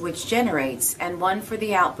pulse, which generates, and one for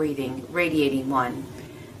the outbreathing, radiating one.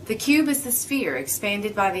 The cube is the sphere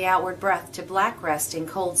expanded by the outward breath to black rest in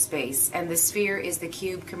cold space, and the sphere is the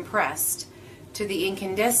cube compressed to the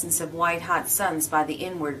incandescence of white-hot suns by the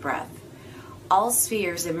inward breath. All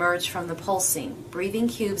spheres emerge from the pulsing, breathing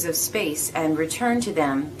cubes of space and return to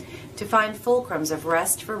them to find fulcrums of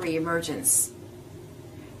rest for re-emergence.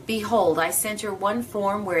 Behold, I center one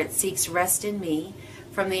form where it seeks rest in me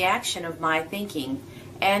from the action of my thinking,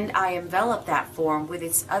 and I envelop that form with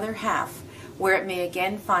its other half, where it may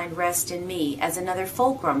again find rest in me as another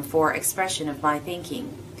fulcrum for expression of my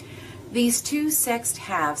thinking. These 2 sexed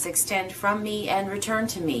halves extend from me and return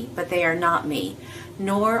to me, but they are not me,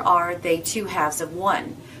 nor are they 2 halves of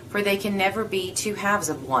one, for they can never be 2 halves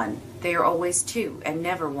of one. They are always two, and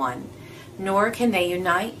never one. Nor can they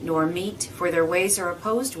unite nor meet, for their ways are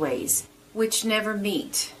opposed ways, which never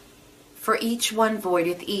meet. For each one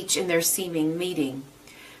voideth each in their seeming meeting.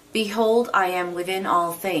 Behold, I am within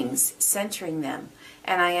all things, centering them,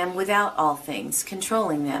 and I am without all things,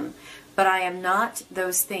 controlling them. But I am not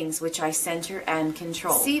those things which I center and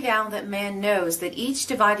control. See thou that man knows that each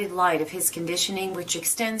divided light of his conditioning which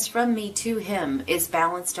extends from me to him is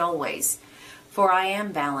balanced always. For I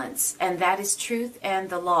am balance, and that is truth and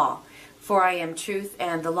the law. For I am truth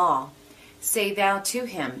and the law. Say thou to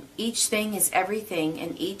him, each thing is everything,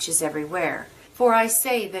 and each is everywhere. For I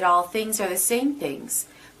say that all things are the same things,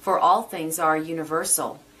 for all things are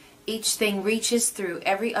universal. Each thing reaches through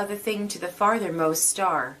every other thing to the farthermost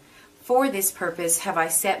star. For this purpose have I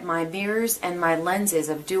set my mirrors and my lenses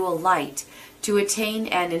of dual light, to attain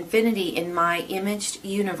an infinity in my imaged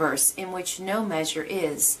universe in which no measure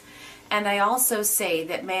is. And I also say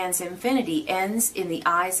that man's infinity ends in the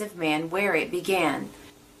eyes of man where it began.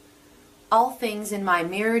 All things in my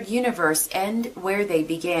mirrored universe end where they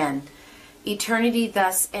began. Eternity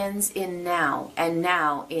thus ends in now, and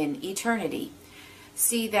now in eternity.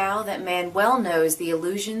 See thou that man well knows the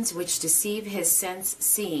illusions which deceive his sense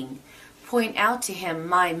seeing. Point out to him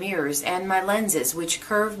my mirrors and my lenses which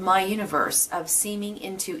curve my universe of seeming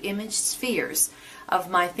into imaged spheres of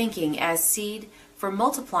my thinking as seed for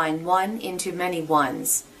multiplying one into many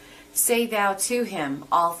ones. Say thou to him,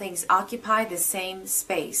 all things occupy the same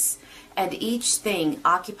space, and each thing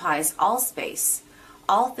occupies all space.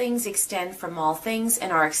 All things extend from all things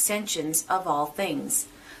and are extensions of all things.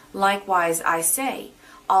 Likewise I say,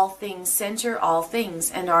 all things center all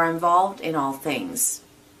things and are involved in all things.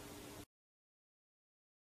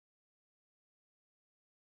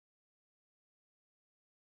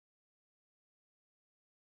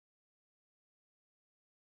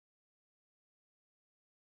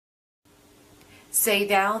 Say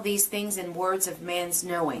thou these things in words of man's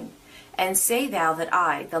knowing, and say thou that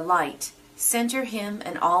I, the light, center him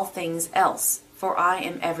and all things else, for I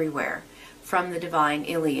am everywhere. From the Divine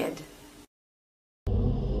Iliad.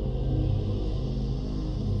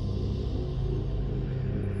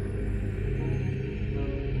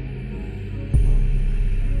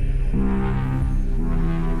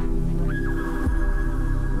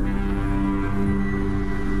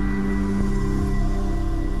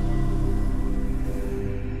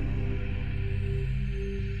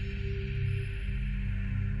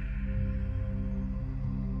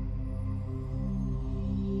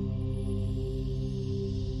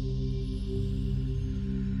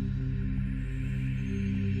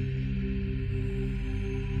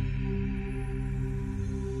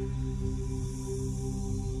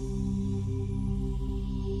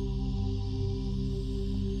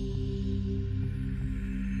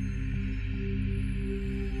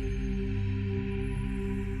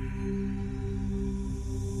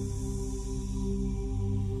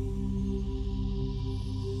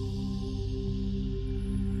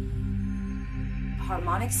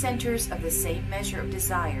 Harmonic centers of the same measure of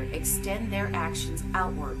desire extend their actions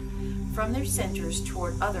outward from their centers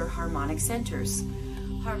toward other harmonic centers.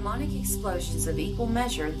 Harmonic explosions of equal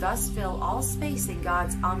measure thus fill all space in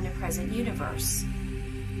God's omnipresent universe.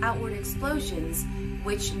 Outward explosions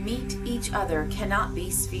which meet each other cannot be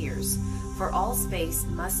spheres, for all space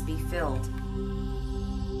must be filled.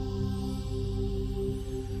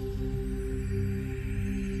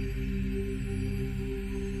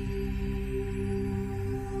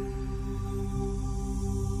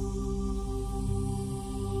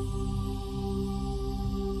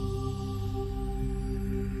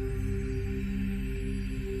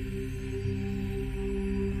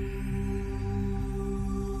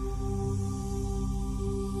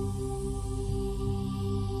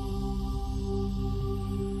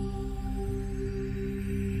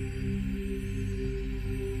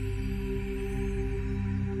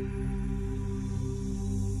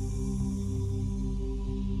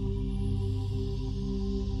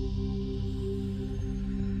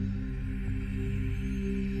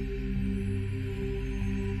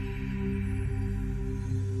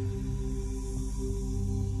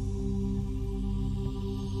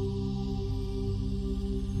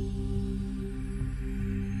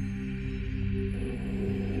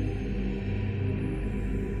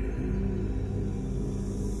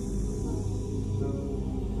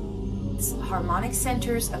 Harmonic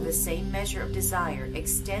centers of the same measure of desire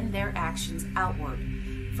extend their actions outward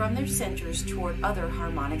from their centers toward other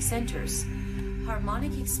harmonic centers.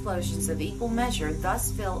 Harmonic explosions of equal measure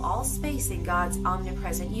thus fill all space in God's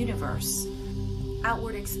omnipresent universe.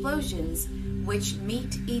 Outward explosions which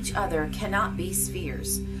meet each other cannot be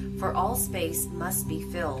spheres, for all space must be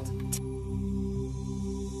filled.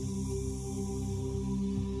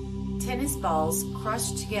 Tennis balls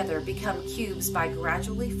crushed together become cubes by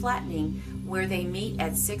gradually flattening where they meet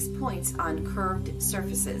at 6 points on curved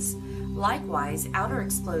surfaces. Likewise, outer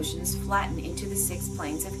explosions flatten into the 6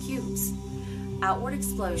 planes of cubes. Outward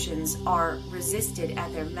explosions are resisted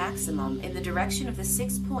at their maximum in the direction of the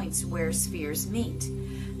 6 points where spheres meet.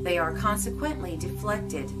 They are consequently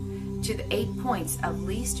deflected to the 8 points of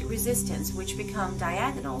least resistance, which become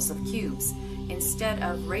diagonals of cubes instead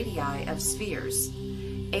of radii of spheres.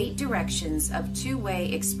 8 directions of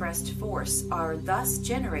two-way expressed force are thus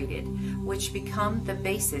generated, which become the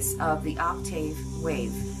basis of the octave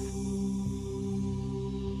wave.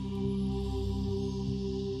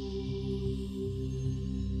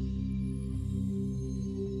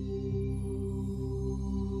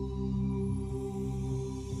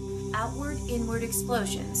 Outward-inward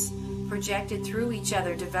explosions projected through each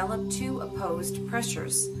other develop two opposed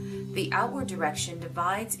pressures. The outward direction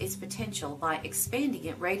divides its potential by expanding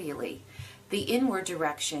it radially. The inward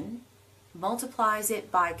direction multiplies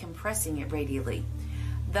it by compressing it radially.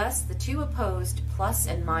 Thus, the two opposed plus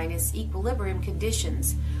and minus equilibrium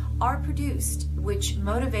conditions are produced, which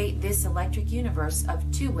motivate this electric universe of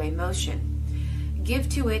two-way motion. Give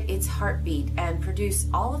to it its heartbeat and produce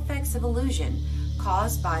all effects of illusion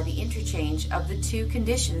caused by the interchange of the two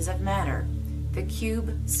conditions of matter, the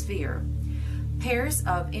cube sphere. Pairs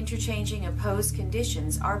of interchanging opposed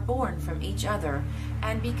conditions are born from each other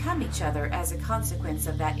and become each other as a consequence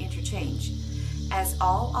of that interchange. As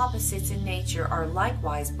all opposites in nature are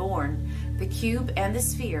likewise born, the cube and the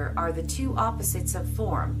sphere are the two opposites of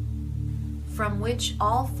form, from which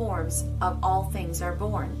all forms of all things are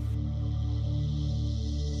born.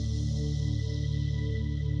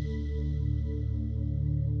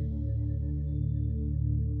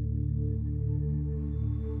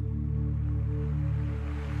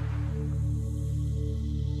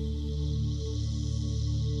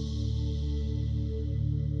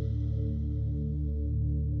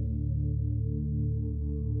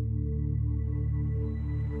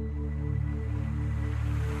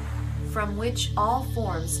 From which all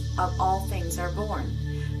forms of all things are born.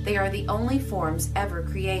 They are the only forms ever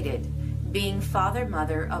created, being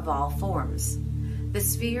father-mother of all forms. The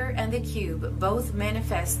sphere and the cube both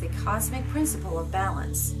manifest the cosmic principle of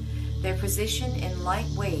balance. Their position in light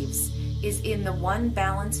waves is in the one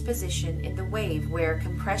balanced position in the wave where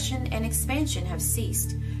compression and expansion have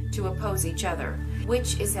ceased to oppose each other,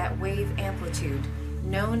 which is at wave amplitude,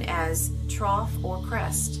 known as trough or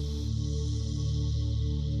crest.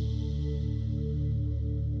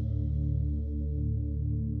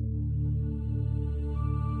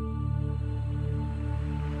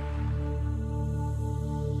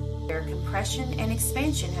 Where compression and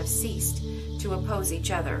expansion have ceased to oppose each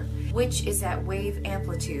other, which is at wave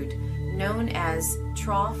amplitude, known as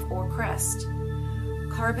trough or crest.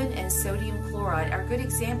 Carbon and sodium chloride are good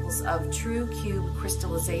examples of true cube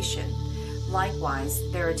crystallization. Likewise,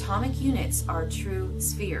 their atomic units are true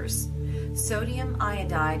spheres. Sodium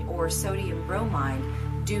iodide or sodium bromide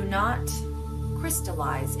do not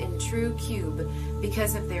crystallize in true cube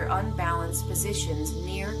because of their unbalanced positions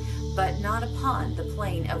near but not upon the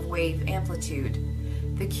plane of wave amplitude.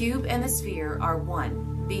 The cube and the sphere are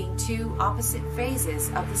one, being two opposite phases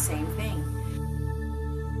of the same thing.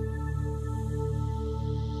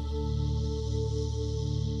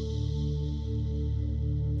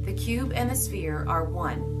 The cube and the sphere are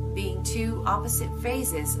one, being two opposite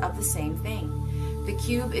phases of the same thing. The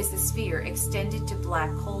cube is the sphere extended to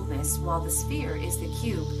black coldness, while the sphere is the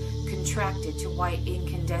cube contracted to white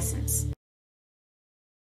incandescence.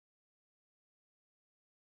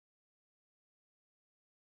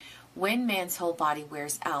 When man's whole body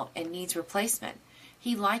wears out and needs replacement,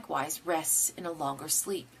 he likewise rests in a longer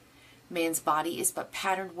sleep. Man's body is but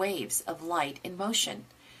patterned waves of light in motion.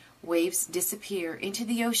 Waves disappear into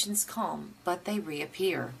the ocean's calm, but they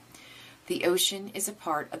reappear. The ocean is a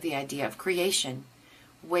part of the idea of creation.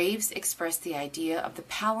 Waves express the idea of the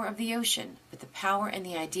power of the ocean, but the power and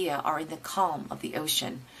the idea are in the calm of the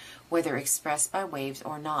ocean, whether expressed by waves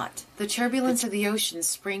or not. The turbulence of the ocean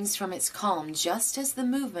springs from its calm just as the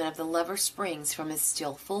movement of the lever springs from its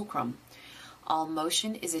still fulcrum. All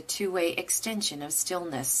motion is a two-way extension of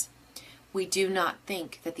stillness. We do not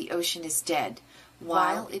think that the ocean is dead,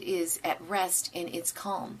 while it is at rest in its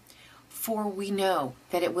calm, for we know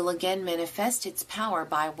that it will again manifest its power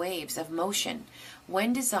by waves of motion,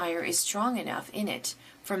 when desire is strong enough in it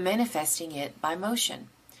for manifesting it by motion.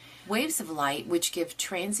 Waves of light which give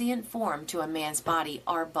transient form to a man's body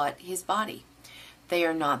are but his body. They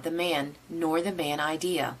are not the man, nor the man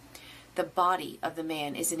idea. The body of the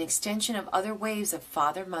man is an extension of other waves of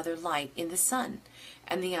father-mother light in the sun,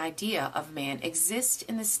 and the idea of man exists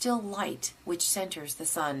in the still light which centers the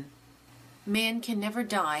sun. Man can never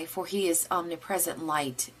die, for he is omnipresent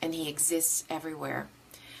light, and he exists everywhere.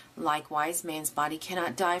 Likewise, man's body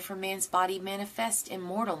cannot die, for man's body manifests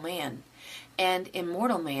immortal man, and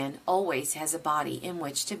immortal man always has a body in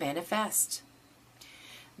which to manifest.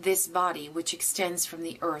 This body, which extends from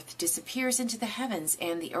the earth, disappears into the heavens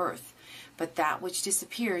and the earth, but that which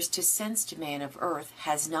disappears to sensed man of earth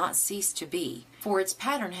has not ceased to be, for its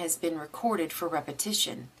pattern has been recorded for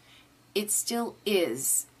repetition. It still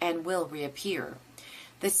is, and will reappear.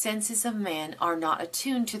 The senses of man are not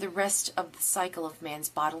attuned to the rest of the cycle of man's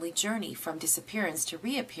bodily journey from disappearance to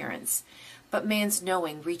reappearance, but man's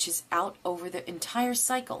knowing reaches out over the entire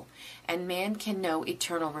cycle, and man can know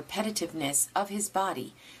eternal repetitiveness of his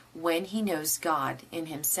body when he knows God in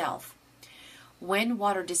himself. When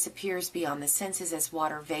water disappears beyond the senses as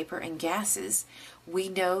water vapor and gases, we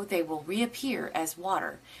know they will reappear as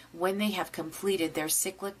water when they have completed their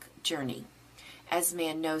cyclic journey. As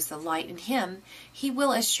man knows the light in him, he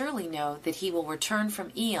will as surely know that he will return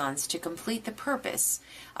from eons to complete the purpose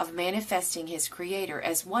of manifesting his Creator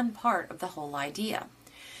as one part of the whole idea.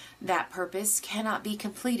 That purpose cannot be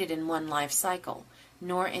completed in one life cycle,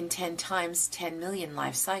 nor in 10 times 10 million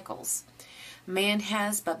life cycles. Man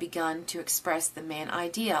has but begun to express the man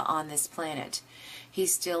idea on this planet. He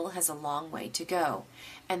still has a long way to go,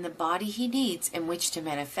 and the body he needs in which to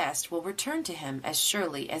manifest will return to him as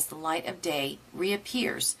surely as the light of day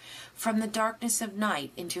reappears from the darkness of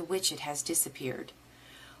night into which it has disappeared.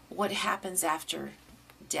 What happens after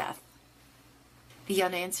death? The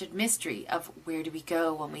unanswered mystery of where do we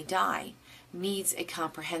go when we die needs a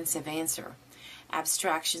comprehensive answer.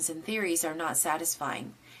 Abstractions and theories are not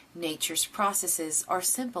satisfying. Nature's processes are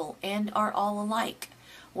simple and are all alike.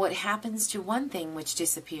 What happens to one thing which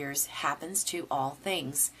disappears happens to all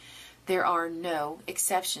things. There are no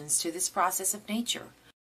exceptions to this process of nature.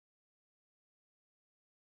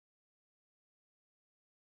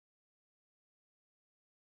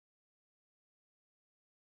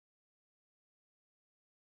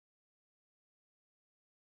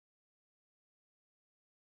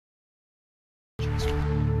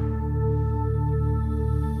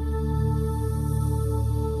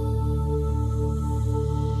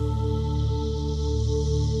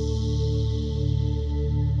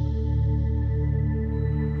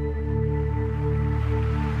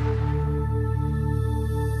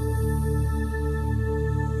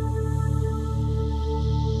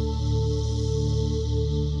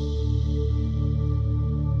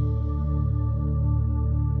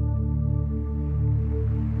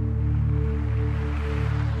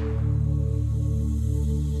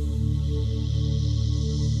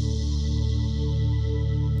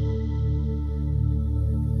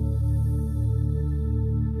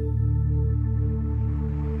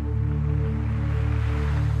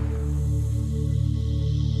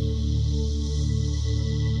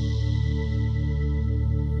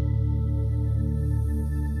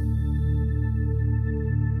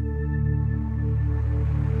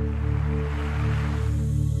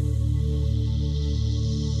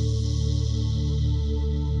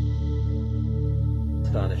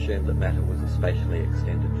 Einstein assumed that matter was a spatially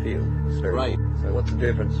extended field. Spherical. Right. So what's the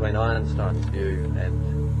difference between Einstein's view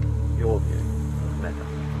and your view of matter?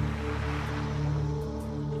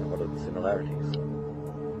 And what are the similarities?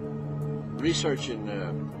 Research in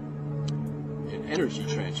energy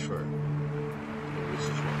transfer, and this is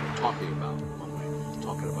what we're talking about when we're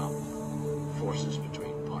talking about forces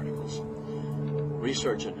between particles.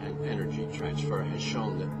 Research in energy transfer has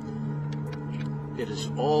shown that it is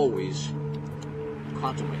always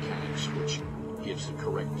quantum mechanics which gives the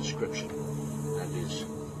correct description. That is,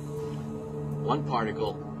 one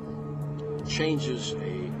particle changes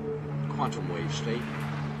a quantum wave state.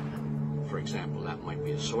 For example, that might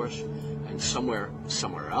be a source, and somewhere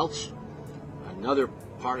else, another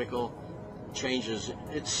particle changes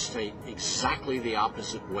its state exactly the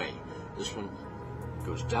opposite way. This one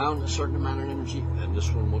goes down a certain amount of energy, and this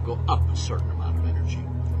one will go up a certain amount of energy.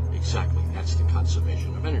 Exactly, that's the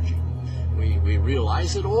conservation of energy. We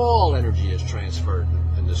realize that all energy is transferred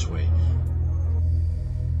in this way.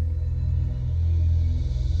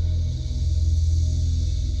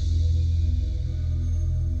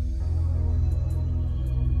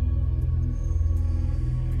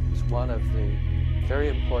 It's one of the very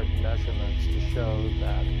important measurements to show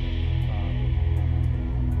that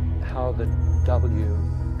how the W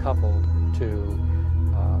coupled to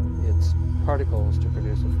its particles to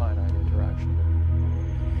produce a finite interaction.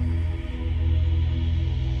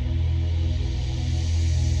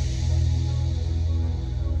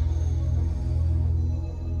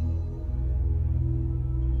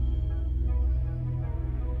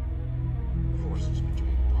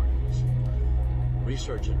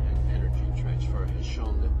 research in energy transfer has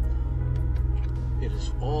shown that it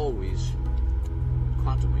is always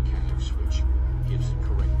quantum mechanics which gives the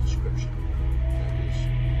correct description. That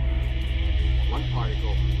is, one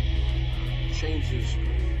particle changes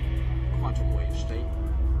quantum wave state.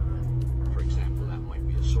 For example, that might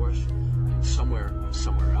be a source, and somewhere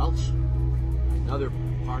else, another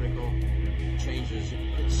particle changes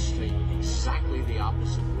its state exactly the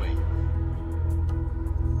opposite way.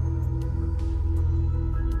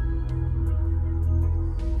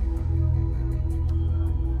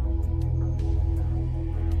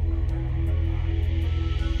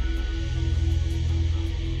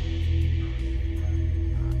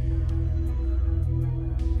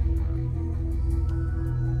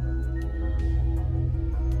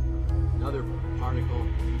 Another particle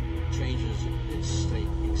changes its state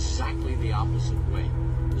exactly the opposite way.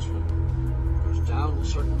 This one goes down a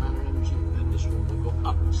certain amount of energy, and this one will go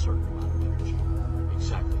up a certain amount of energy.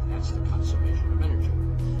 Exactly, that's the conservation of energy.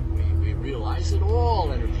 We realize that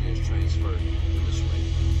all energy is transferred in this way.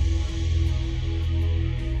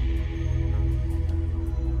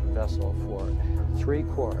 Vessel for 3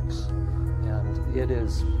 quarks, and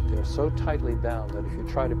they're so tightly bound that if you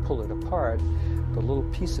try to pull it apart, the little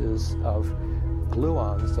pieces of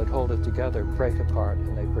gluons that hold it together break apart,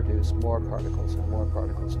 and they produce more particles and more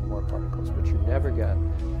particles and more particles, but you never get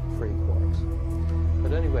free quarks.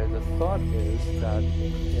 But anyway, the thought is that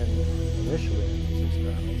initially in these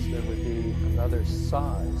experiments there would be another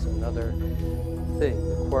size, another thing.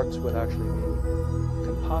 The quarks would actually be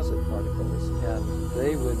composite particles, and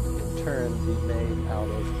they would in turn be made out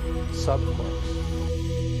of subquarks.